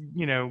 he's,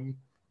 you know,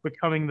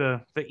 becoming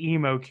the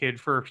emo kid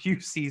for a few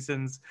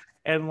seasons,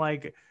 and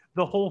like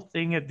the whole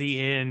thing at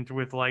the end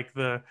with like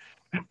the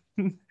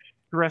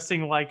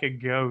dressing like a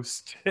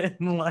ghost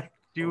and like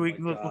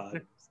doing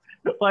God.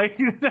 like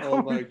that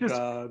Oh was my just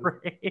God.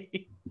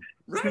 great.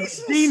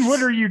 Racist! Dean,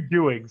 what are you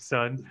doing,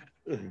 son?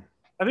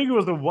 I think it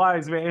was a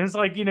wise man. It's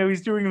like, you know,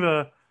 he's doing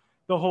the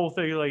whole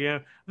thing like, I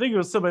think it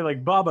was somebody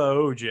like Baba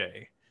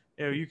OJ.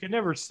 You know, you can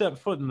never step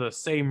foot in the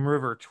same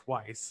river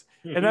twice.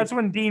 And that's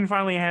when Dean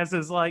finally has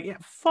his like, yeah,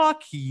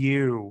 fuck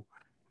you.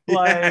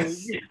 Like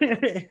Yes.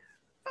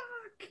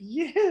 Fuck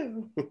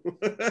you.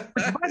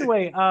 by the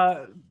way,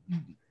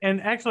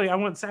 and actually I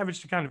want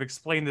Savage to kind of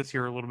explain this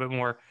here a little bit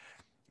more.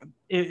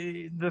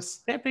 The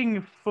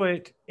stepping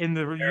foot in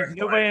the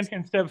no man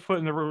can step foot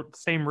in the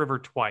same river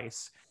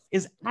twice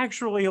is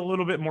actually a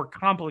little bit more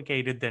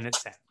complicated than it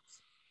sounds.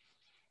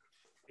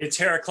 It's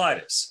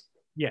Heraclitus.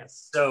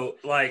 Yes. So,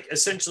 like,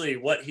 essentially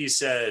what he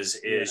says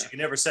is you can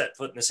never set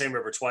foot in the same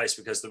river twice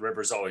because the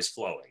river's always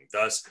flowing.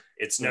 Thus,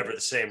 it's never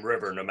the same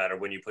river no matter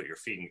when you put your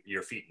feet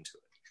into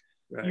it.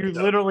 Right. You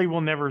literally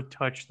will never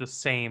touch the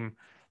same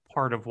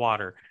part of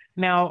water.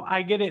 Now,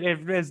 I get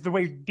it as the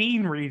way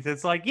Dean reads.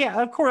 It's like,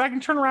 yeah, of course, I can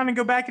turn around and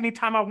go back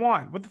anytime I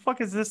want. What the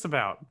fuck is this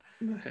about?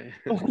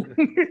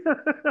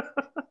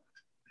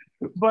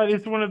 But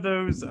it's one of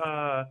those,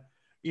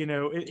 you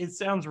know, it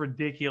sounds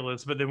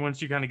ridiculous, but then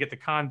once you kind of get the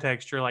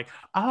context, you're like,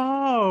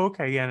 oh,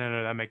 okay, yeah,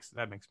 no, that makes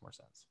more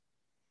sense.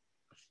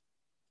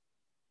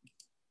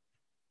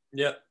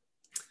 Yep.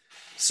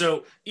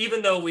 So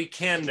even though we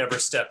can never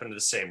step into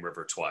the same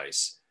river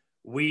twice,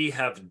 we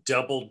have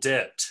double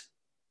dipped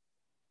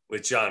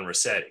with John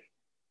Rossetti.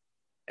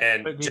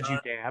 And But did you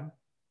dab?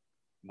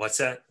 What's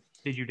that?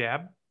 Did you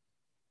dab?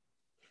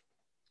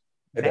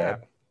 I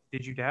dab.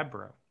 Did you dab,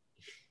 bro?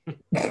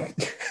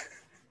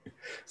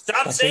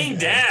 Stop saying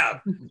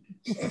dab.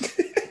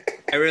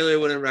 I really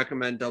wouldn't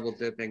recommend double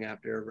dipping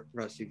after a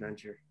Rusty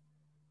Venture.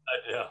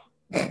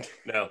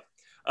 No.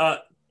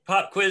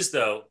 Pop quiz,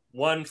 though.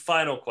 One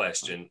final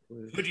question.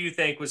 Who do you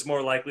think was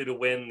more likely to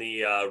win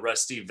the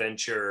Rusty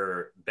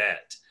Venture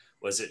bet?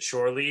 Was it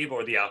Shore Leave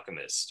or The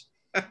Alchemist?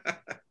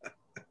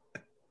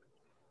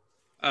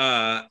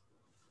 I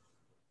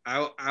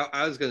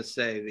was going to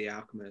say The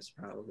Alchemist,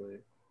 probably.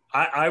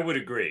 I would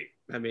agree.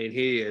 I mean,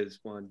 he is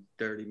one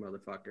dirty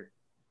motherfucker.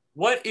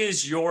 What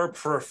is your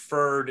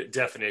preferred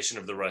definition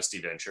of the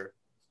Rusty Venture?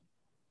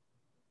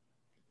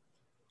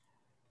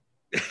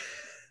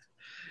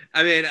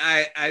 I mean,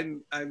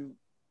 I'm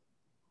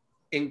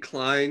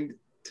inclined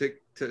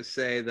to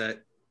say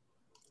that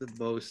the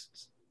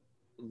most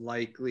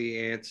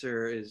likely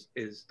answer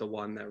is the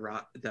one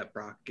that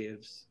Brock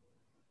gives,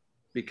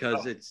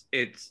 because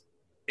it's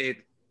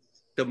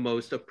the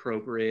most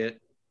appropriate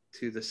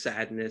to the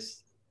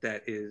sadness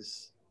that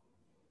is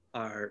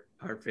our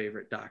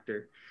favorite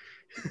Doctor.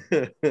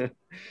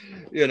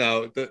 You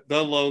know, the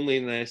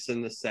loneliness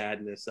and the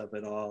sadness of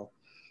it all.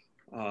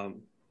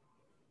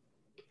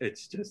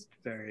 It's just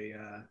very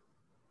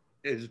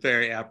it's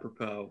very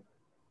apropos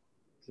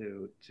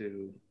to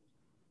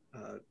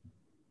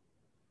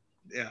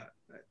yeah,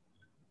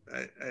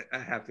 I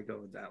have to go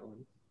with that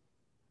one.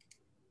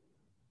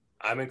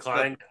 I'm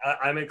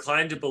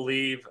inclined to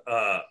believe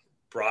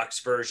Brock's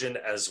version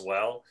as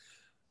well,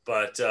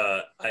 but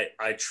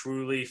I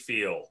truly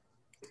feel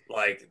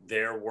like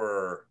there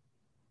were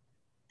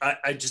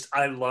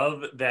I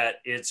love that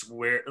it's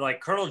where,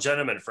 like, Colonel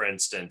Gentleman, for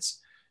instance,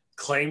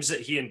 claims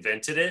that he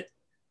invented it,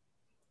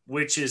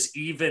 which is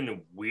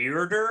even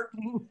weirder.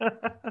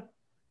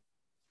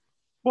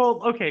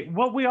 Well, okay,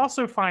 what we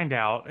also find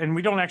out, and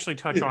we don't actually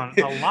touch on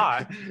a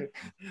lot,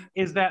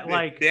 is that,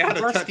 like, the out of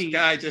touch Rusty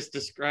guy just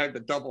described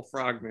a double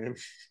frogman.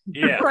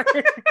 Yeah.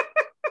 Right.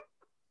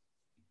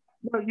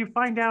 But you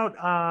find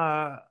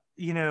out,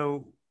 you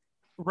know,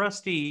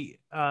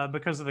 Rusty,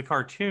 because of the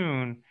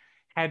cartoon,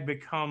 had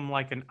become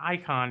like an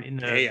icon in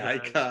the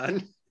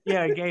icon.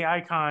 Yeah, a gay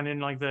icon in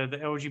like the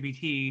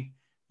LGBT,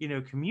 you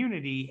know,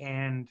 community,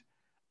 and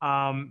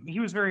he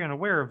was very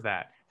unaware of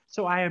that.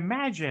 So I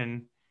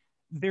imagine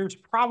there's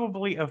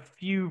probably a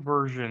few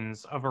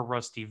versions of a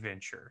Rusty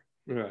Venture.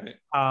 Right.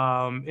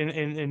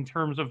 In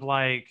terms of,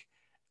 like,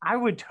 I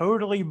would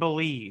totally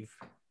believe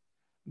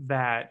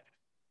that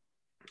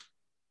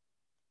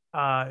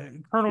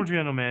Colonel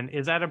Gentleman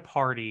is at a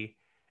party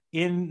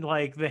in,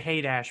 like, the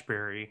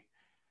Haight-Ashbury,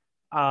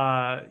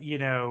 you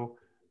know,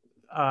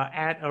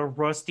 at a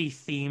Rusty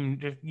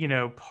themed, you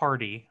know,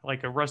 party,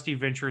 like a Rusty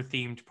Venture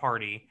themed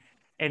party,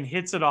 and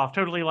hits it off,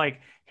 totally, like,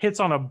 hits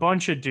on a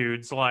bunch of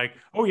dudes, like,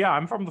 oh yeah,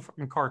 I'm from the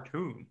fucking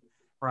cartoon,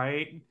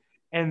 right?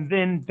 And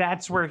then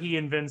that's where he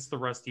invents the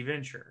Rusty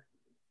Venture.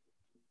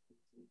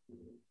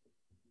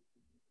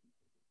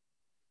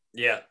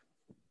 Yeah.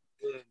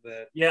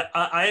 Yeah,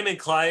 I am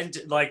inclined,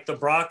 like, the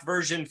Brock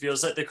version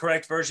feels like the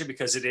correct version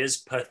because it is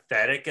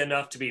pathetic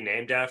enough to be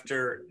named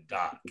after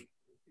Doc.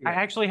 I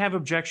actually have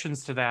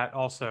objections to that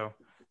also.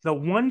 The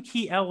one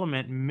key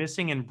element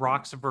missing in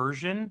Brock's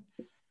version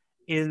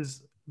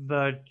is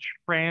the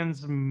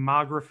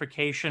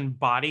transmogrification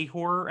body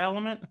horror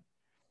element.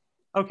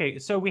 Okay,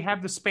 so we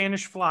have the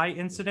Spanish fly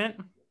incident.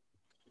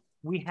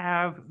 we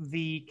have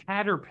the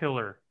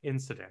caterpillar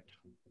incident,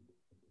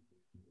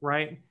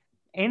 right?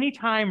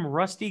 Anytime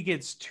Rusty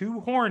gets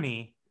too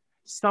horny,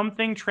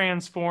 something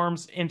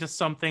transforms into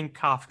something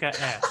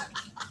Kafka-esque.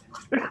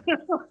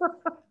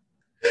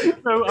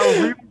 So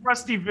a real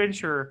Rusty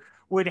Venture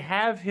would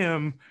have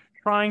him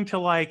trying to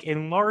like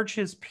enlarge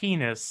his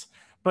penis,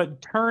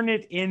 but turn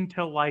it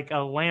into like a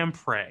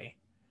lamprey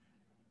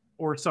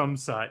or some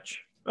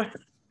such.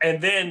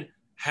 And then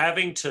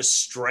having to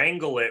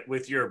strangle it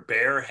with your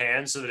bare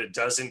hand so that it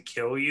doesn't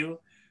kill you,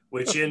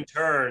 which in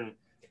turn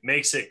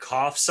makes it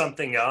cough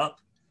something up.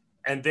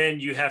 And then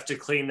you have to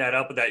clean that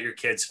up without your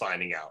kids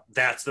finding out.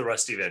 That's the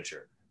Rusty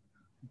Venture.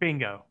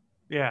 Bingo.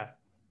 Yeah.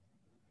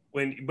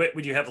 When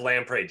you have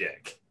lamprey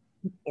dick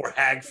or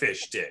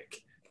hagfish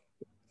dick.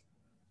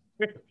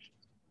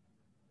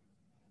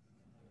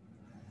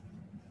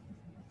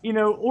 You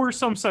know, or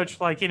some such,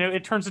 like, you know,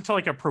 it turns into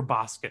like a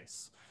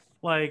proboscis.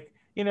 Like,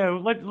 you know,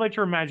 let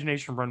your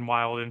imagination run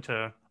wild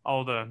into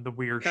all the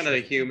weird kind of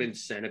shit. a human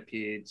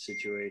centipede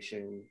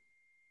situation.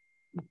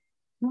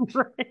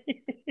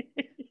 Right.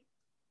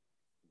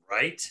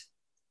 Right?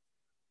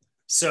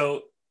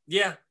 So,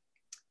 yeah,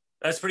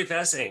 that's pretty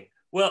fascinating.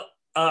 Well,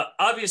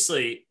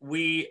 obviously,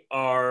 we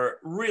are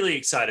really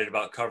excited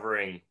about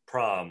covering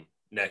prom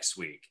next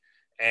week.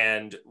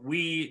 And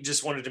we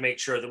just wanted to make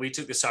sure that we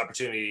took this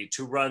opportunity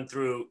to run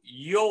through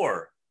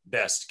your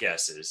best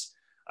guesses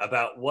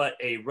about what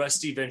a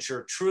Rusty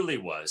Venture truly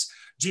was.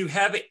 Do you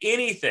have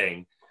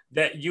anything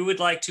that you would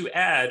like to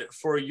add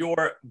for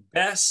your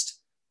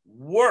best,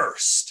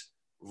 worst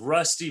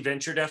Rusty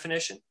Venture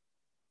definition?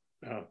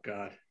 Oh,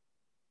 God.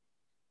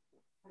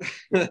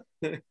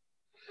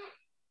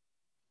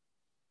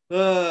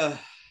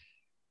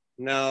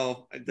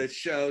 No, the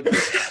show.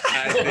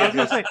 I was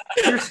gonna say,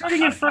 you're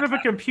sitting in front of a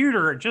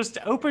computer. Just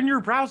open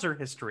your browser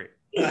history.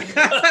 It's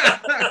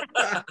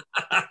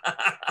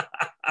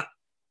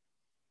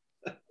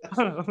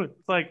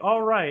like,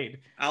 all right.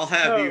 I'll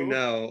have you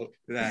know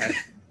that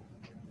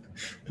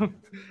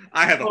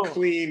I have a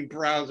clean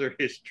browser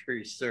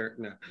history, sir.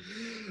 No.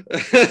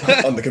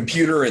 On the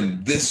computer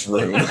in this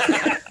room.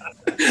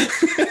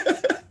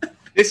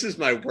 This is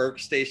my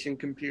workstation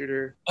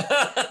computer.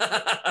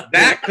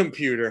 That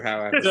computer,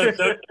 however.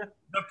 The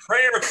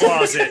prayer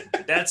closet,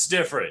 that's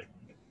different.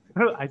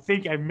 I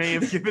think I may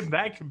have given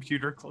that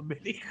computer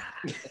chlamydia.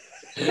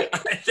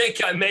 I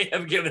think I may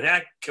have given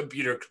that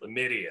computer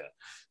chlamydia.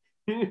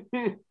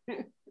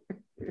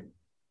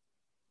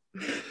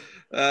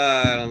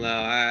 I don't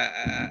know.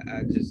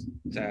 I just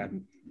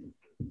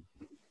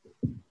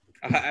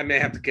I may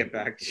have to get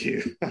back to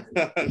you on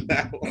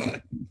that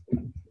one.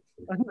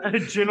 A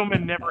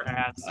gentleman never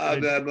asked.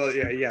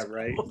 Yeah,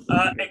 right.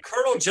 And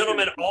Colonel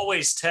Gentleman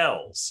always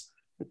tells.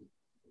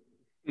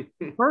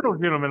 Colonel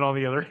Gentleman, on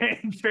the other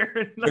hand, fair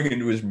enough.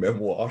 Into his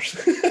memoirs.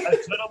 A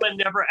gentleman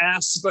never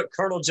asks, but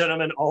Colonel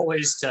Gentleman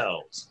always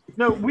tells.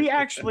 No, we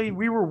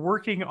were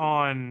working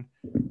on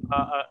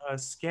a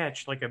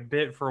sketch, like a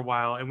bit for a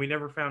while, and we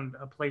never found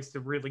a place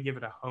to really give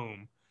it a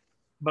home.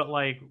 But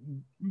like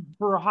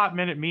for a hot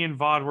minute, me and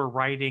Vaude were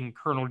writing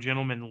Colonel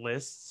Gentleman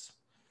lists.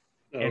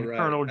 And right.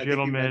 Colonel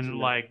Gentleman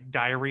like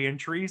diary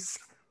entries.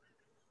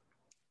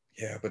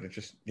 Yeah, but it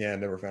just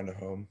never found a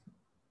home.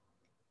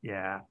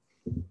 Yeah.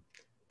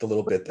 The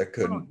little bit that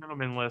could. Colonel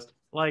Gentleman list.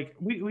 Like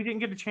we didn't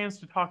get a chance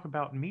to talk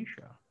about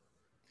Misha.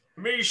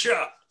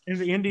 In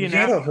the Indian. You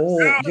had a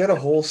whole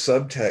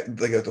subtext,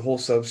 like a whole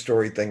sub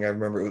story thing. I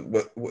remember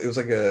it was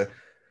like a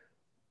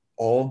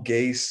all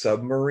gay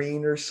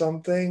submarine or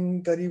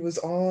something that he was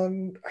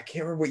on. I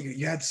can't remember what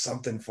you had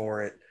something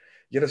for it.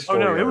 You had a story.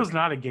 Oh no, arc. It was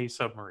not a gay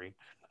submarine.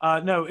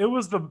 No, it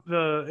was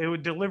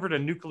it delivered a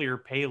nuclear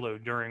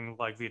payload during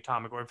like the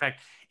atomic war. In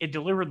fact, it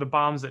delivered the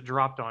bombs that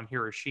dropped on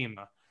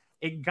Hiroshima.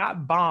 It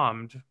got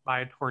bombed by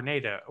a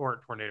torpedo.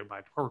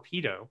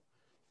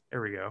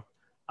 There we go.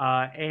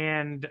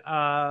 And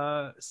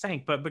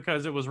sank. But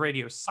because it was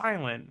radio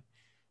silent,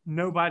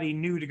 nobody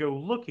knew to go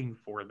looking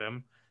for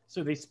them.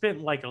 So they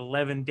spent like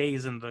 11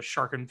 days in the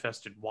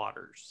shark-infested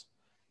waters.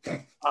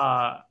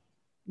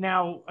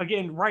 Now,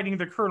 again, writing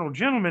the Colonel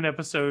Gentleman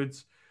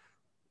episodes,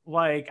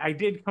 like I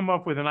did come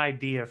up with an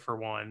idea for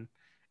one,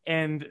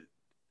 and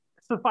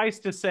suffice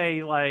to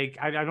say, like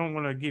I don't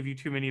want to give you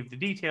too many of the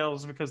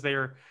details because they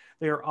are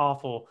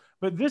awful.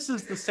 But this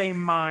is the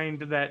same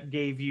mind that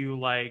gave you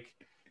like,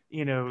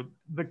 you know,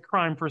 the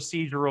crime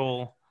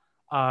procedural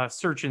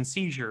search and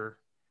seizure,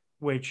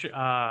 which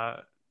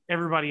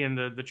everybody in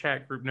the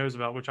chat group knows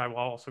about, which I will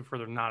also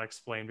further not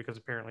explain because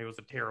apparently it was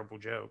a terrible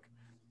joke.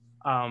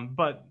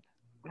 But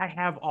I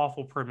have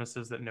awful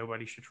premises that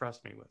nobody should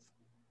trust me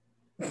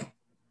with.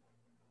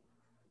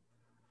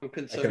 I'm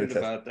concerned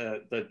about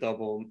the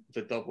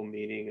double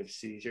meaning of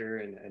seizure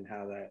and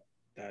how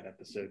that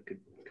episode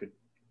could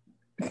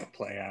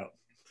play out.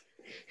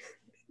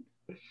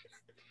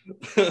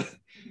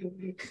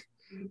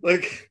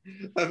 Like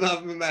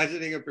I'm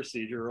imagining a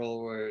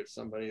procedural where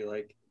somebody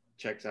like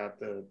checks out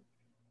the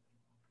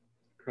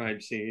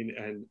crime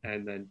scene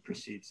and then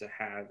proceeds to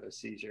have a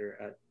seizure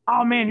at.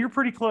 Oh man, you're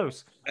pretty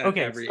close.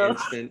 Okay, every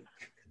instant.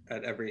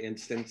 at every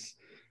instance.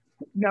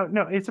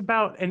 No, it's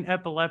about an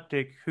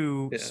epileptic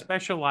who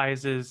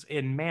specializes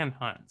in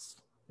manhunts.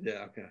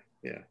 Yeah, okay.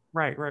 Yeah.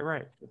 Right.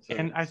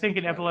 And I think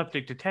an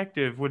epileptic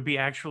detective would be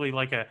actually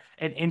like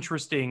an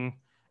interesting,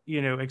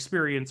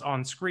 experience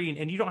on screen.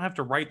 And you don't have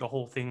to write the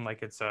whole thing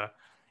like it's a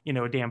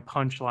damn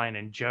punchline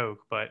and joke,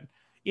 but,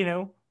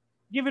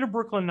 give it a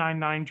Brooklyn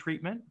Nine-Nine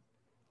treatment.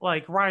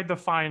 Like, ride the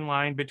fine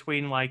line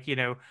between, like,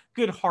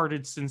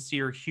 good-hearted,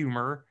 sincere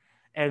humor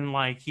and,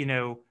 like,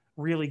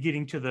 really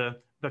getting to the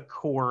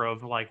core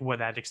of, like, what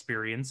that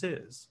experience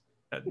is.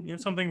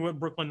 Something what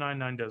Brooklyn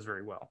Nine-Nine does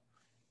very well.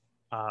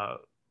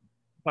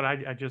 But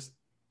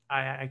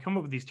I come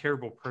up with these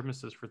terrible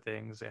premises for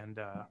things, and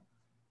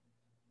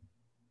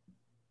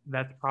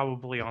that's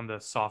probably on the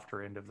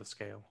softer end of the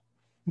scale.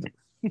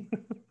 It's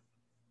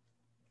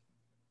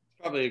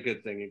probably a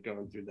good thing you're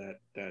going through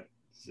that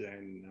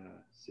Zen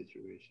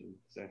situation.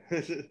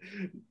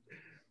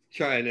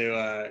 Trying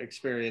to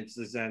experience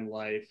the Zen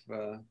life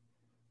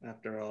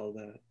after all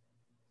that.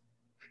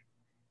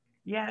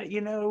 Yeah,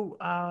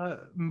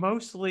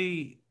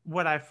 mostly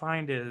what I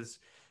find is,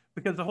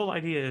 because the whole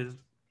idea is,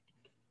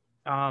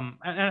 and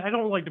I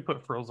don't like to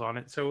put frills on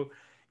it, so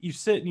you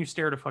sit and you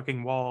stare at a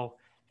fucking wall,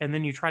 and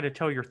then you try to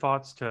tell your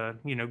thoughts to,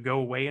 go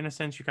away in a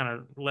sense. You kind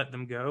of let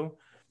them go.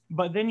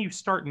 But then you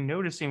start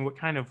noticing what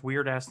kind of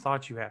weird-ass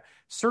thoughts you have.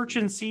 Search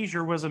and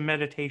seizure was a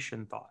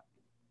meditation thought.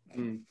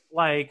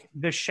 Like,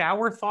 the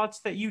shower thoughts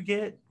that you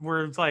get,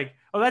 where it's like,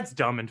 oh, that's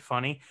dumb and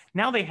funny.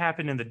 Now they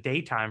happen in the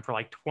daytime for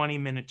like 20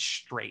 minutes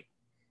straight.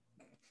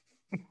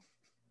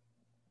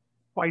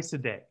 Twice a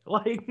day.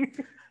 Like...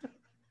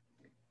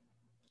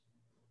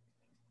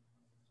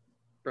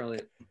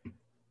 Brilliant.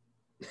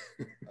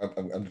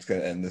 I'm just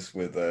going to end this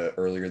with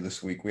earlier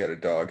this week, we had a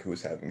dog who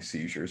was having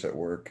seizures at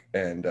work,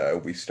 and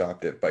we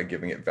stopped it by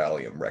giving it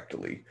Valium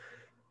rectally.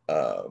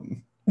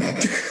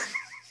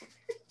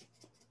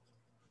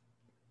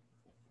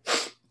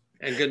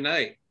 And good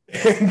night.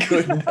 And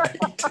good night.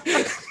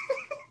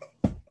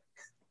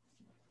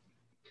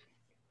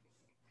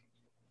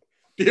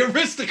 The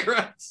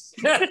aristocrats.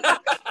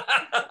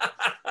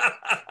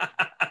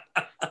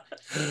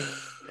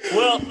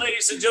 Well,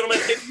 ladies and gentlemen,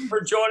 thank you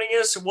for joining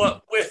us.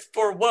 What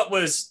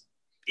was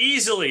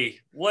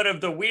easily one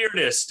of the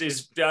weirdest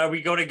is, are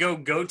we going to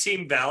go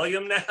Team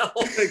Valium now?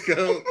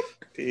 Go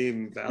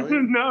Team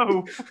Valium?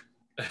 No.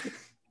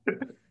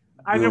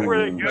 I know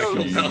where it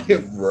goes.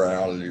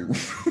 Valium.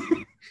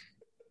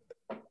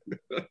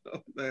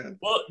 Oh, man.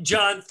 Well,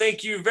 John,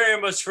 thank you very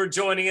much for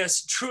joining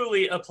us.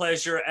 Truly a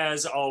pleasure,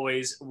 as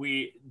always.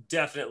 We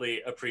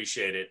definitely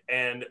appreciate it.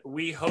 And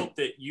we hope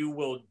that you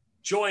will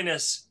join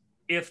us,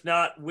 if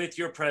not with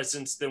your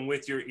presence, then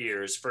with your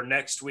ears, for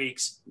next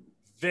week's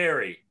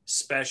very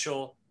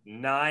special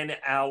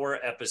 9-hour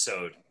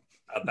episode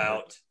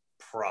about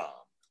prom.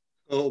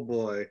 Oh,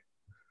 boy.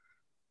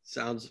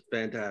 Sounds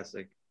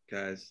fantastic,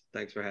 guys.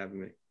 Thanks for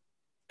having me.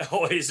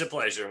 Always a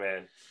pleasure,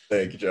 man.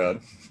 Thank you,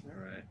 John. All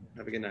right.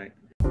 Have a good night.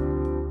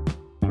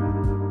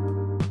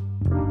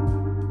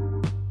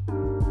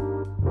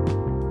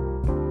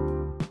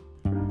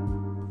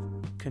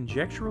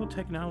 Conjectural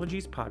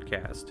Technologies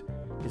Podcast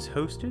is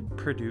hosted,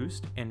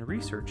 produced, and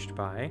researched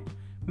by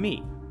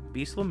me,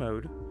 Beast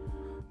Lamode,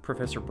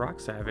 Professor Brock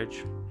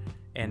Savage,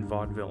 and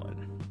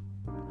Vaudevillain.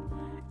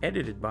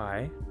 Edited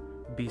by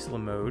Beast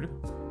Lamode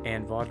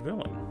and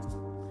Vaudevillain.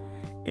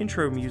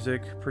 Intro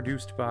music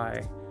produced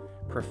by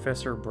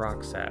Professor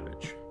Brock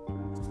Savage.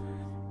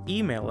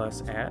 Email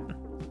us at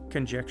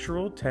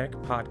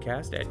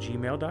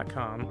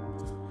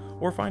conjecturaltechpodcast@gmail.com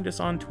or find us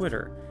on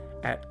Twitter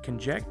at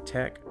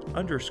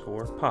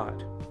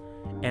conjecttech_pod.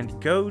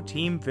 And go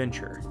Team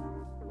Venture!